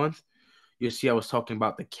oil this month, you'll see I was talking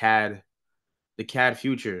about the CAD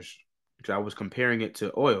futures. Because I was comparing it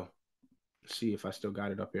to oil. Let's see if I still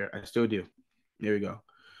got it up here. I still do. There we go.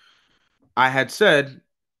 I had said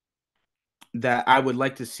that I would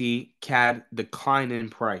like to see CAD decline in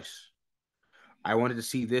price. I wanted to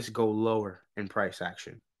see this go lower in price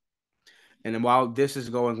action. And then while this is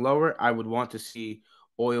going lower, I would want to see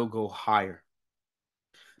oil go higher.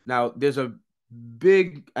 Now, there's a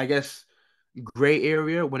big, I guess, gray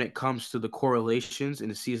area when it comes to the correlations and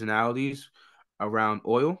the seasonalities around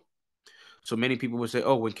oil. So many people would say,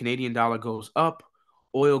 oh, when Canadian dollar goes up,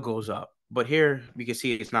 oil goes up. But here we can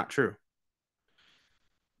see it's not true.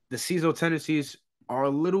 The seasonal tendencies are a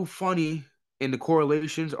little funny and the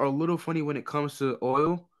correlations are a little funny when it comes to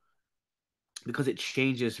oil because it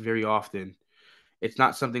changes very often. It's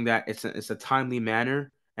not something that it's a timely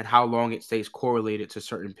manner and how long it stays correlated to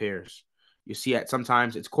certain pairs. You see, at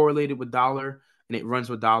sometimes it's correlated with dollar and it runs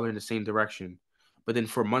with dollar in the same direction, but then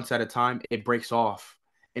for months at a time it breaks off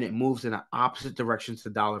and it moves in the opposite directions to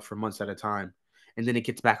dollar for months at a time, and then it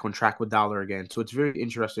gets back on track with dollar again. So it's very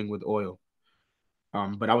interesting with oil.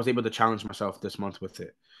 But I was able to challenge myself this month with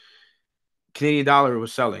it. Canadian dollar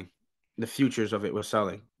was selling, the futures of it was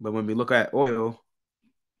selling, but when we look at oil,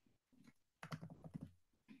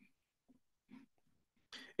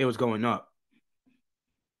 it was going up.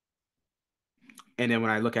 And then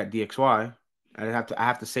when I look at DXY, I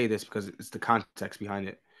have to say this because it's the context behind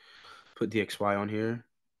it. Put DXY on here.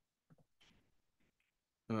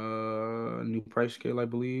 New price scale, I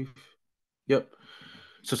believe. Yep.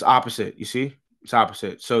 So it's opposite. You see, it's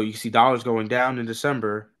opposite. So you see dollars going down in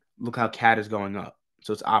December. Look how CAD is going up.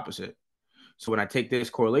 So it's opposite. So when I take this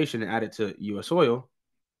correlation and add it to U.S. oil,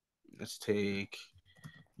 let's take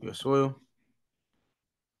U.S. oil.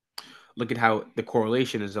 Look at how the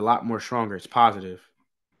correlation is a lot more stronger. It's positive.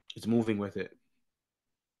 It's moving with it.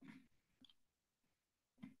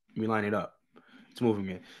 We line it up. It's moving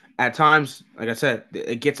it. At times, like I said,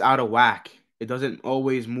 it gets out of whack. It doesn't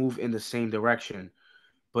always move in the same direction.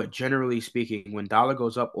 But generally speaking, when dollar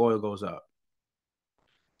goes up, oil goes up.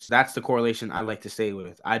 So that's the correlation I like to stay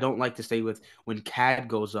with. I don't like to stay with when CAD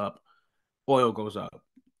goes up, oil goes up.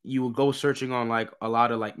 You will go searching on like a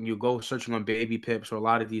lot of like you go searching on baby pips or a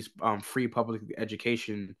lot of these free public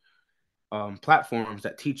education platforms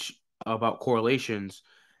that teach about correlations.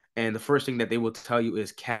 And the first thing that they will tell you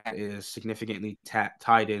is CAD is significantly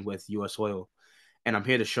tied in with U.S. oil. And I'm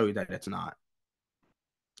here to show you that it's not.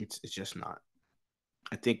 It's just not.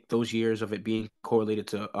 I think those years of it being correlated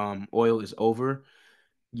to oil is over.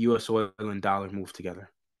 U.S. oil and dollar move together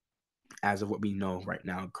as of what we know right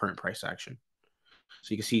now, current price action.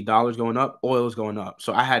 So you can see dollars going up, oil is going up.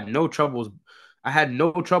 So I had no troubles. I had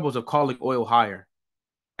no troubles of calling oil higher.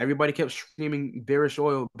 Everybody kept screaming bearish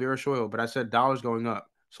oil, but I said dollars going up.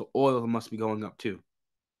 So oil must be going up too.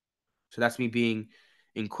 So that's me being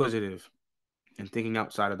inquisitive and thinking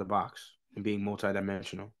outside of the box and being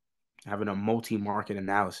multidimensional, having a multi-market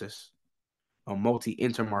analysis, a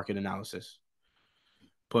multi-intermarket analysis.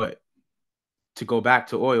 But to go back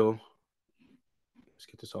to oil, let's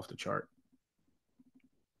get this off the chart.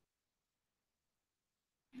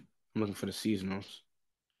 I'm looking for the seasonals.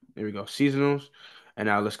 There we go, seasonals. And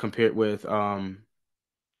now let's compare it with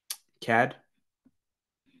CAD.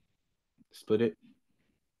 Split it.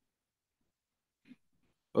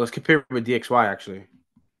 Well, let's compare it with DXY actually.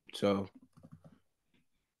 So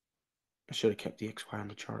I should have kept DXY on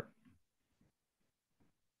the chart.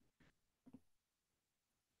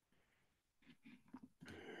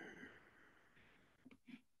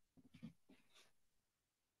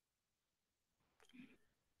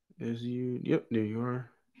 There's you. Yep, there you are.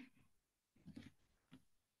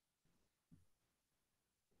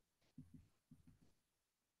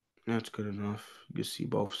 That's good enough. You can see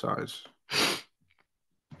both sides.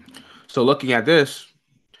 So looking at this,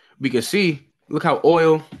 we can see, look how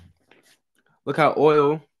oil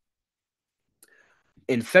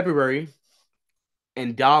in February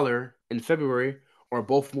and dollar in February are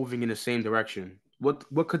both moving in the same direction.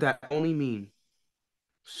 What could that only mean?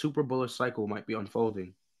 Super bullish cycle might be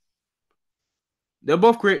unfolding. They'll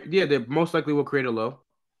both create, yeah, they most likely will create a low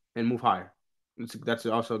and move higher. That's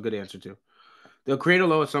also a good answer too. They'll create a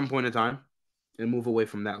low at some point in time and move away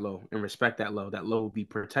from that low and respect that low. That low will be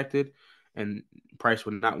protected, and price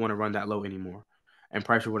would not want to run that low anymore, and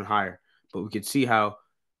price would run higher. But we could see how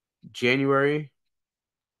January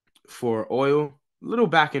for oil, little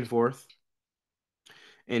back and forth,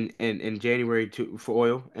 in January for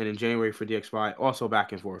oil, and in January for DXY, also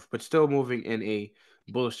back and forth, but still moving in a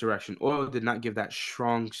bullish direction. Oil did not give that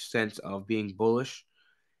strong sense of being bullish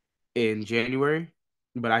in January,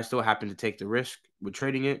 but I still happened to take the risk with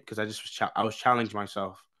trading it because I was challenging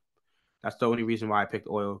myself. That's the only reason why I picked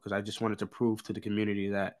oil, because I just wanted to prove to the community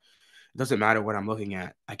that it doesn't matter what I'm looking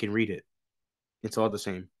at. I can read it. It's all the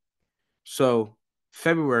same. So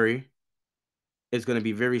February is going to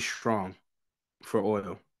be very strong for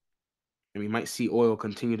oil. And we might see oil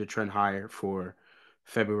continue to trend higher for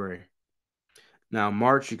February. Now,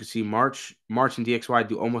 March, you can see March and DXY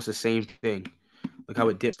do almost the same thing. Look how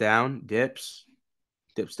it dips down, dips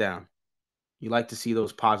down. You like to see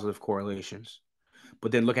those positive correlations.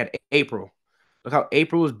 But then look at April. Look how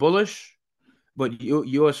April is bullish, but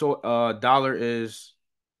U.S. dollar is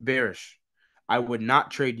bearish. I would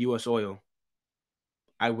not trade U.S. oil.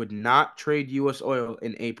 I would not trade U.S. oil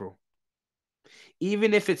in April.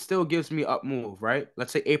 Even if it still gives me up move, right?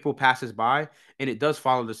 Let's say April passes by and it does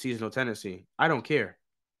follow the seasonal tendency. I don't care.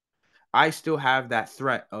 I still have that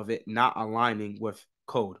threat of it not aligning with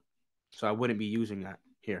code. So I wouldn't be using that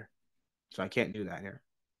here. So I can't do that here.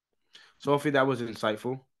 So hopefully that was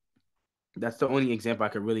insightful. That's the only example I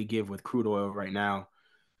could really give with crude oil right now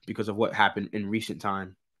because of what happened in recent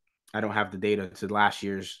time. I don't have the data to last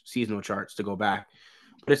year's seasonal charts to go back.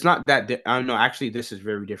 But it's not that I don't know. Actually, this is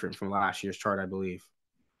very different from last year's chart, I believe.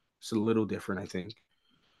 It's a little different, I think.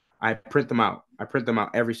 I print them out. I print them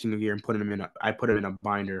out every single year and I put them in a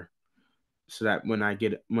binder so that when I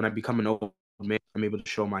become an old man, I'm able to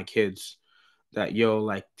show my kids that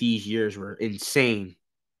like these years were insane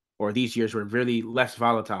or these years were really less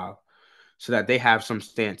volatile so that they have some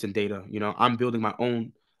stance and data. I'm building my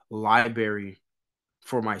own library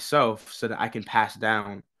for myself so that I can pass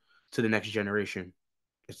down to the next generation.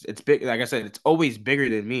 It's big. Like I said, it's always bigger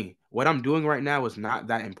than me. What I'm doing right now is not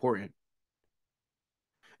that important.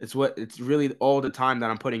 It's really all the time that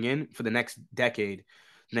I'm putting in for the next decade,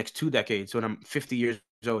 next 2 decades. So when I'm 50 years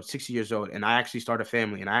old, 60 years old, and I actually start a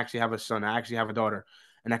family and I actually have a son, I actually have a daughter,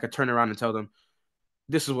 and I could turn around and tell them,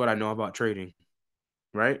 this is what I know about trading,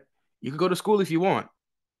 right? You can go to school if you want.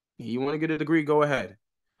 You want to get a degree, go ahead.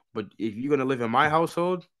 But if you're going to live in my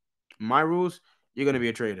household, my rules, you're going to be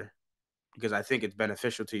a trader because I think it's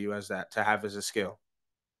beneficial to you to have as a skill.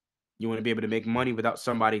 You want to be able to make money without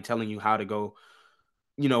somebody telling you how to go,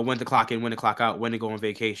 when to clock in, when to clock out, when to go on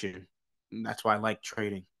vacation. And that's why I like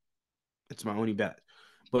trading. It's my only bet.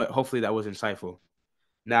 But hopefully that was insightful.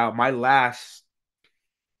 Now, my last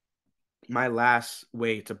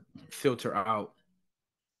way to filter out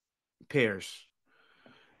pairs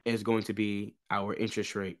is going to be our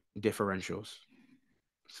interest rate differentials.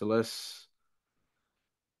 So let's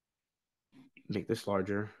make this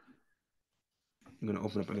larger. I'm going to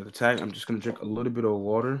open up another tag. I'm just going to drink a little bit of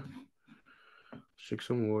water. Drink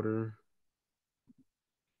some water.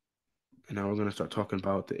 And now we're going to start talking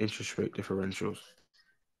about the interest rate differentials.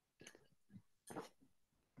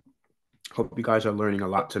 Hope you guys are learning a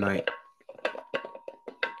lot tonight.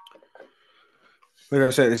 Like I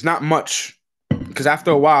said, it's not much because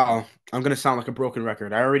after a while, I'm going to sound like a broken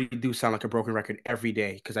record. I already do sound like a broken record every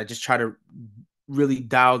day because I just try to really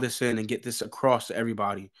dial this in and get this across to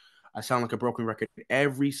everybody. I sound like a broken record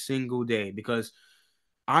every single day because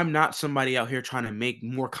I'm not somebody out here trying to make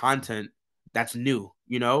more content that's new.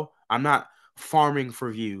 I'm not farming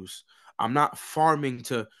for views. I'm not farming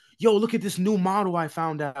to, yo, look at this new model I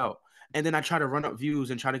found out. And then I try to run up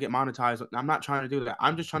views and try to get monetized. I'm not trying to do that.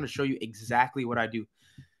 I'm just trying to show you exactly what I do.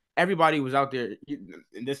 Everybody was out there,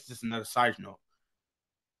 and this is just another side note.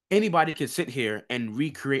 Anybody can sit here and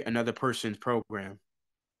recreate another person's program,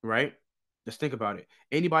 right? Just think about it.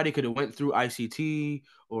 Anybody could have went through ICT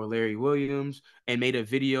or Larry Williams and made a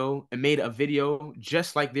video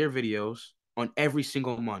just like their videos on every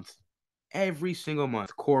single month.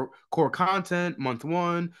 Core content, month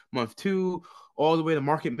 1, month 2, all the way to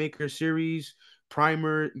market maker series,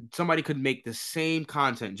 primer. Somebody could make the same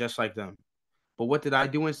content just like them. But what did I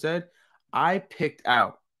do instead? I picked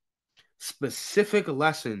out specific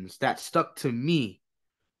lessons that stuck to me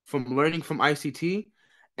from learning from ICT,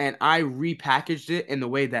 and I repackaged it in the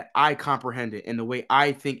way that I comprehend it, in the way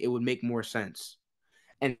I think it would make more sense.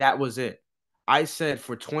 And that was it. I said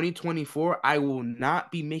for 2024, I will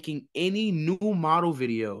not be making any new model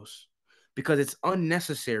videos because it's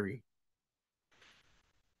unnecessary.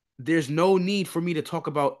 There's no need for me to talk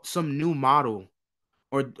about some new model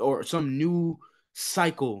or some new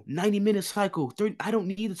cycle, 90-minute cycle. 30, I don't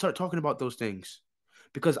need to start talking about those things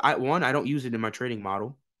because I don't use it in my trading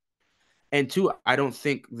model. And two, I don't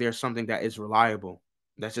think there's something that is reliable.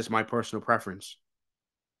 That's just my personal preference.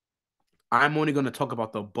 I'm only going to talk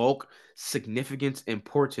about the bulk, significance,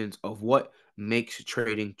 importance of what makes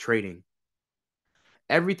trading trading.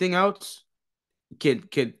 Everything else could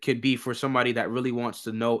be for somebody that really wants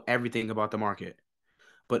to know everything about the market.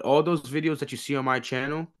 But all those videos that you see on my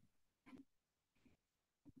channel,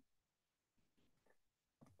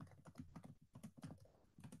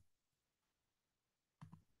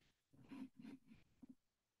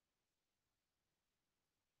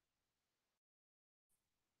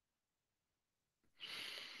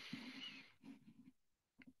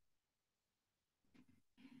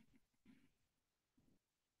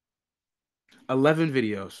 11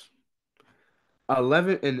 videos.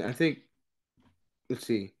 11, and I think, let's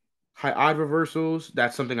see, high odd reversals,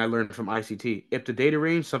 that's something I learned from ICT. If the data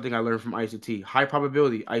range, something I learned from ICT. High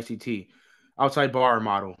probability, ICT. Outside bar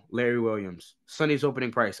model, Larry Williams. Sunday's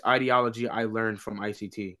opening price, ideology, I learned from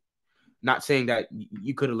ICT. Not saying that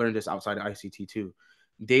you could have learned this outside of ICT too.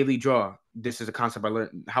 Daily draw, this is a concept I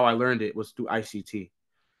learned. How I learned it was through ICT.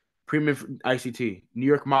 Premium ICT, New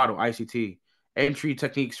York model ICT, entry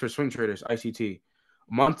techniques for swing traders ICT,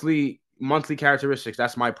 monthly characteristics.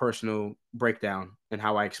 That's my personal breakdown and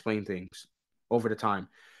how I explain things over the time.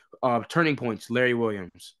 Turning points, Larry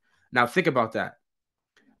Williams. Now think about that.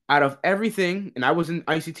 Out of everything, and I was in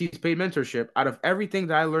ICT's paid mentorship. Out of everything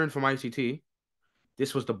that I learned from ICT,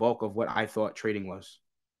 this was the bulk of what I thought trading was.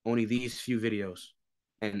 Only these few videos,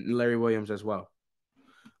 and Larry Williams as well.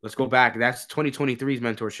 Let's go back. That's 2023's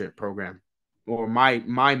mentorship program, or my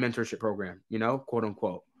mentorship program, quote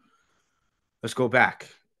unquote. Let's go back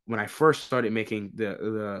when I first started making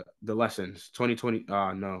the lessons. 2020.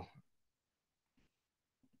 No.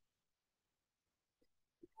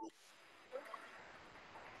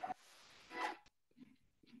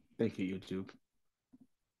 Thank you, YouTube.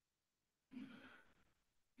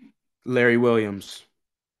 Larry Williams,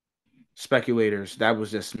 speculators. That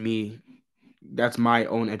was just me. That's my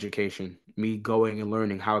own education. Me going and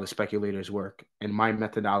learning how the speculators work and my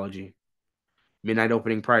methodology. Midnight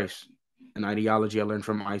opening price, an ideology I learned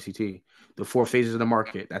from ICT. The 4 phases of the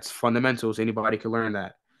market. That's fundamentals. Anybody can learn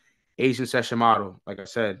that. Asian session model. Like I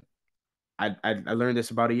said, I learned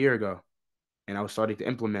this about a year ago, and I was starting to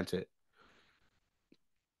implement it.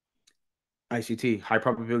 ICT, high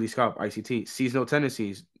probability scalp. ICT, seasonal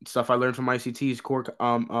tendencies. Stuff I learned from ICT's core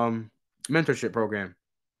mentorship program.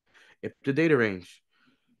 If the data range,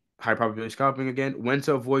 high probability scalping again. When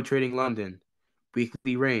to avoid trading London.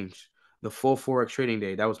 Weekly range. The full Forex trading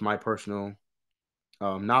day. That was my personal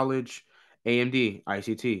knowledge. AMD,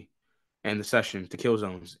 ICT, and the session, the kill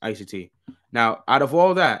zones, ICT. Now, out of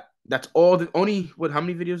all that, that's all the only what? How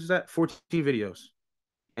many videos is that? 14 videos,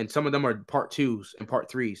 and some of them are part 2s and part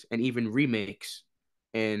 3s, and even remakes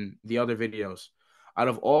in the other videos. Out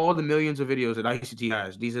of all the millions of videos that ICT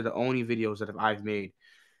has, these are the only videos that I've made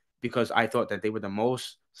because I thought that they were the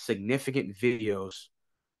most significant videos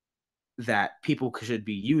that people should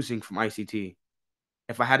be using from ICT.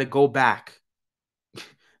 If I had to go back,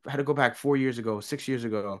 if I had to go back 4 years ago, 6 years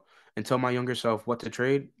ago, and tell my younger self what to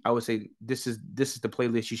trade, I would say this is the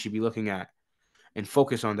playlist you should be looking at and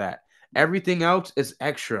focus on that. Everything else is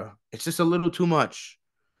extra. It's just a little too much.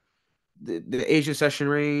 The Asian session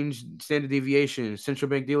range, standard deviation, central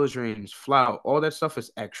bank dealers range, flout, all that stuff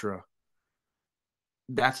is extra.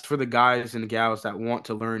 That's for the guys and the gals that want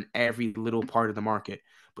to learn every little part of the market.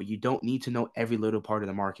 But you don't need to know every little part of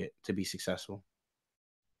the market to be successful.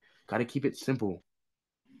 Got to keep it simple.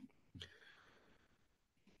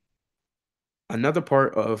 Another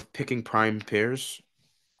part of picking prime pairs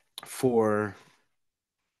for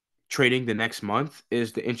trading the next month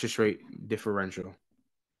is the interest rate differential.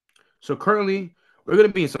 So currently, we're going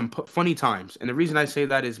to be in some funny times. And the reason I say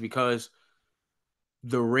that is because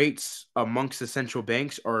the rates amongst the central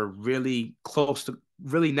banks are really close to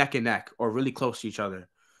really neck and neck or really close to each other.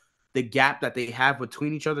 The gap that they have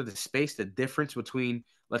between each other, the space, the difference between,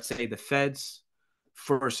 let's say, the Feds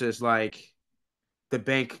versus like the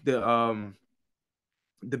bank, the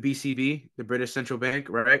BCB, the British Central Bank,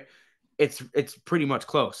 right? It's pretty much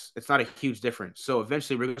close. It's not a huge difference. So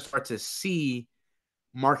eventually we're going to start to see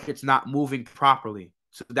markets not moving properly.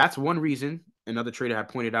 So that's one reason. Another trader had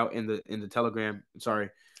pointed out in the Telegram, sorry,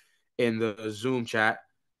 in the Zoom chat,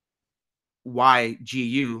 why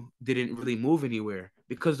GU didn't really move anywhere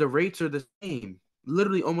because the rates are the same,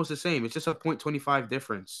 literally almost the same. It's just a 0.25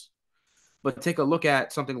 difference. But take a look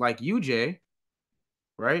at something like UJ,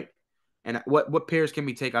 right? And what pairs can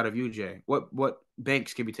we take out of UJ? What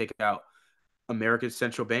banks can we take out? American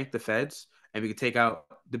Central Bank, the Feds, and we can take out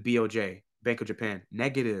the BOJ, Bank of Japan.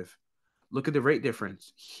 Negative. Look at the rate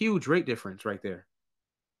difference. Huge rate difference right there.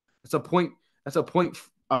 That's a point. That's a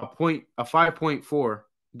 5.4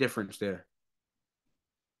 difference there,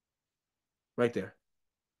 right there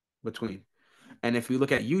between. And if we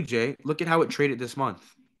look at UJ, look at how it traded this month.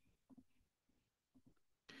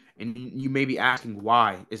 And you may be asking,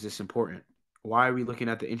 why is this important? Why are we looking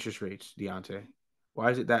at the interest rates, Deontay?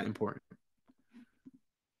 Why is it that important?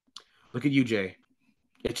 Look at UJ.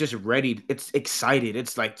 It's just ready. It's excited.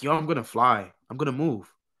 It's like, yo, I'm gonna fly. I'm gonna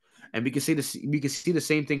move. And we can see this. We can see the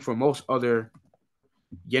same thing for most other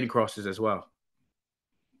yen crosses as well.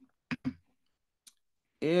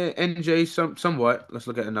 NJ, somewhat. Let's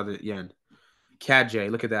look at another yen. CAD-J.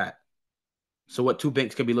 Look at that. So what two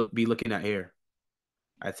banks can be looking at here?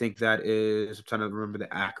 I think that is. I'm trying to remember the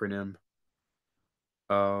acronym.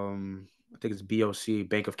 I think it's BOC,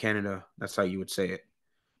 Bank of Canada. That's how you would say it.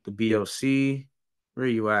 The BOC. Where are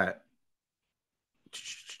you at?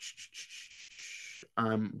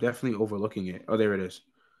 I'm definitely overlooking it. Oh, there it is.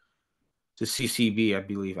 The CCB, I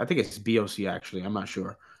believe. I think it's BOC actually. I'm not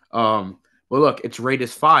sure. Well, look, its rate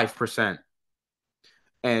is 5%,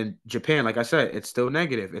 and Japan, like I said, it's still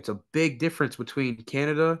negative. It's a big difference between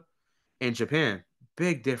Canada and Japan.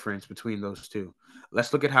 Big difference between those two.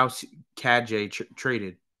 Let's look at how CAD-J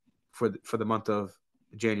traded for the month of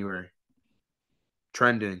January.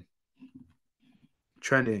 Trending,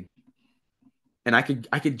 trending. And I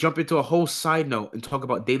could jump into a whole side note and talk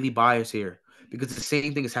about daily bias here because the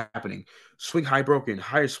same thing is happening. Swing high broken,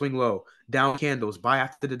 higher swing low, down candles, buy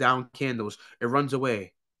after the down candles. It runs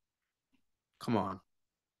away. Come on.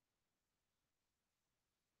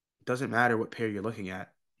 It doesn't matter what pair you're looking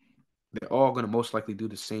at. They're all going to most likely do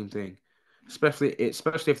the same thing, especially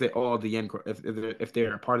if they're all the yen if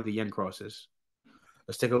they're a part of the yen crosses.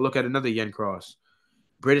 Let's take a look at another yen cross.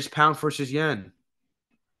 British pound versus yen.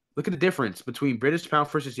 Look at the difference between British pound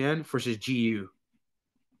versus yen versus GU.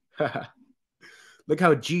 Look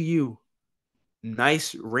how GU,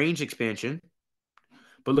 nice range expansion,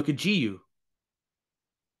 but look at GU.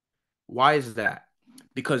 Why is that?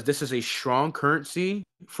 Because this is a strong currency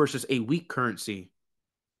versus a weak currency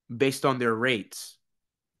based on their rates.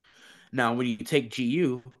 Now, when you take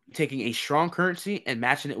GU, taking a strong currency and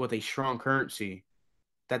matching it with a strong currency,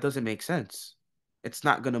 that doesn't make sense. It's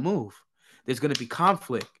not going to move. There's going to be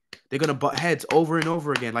conflict. They're going to butt heads over and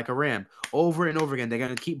over again, like a ram, over and over again. They're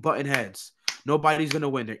going to keep butting heads. Nobody's going to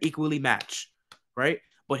win. They're equally matched, right?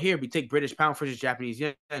 But here we take British pound versus Japanese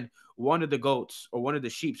yen. One of the goats or one of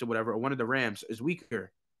the sheeps or whatever, or one of the rams is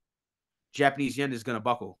weaker. Japanese yen is going to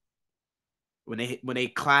buckle. When they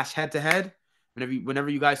clash head to head,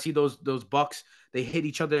 whenever you guys see those bucks, they hit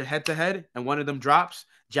each other head to head, and one of them drops.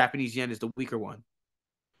 Japanese yen is the weaker one.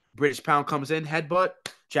 British pound comes in, headbutt,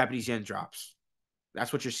 Japanese yen drops.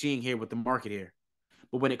 That's what you're seeing here with the market here.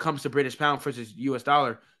 But when it comes to British pound versus US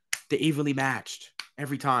dollar, they're evenly matched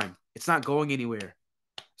every time. It's not going anywhere.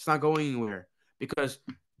 It's not going anywhere because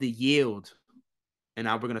the yield, and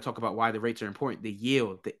now we're going to talk about why the rates are important. The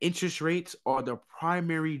yield, the interest rates are the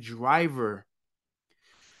primary driver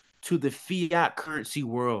to the fiat currency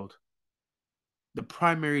world. The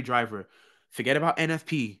primary driver. Forget about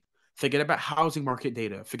NFP. Forget about housing market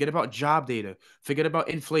data. Forget about job data. Forget about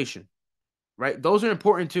inflation, right? Those are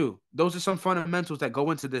important too. Those are some fundamentals that go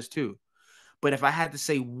into this too. But if I had to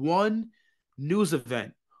say one news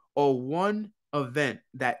event or one event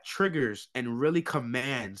that triggers and really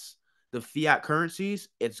commands the fiat currencies,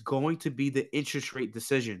 it's going to be the interest rate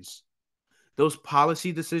decisions. Those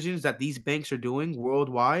policy decisions that these banks are doing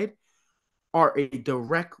worldwide are a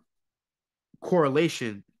direct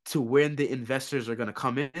correlation to when the investors are going to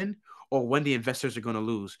come in or when the investors are going to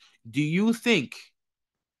lose. Do you think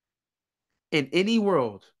in any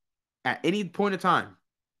world, at any point of time,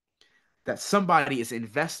 that somebody is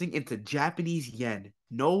investing into Japanese yen?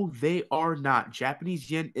 No, they are not.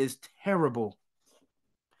 Japanese yen is terrible.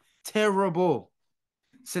 Terrible.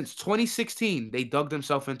 Since 2016, they dug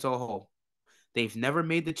themselves into a hole. They've never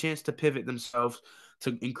made the chance to pivot themselves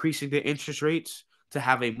to increasing their interest rates to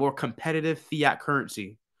have a more competitive fiat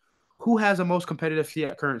currency. Who has the most competitive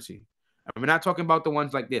fiat currency? And we're not talking about the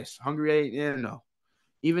ones like this. Hungary, yeah, no.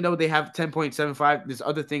 Even though they have 10.75, there's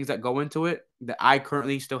other things that go into it that I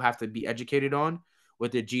currently still have to be educated on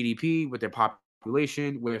with their GDP, with their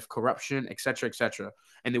population, with corruption, et cetera,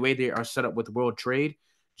 and the way they are set up with world trade.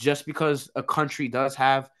 Just because a country does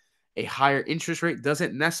have a higher interest rate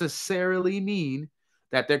doesn't necessarily mean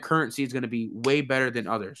that their currency is going to be way better than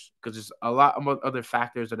others, because there's a lot of other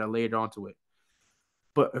factors that are layered onto it.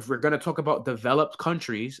 But if we're going to talk about developed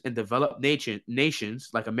countries and developed nations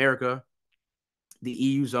like America, the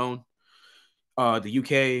EU zone,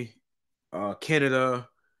 the UK, Canada,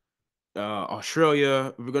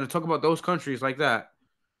 Australia. We're going to talk about those countries like that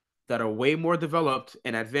are way more developed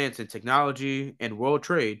and advanced in technology and world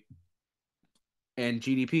trade and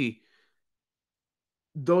GDP.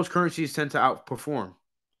 Those currencies tend to outperform.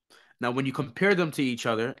 Now, when you compare them to each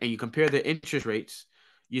other and you compare their interest rates,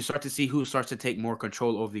 you start to see who starts to take more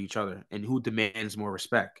control over each other and who demands more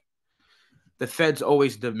respect. The Feds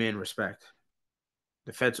always demand respect.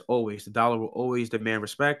 The dollar will always demand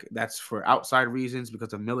respect. That's for outside reasons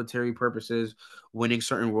because of military purposes, winning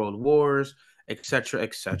certain world wars, etc.,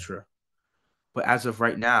 etc. But as of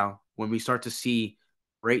right now, when we start to see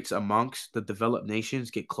rates amongst the developed nations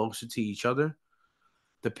get closer to each other,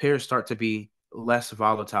 the pairs start to be less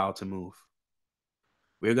volatile to move.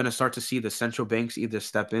 We're going to start to see the central banks either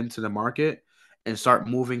step into the market and start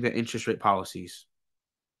moving the interest rate policies,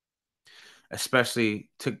 especially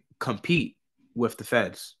to compete with the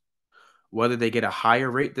Feds, whether they get a higher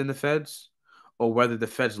rate than the Feds or whether the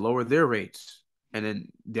Feds lower their rates and then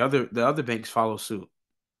the other banks follow suit.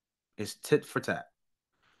 It's tit for tat.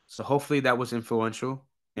 So hopefully that was influential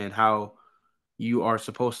in how you are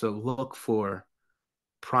supposed to look for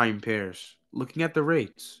prime pairs. Looking at the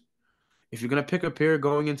rates. If you're gonna pick a pair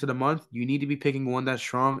going into the month, you need to be picking one that's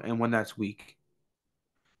strong and one that's weak.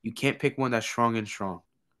 You can't pick one that's strong and strong.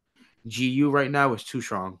 GU right now is too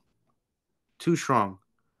strong. Too strong.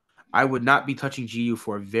 I would not be touching GU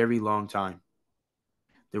for a very long time.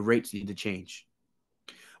 The rates need to change.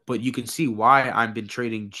 But you can see why I've been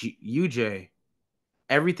trading UJ.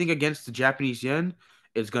 Everything against the Japanese yen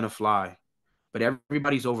is gonna fly. But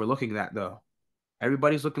everybody's overlooking that though.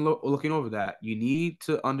 Everybody's looking over that. You need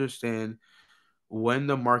to understand when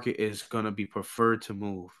the market is gonna be preferred to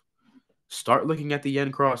move. Start looking at the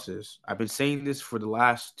yen crosses. I've been saying this for the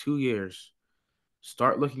last 2 years.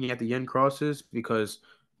 Start looking at the yen crosses because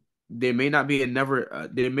there may not be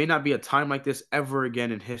a time like this ever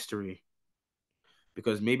again in history.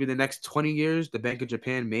 Because maybe the next 20 years, the Bank of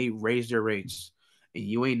Japan may raise their rates. And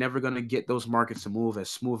you ain't never going to get those markets to move as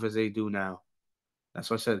smooth as they do now. That's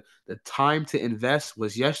why I said the time to invest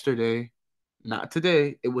was yesterday, not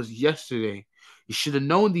today. It was yesterday. You should have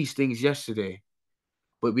known these things yesterday,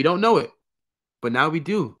 but we don't know it. But now we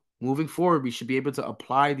do. Moving forward, we should be able to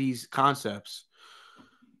apply these concepts.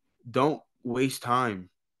 Don't waste time.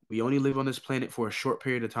 We only live on this planet for a short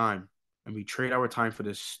period of time, and we trade our time for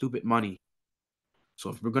this stupid money.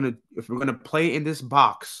 So if we're gonna play in this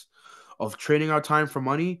box of trading our time for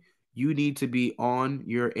money, you need to be on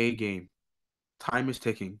your A game. Time is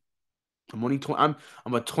ticking. I'm a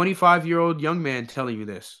 25-year-old young man telling you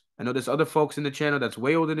this. I know there's other folks in the channel that's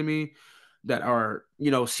way older than me that are,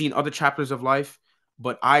 seeing other chapters of life,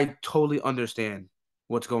 but I totally understand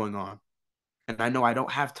what's going on. And I know I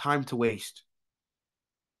don't have time to waste.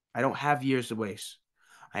 I don't have years to waste.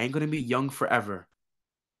 I ain't gonna be young forever.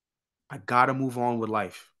 I gotta move on with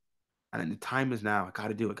life. And the time is now. I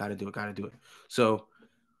gotta do it, gotta do it, gotta do it. So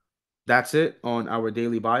that's it on our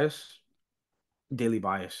daily bias. Daily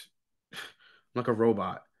bias. I'm like a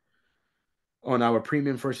robot. On our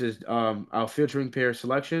premium versus our filtering pair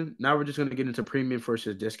selection. Now we're just going to get into premium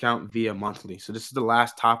versus discount via monthly. So this is the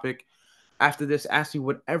last topic. After this, ask me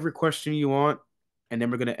whatever question you want, and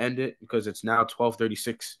then we're going to end it because it's now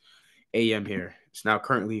 12:36 a.m. here. It's now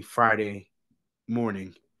currently Friday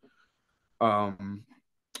morning. Where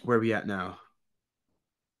are we at now?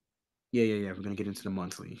 Yeah. We're gonna get into the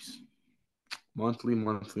monthlies. Monthly.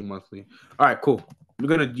 All right, cool. We're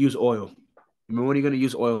gonna use oil. Remember when you're gonna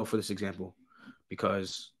use oil for this example,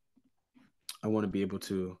 because I want to be able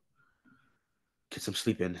to get some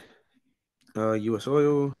sleep in. U.S.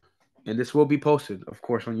 oil, and this will be posted, of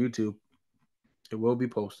course, on YouTube. It will be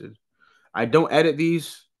posted. I don't edit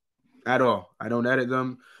these at all. I don't edit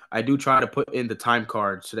them. I do try to put in the time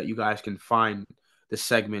card so that you guys can find the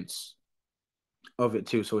segments of it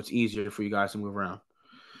too, so it's easier for you guys to move around.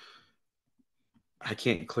 I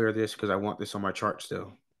can't clear this because I want this on my chart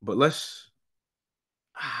still. But let's.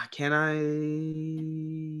 Can I?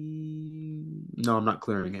 No, I'm not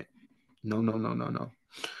clearing it. No.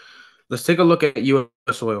 Let's take a look at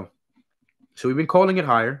U.S. oil. So we've been calling it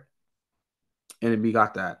higher, and we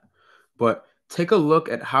got that. But take a look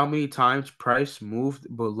at how many times price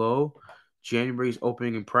moved below January's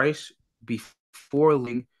opening price before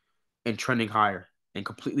and trending higher and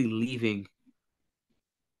completely leaving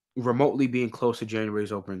remotely being close to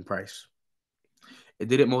January's opening price. It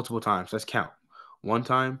did it multiple times. Let's count. One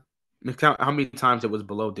time. Let's count how many times it was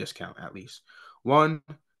below discount at least. 1,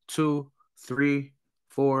 2, 3,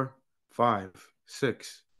 4, 5,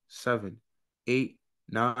 6, 7, 8,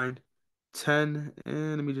 9, 10.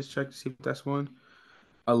 And let me just check to see if that's one.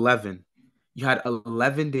 11. You had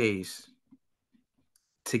 11 days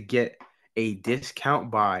to get a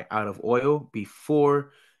discount buy out of oil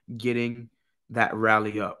before getting that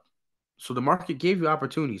rally up. So the market gave you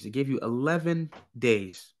opportunities. It gave you 11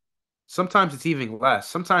 days. Sometimes it's even less.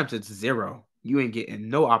 Sometimes it's zero. You ain't getting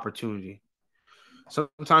no opportunity.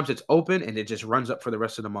 Sometimes it's open and it just runs up for the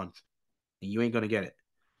rest of the month. And you ain't going to get it.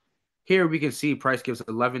 Here we can see price gives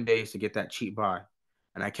 11 days to get that cheap buy.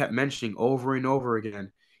 And I kept mentioning over and over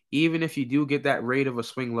again, even if you do get that rate of a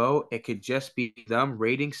swing low, it could just be them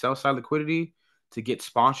rating sell side liquidity to get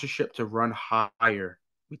sponsorship to run higher.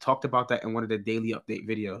 We talked about that in one of the daily update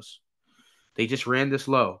videos. They just ran this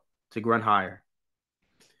low to run higher.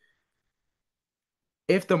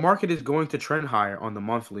 If the market is going to trend higher on the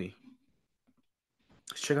monthly,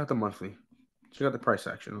 let's check out the monthly. Check out the price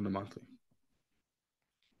action on the monthly.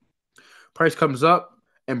 Price comes up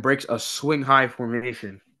and breaks a swing high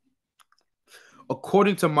formation.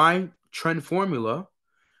 According to my trend formula,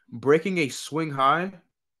 breaking a swing high,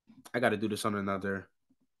 I got to do this on another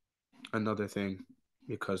thing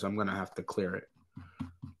because I'm going to have to clear it.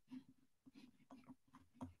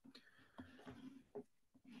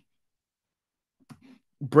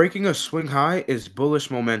 Breaking a swing high is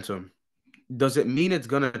bullish momentum. Does it mean it's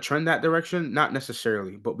going to trend that direction? Not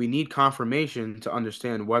necessarily, but we need confirmation to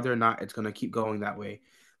understand whether or not it's going to keep going that way.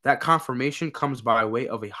 That confirmation comes by way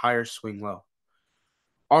of a higher swing low.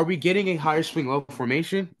 Are we getting a higher swing low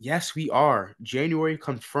formation? Yes, we are. January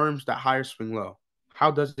confirms that higher swing low.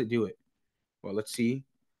 How does it do it? Well, let's see.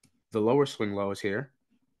 The lower swing low is here.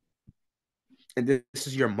 And this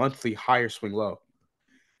is your monthly higher swing low.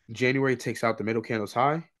 January takes out the middle candle's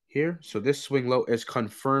high here. So this swing low is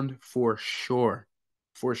confirmed for sure.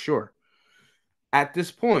 For sure. At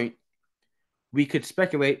this point, we could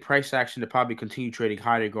speculate price action to probably continue trading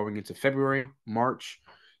higher going into February, March,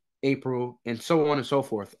 April, and so on and so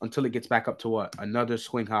forth until it gets back up to what? Another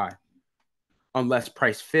swing high. Unless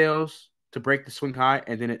price fails to break the swing high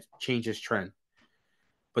and then it changes trend.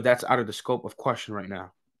 But that's out of the scope of question right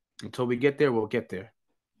now. Until we get there, we'll get there.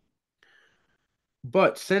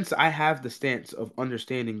 But since I have the stance of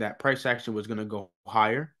understanding that price action was going to go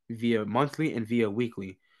higher via monthly and via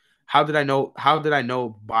weekly, how did I know? How did I know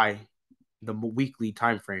by the weekly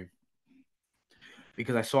time frame?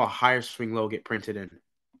 Because I saw a higher swing low get printed in.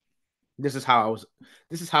 This is how I was.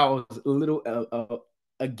 This is how I was a little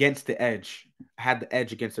against the edge. I had the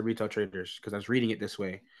edge against the retail traders because I was reading it this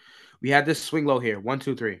way. We had this swing low here, 1,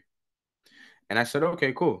 2, 3, and I said,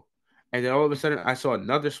 okay, cool. And then all of a sudden, I saw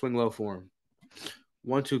another swing low form,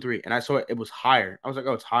 1, 2, 3, and I saw it was higher. I was like,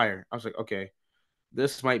 oh, it's higher. I was like, okay,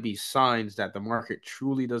 this might be signs that the market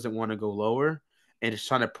truly doesn't want to go lower and it's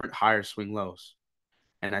trying to print higher swing lows.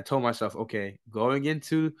 And I told myself, okay, going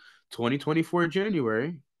into 2024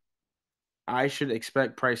 January, I should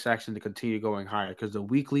expect price action to continue going higher because the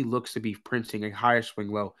weekly looks to be printing a higher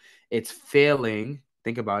swing low. It's failing.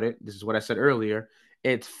 Think about it. This is what I said earlier.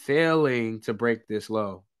 It's failing to break this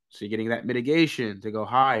low. So you're getting that mitigation to go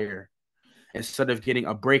higher instead of getting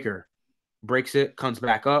a breaker. Breaks it, comes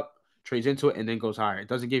back up, trades into it, and then goes higher. It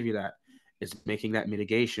doesn't give you that. It's making that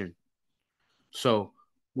mitigation. So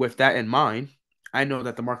with that in mind, I know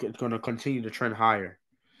that the market is going to continue to trend higher.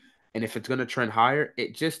 And if it's going to trend higher,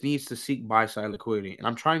 it just needs to seek buy side liquidity. And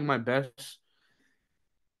I'm trying my best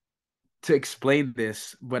to explain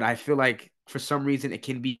this, but I feel like for some reason it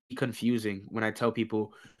can be confusing when I tell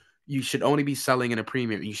people you should only be selling in a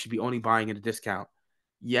premium. You should be only buying at a discount.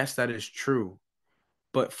 Yes, that is true,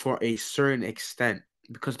 but for a certain extent,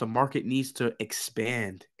 because the market needs to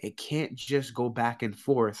expand. It can't just go back and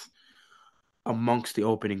forth amongst the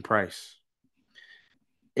opening price.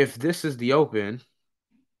 If this is the open,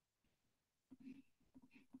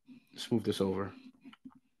 let's move this over.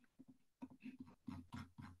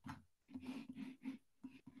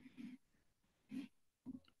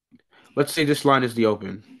 Let's say this line is the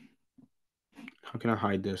open. How can I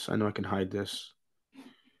hide this? I know I can hide this.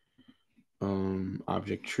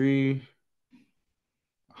 Object tree.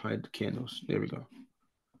 Hide the candles. There we go.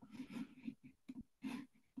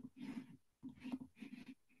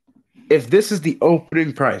 If this is the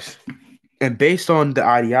opening price, and based on the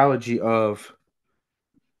ideology of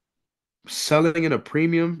selling in a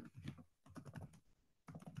premium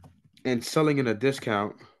and selling in a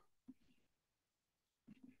discount,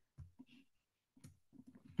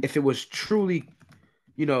 if it was truly,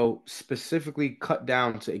 specifically cut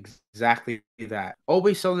down to exactly that,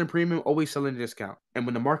 always selling a premium, always selling a discount. And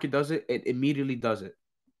when the market does it, it immediately does it.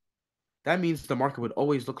 That means the market would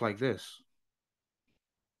always look like this.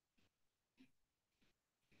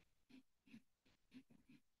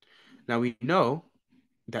 Now we know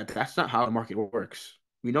that that's not how the market works.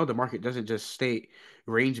 We know the market doesn't just stay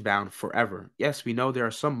range bound forever. Yes, we know there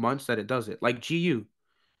are some months that it does it. Like GU.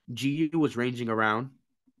 GU was ranging around.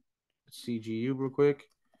 Let's see GU real quick.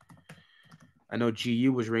 I know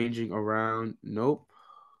GU was ranging around. Nope.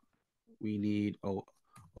 We need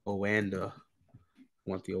Oanda.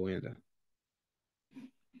 Want the Oanda.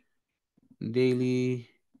 Daily.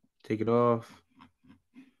 Take it off.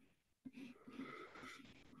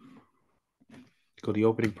 Go to the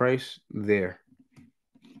opening price. There.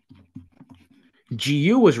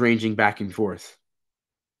 GU was ranging back and forth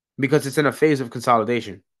because it's in a phase of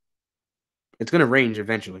consolidation. It's going to range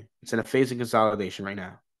eventually. It's in a phase of consolidation right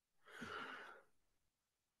now.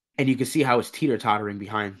 And you can see how it's teeter-tottering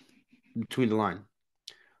between the line.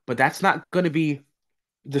 But that's not going to be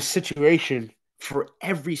the situation for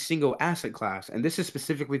every single asset class. And this is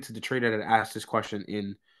specifically to the trader that asked this question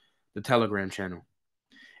in the Telegram channel.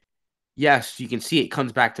 Yes, you can see it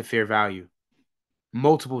comes back to fair value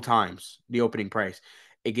multiple times, the opening price.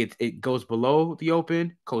 It goes below the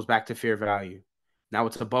open, goes back to fair value. Now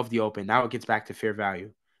it's above the open. Now it gets back to fair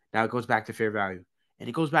value. Now it goes back to fair value. And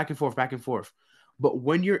it goes back and forth, back and forth. But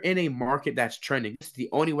when you're in a market that's trending, this is the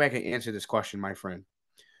only way I can answer this question, my friend.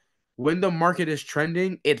 When the market is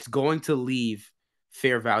trending, it's going to leave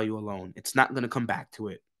fair value alone. It's not going to come back to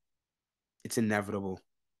it. It's inevitable.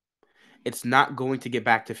 It's not going to get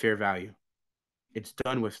back to fair value. It's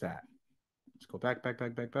done with that. Let's go back, back,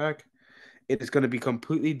 back, back, back. It is going to be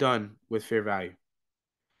completely done with fair value.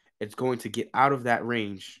 It's going to get out of that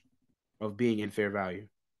range of being in fair value.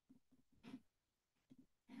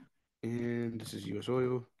 And this is US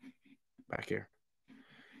oil back here.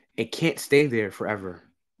 It can't stay there forever.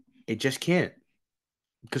 It just can't,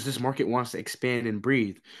 because this market wants to expand and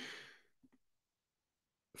breathe.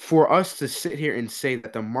 For us to sit here and say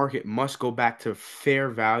that the market must go back to fair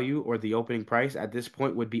value or the opening price at this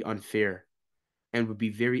point would be unfair and would be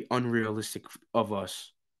very unrealistic of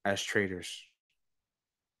us as traders.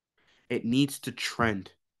 It needs to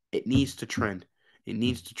trend. It needs to trend. It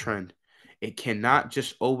needs to trend. It cannot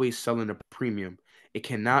just always sell in a premium. It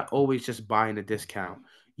cannot always just buy in a discount.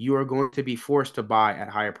 You are going to be forced to buy at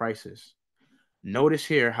higher prices. Notice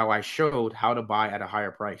here how I showed how to buy at a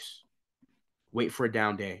higher price. Wait for a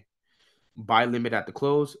down day. Buy limit at the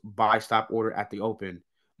close. Buy stop order at the open.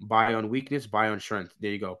 Buy on weakness. Buy on strength.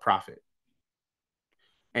 There you go. Profit.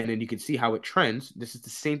 And then you can see how it trends. This is the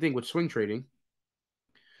same thing with swing trading.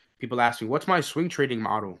 People ask me, what's my swing trading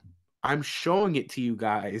model? I'm showing it to you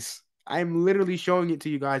guys. I'm literally showing it to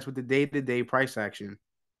you guys with the day-to-day price action.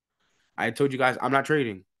 I told you guys I'm not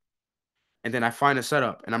trading. And then I find a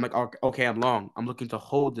setup and I'm like, okay, I'm long. I'm looking to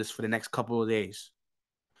hold this for the next couple of days.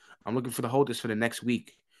 I'm looking for to hold this for the next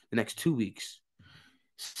week, the next 2 weeks.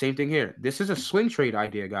 Same thing here. This is a swing trade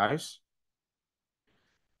idea, guys.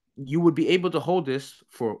 You would be able to hold this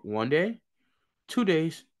for 1 day, 2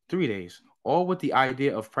 days, 3 days, all with the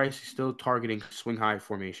idea of price still targeting swing high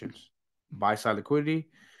formations. Buy side liquidity,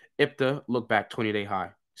 IPDA, look back 20-day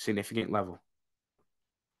high, significant level.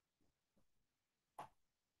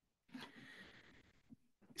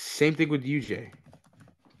 Same thing with UJ.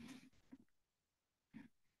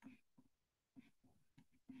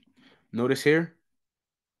 Notice here,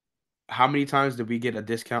 how many times did we get a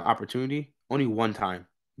discount opportunity? Only one time,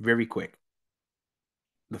 very quick.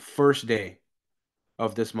 The first day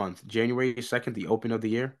of this month, January 2nd, the open of the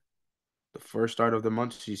year, the first start of the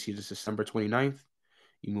month. So you see this December 29th.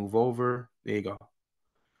 You move over. There you go.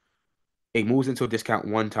 It moves into a discount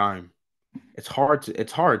one time. It's hard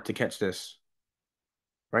to catch this,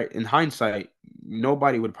 right? In hindsight,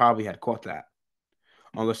 nobody would probably have caught that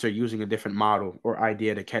unless they're using a different model or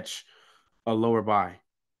idea to catch a lower buy.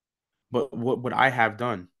 But what would I have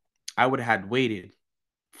done? I would have had waited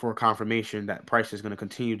for a confirmation that price is going to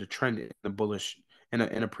continue to trend in a bullish in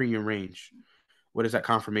a premium range. What is that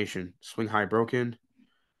confirmation? Swing high broken,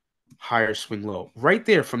 higher swing low. Right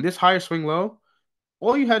there from this higher swing low,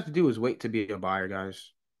 all you have to do is wait to be a buyer,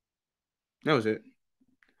 guys. That was it.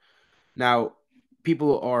 Now,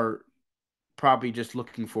 people are probably just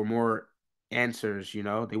looking for more answers, you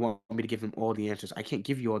know? They want me to give them all the answers. I can't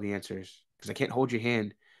give you all the answers because I can't hold your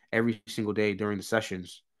hand every single day during the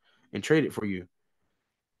sessions and trade it for you.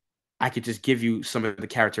 I could just give you some of the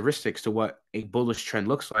characteristics to what a bullish trend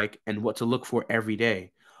looks like and what to look for every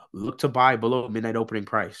day. Look to buy below midnight opening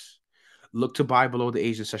price. Look to buy below the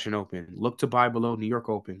Asian session open. Look to buy below New York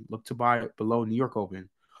open. Look to buy below New York open.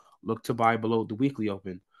 Look to buy below the weekly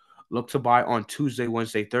open. Look to buy on Tuesday,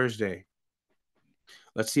 Wednesday, Thursday.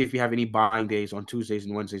 Let's see if you have any buying days on Tuesdays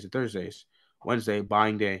and Wednesdays and Thursdays. Wednesday,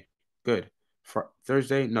 buying day. Good. For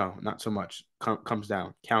Thursday, no, not so much. Comes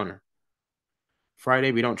down. Counter.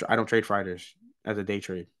 Friday, we don't. I don't trade Fridays as a day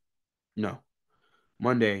trade. No.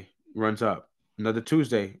 Monday runs up. Another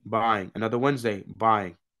Tuesday buying. Another Wednesday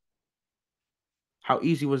buying. How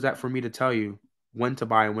easy was that for me to tell you when to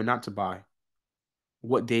buy and when not to buy?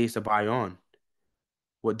 What days to buy on?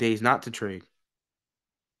 What days not to trade?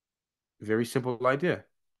 Very simple idea.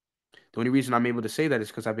 The only reason I'm able to say that is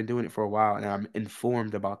because I've been doing it for a while and I'm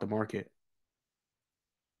informed about the market.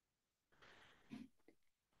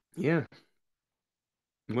 Yeah.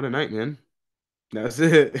 What a night, man. That's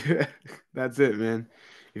it. That's it, man.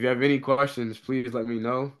 If you have any questions, please let me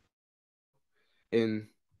know in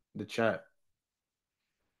the chat.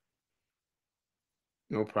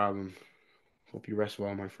 No problem. Hope you rest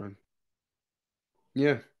well, my friend.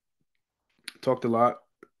 Yeah, talked a lot.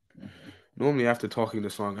 Normally, after talking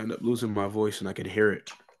this long, I end up losing my voice and I can hear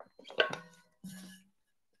it.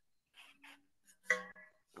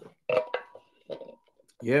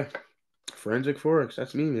 Yeah, Forensic Forex.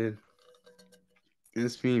 That's me, man.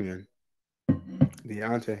 It's me, man.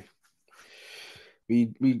 Deontay.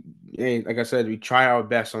 We hey, like I said, we try our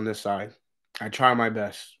best on this side. I try my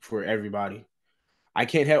best for everybody. I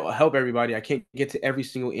can't help everybody. I can't get to every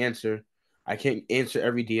single answer. I can't answer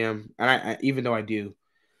every DM, and I even though I do,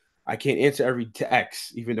 I can't answer every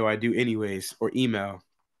text, even though I do anyways, or email.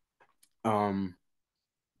 Um,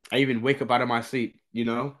 I even wake up out of my sleep, you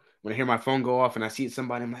know, when I hear my phone go off and I see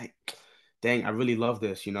somebody, I'm like, dang, I really love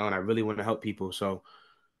this, you know, and I really want to help people. So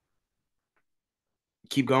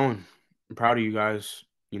keep going. I'm proud of you guys,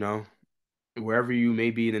 you know, wherever you may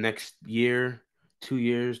be in the next year, 2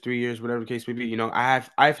 years, 3 years, whatever the case may be. You know,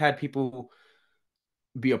 I've had people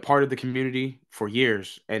be a part of the community for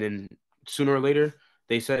years, and then sooner or later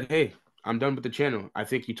they said, "Hey, I'm done with the channel. I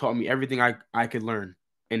think you taught me everything I could learn,"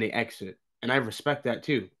 and they exit, and I respect that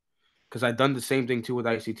too, because I've done the same thing too with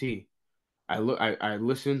ICT. I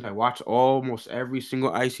listened, I watched almost every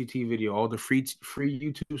single ICT video, all the free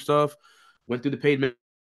YouTube stuff, went through the paid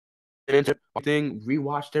mentor thing,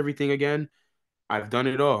 rewatched everything again. I've done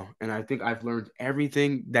it all, and I think I've learned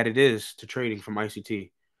everything that it is to trading from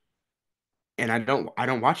ICT. And I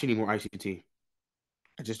don't watch any more ICT.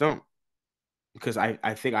 I just don't, because I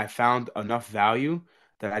think I found enough value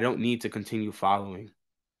that I don't need to continue following.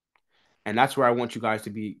 And that's where I want you guys to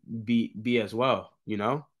be as well, you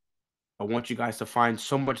know? I want you guys to find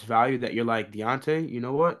so much value that you're like, Deontay, you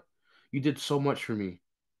know what? You did so much for me.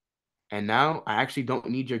 And now I actually don't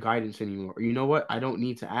need your guidance anymore. Or you know what? I don't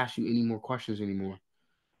need to ask you any more questions anymore.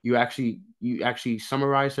 You actually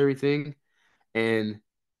summarized everything, and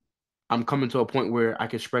I'm coming to a point where I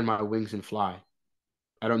can spread my wings and fly.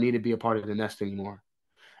 I don't need to be a part of the nest anymore.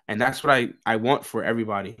 And that's what I want for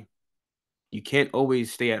everybody. You can't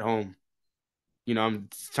always stay at home. You know, I'm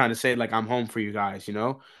trying to say like I'm home for you guys, you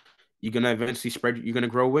know? You're gonna eventually spread, you're gonna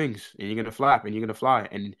grow wings and you're gonna flap and you're gonna fly.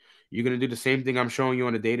 And you're gonna do the same thing I'm showing you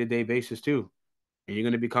on a day-to-day basis too. And you're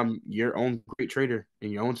gonna become your own great trader in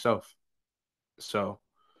your own self. So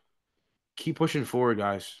keep pushing forward,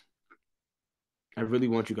 guys. I really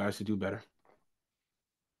want you guys to do better.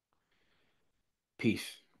 Peace.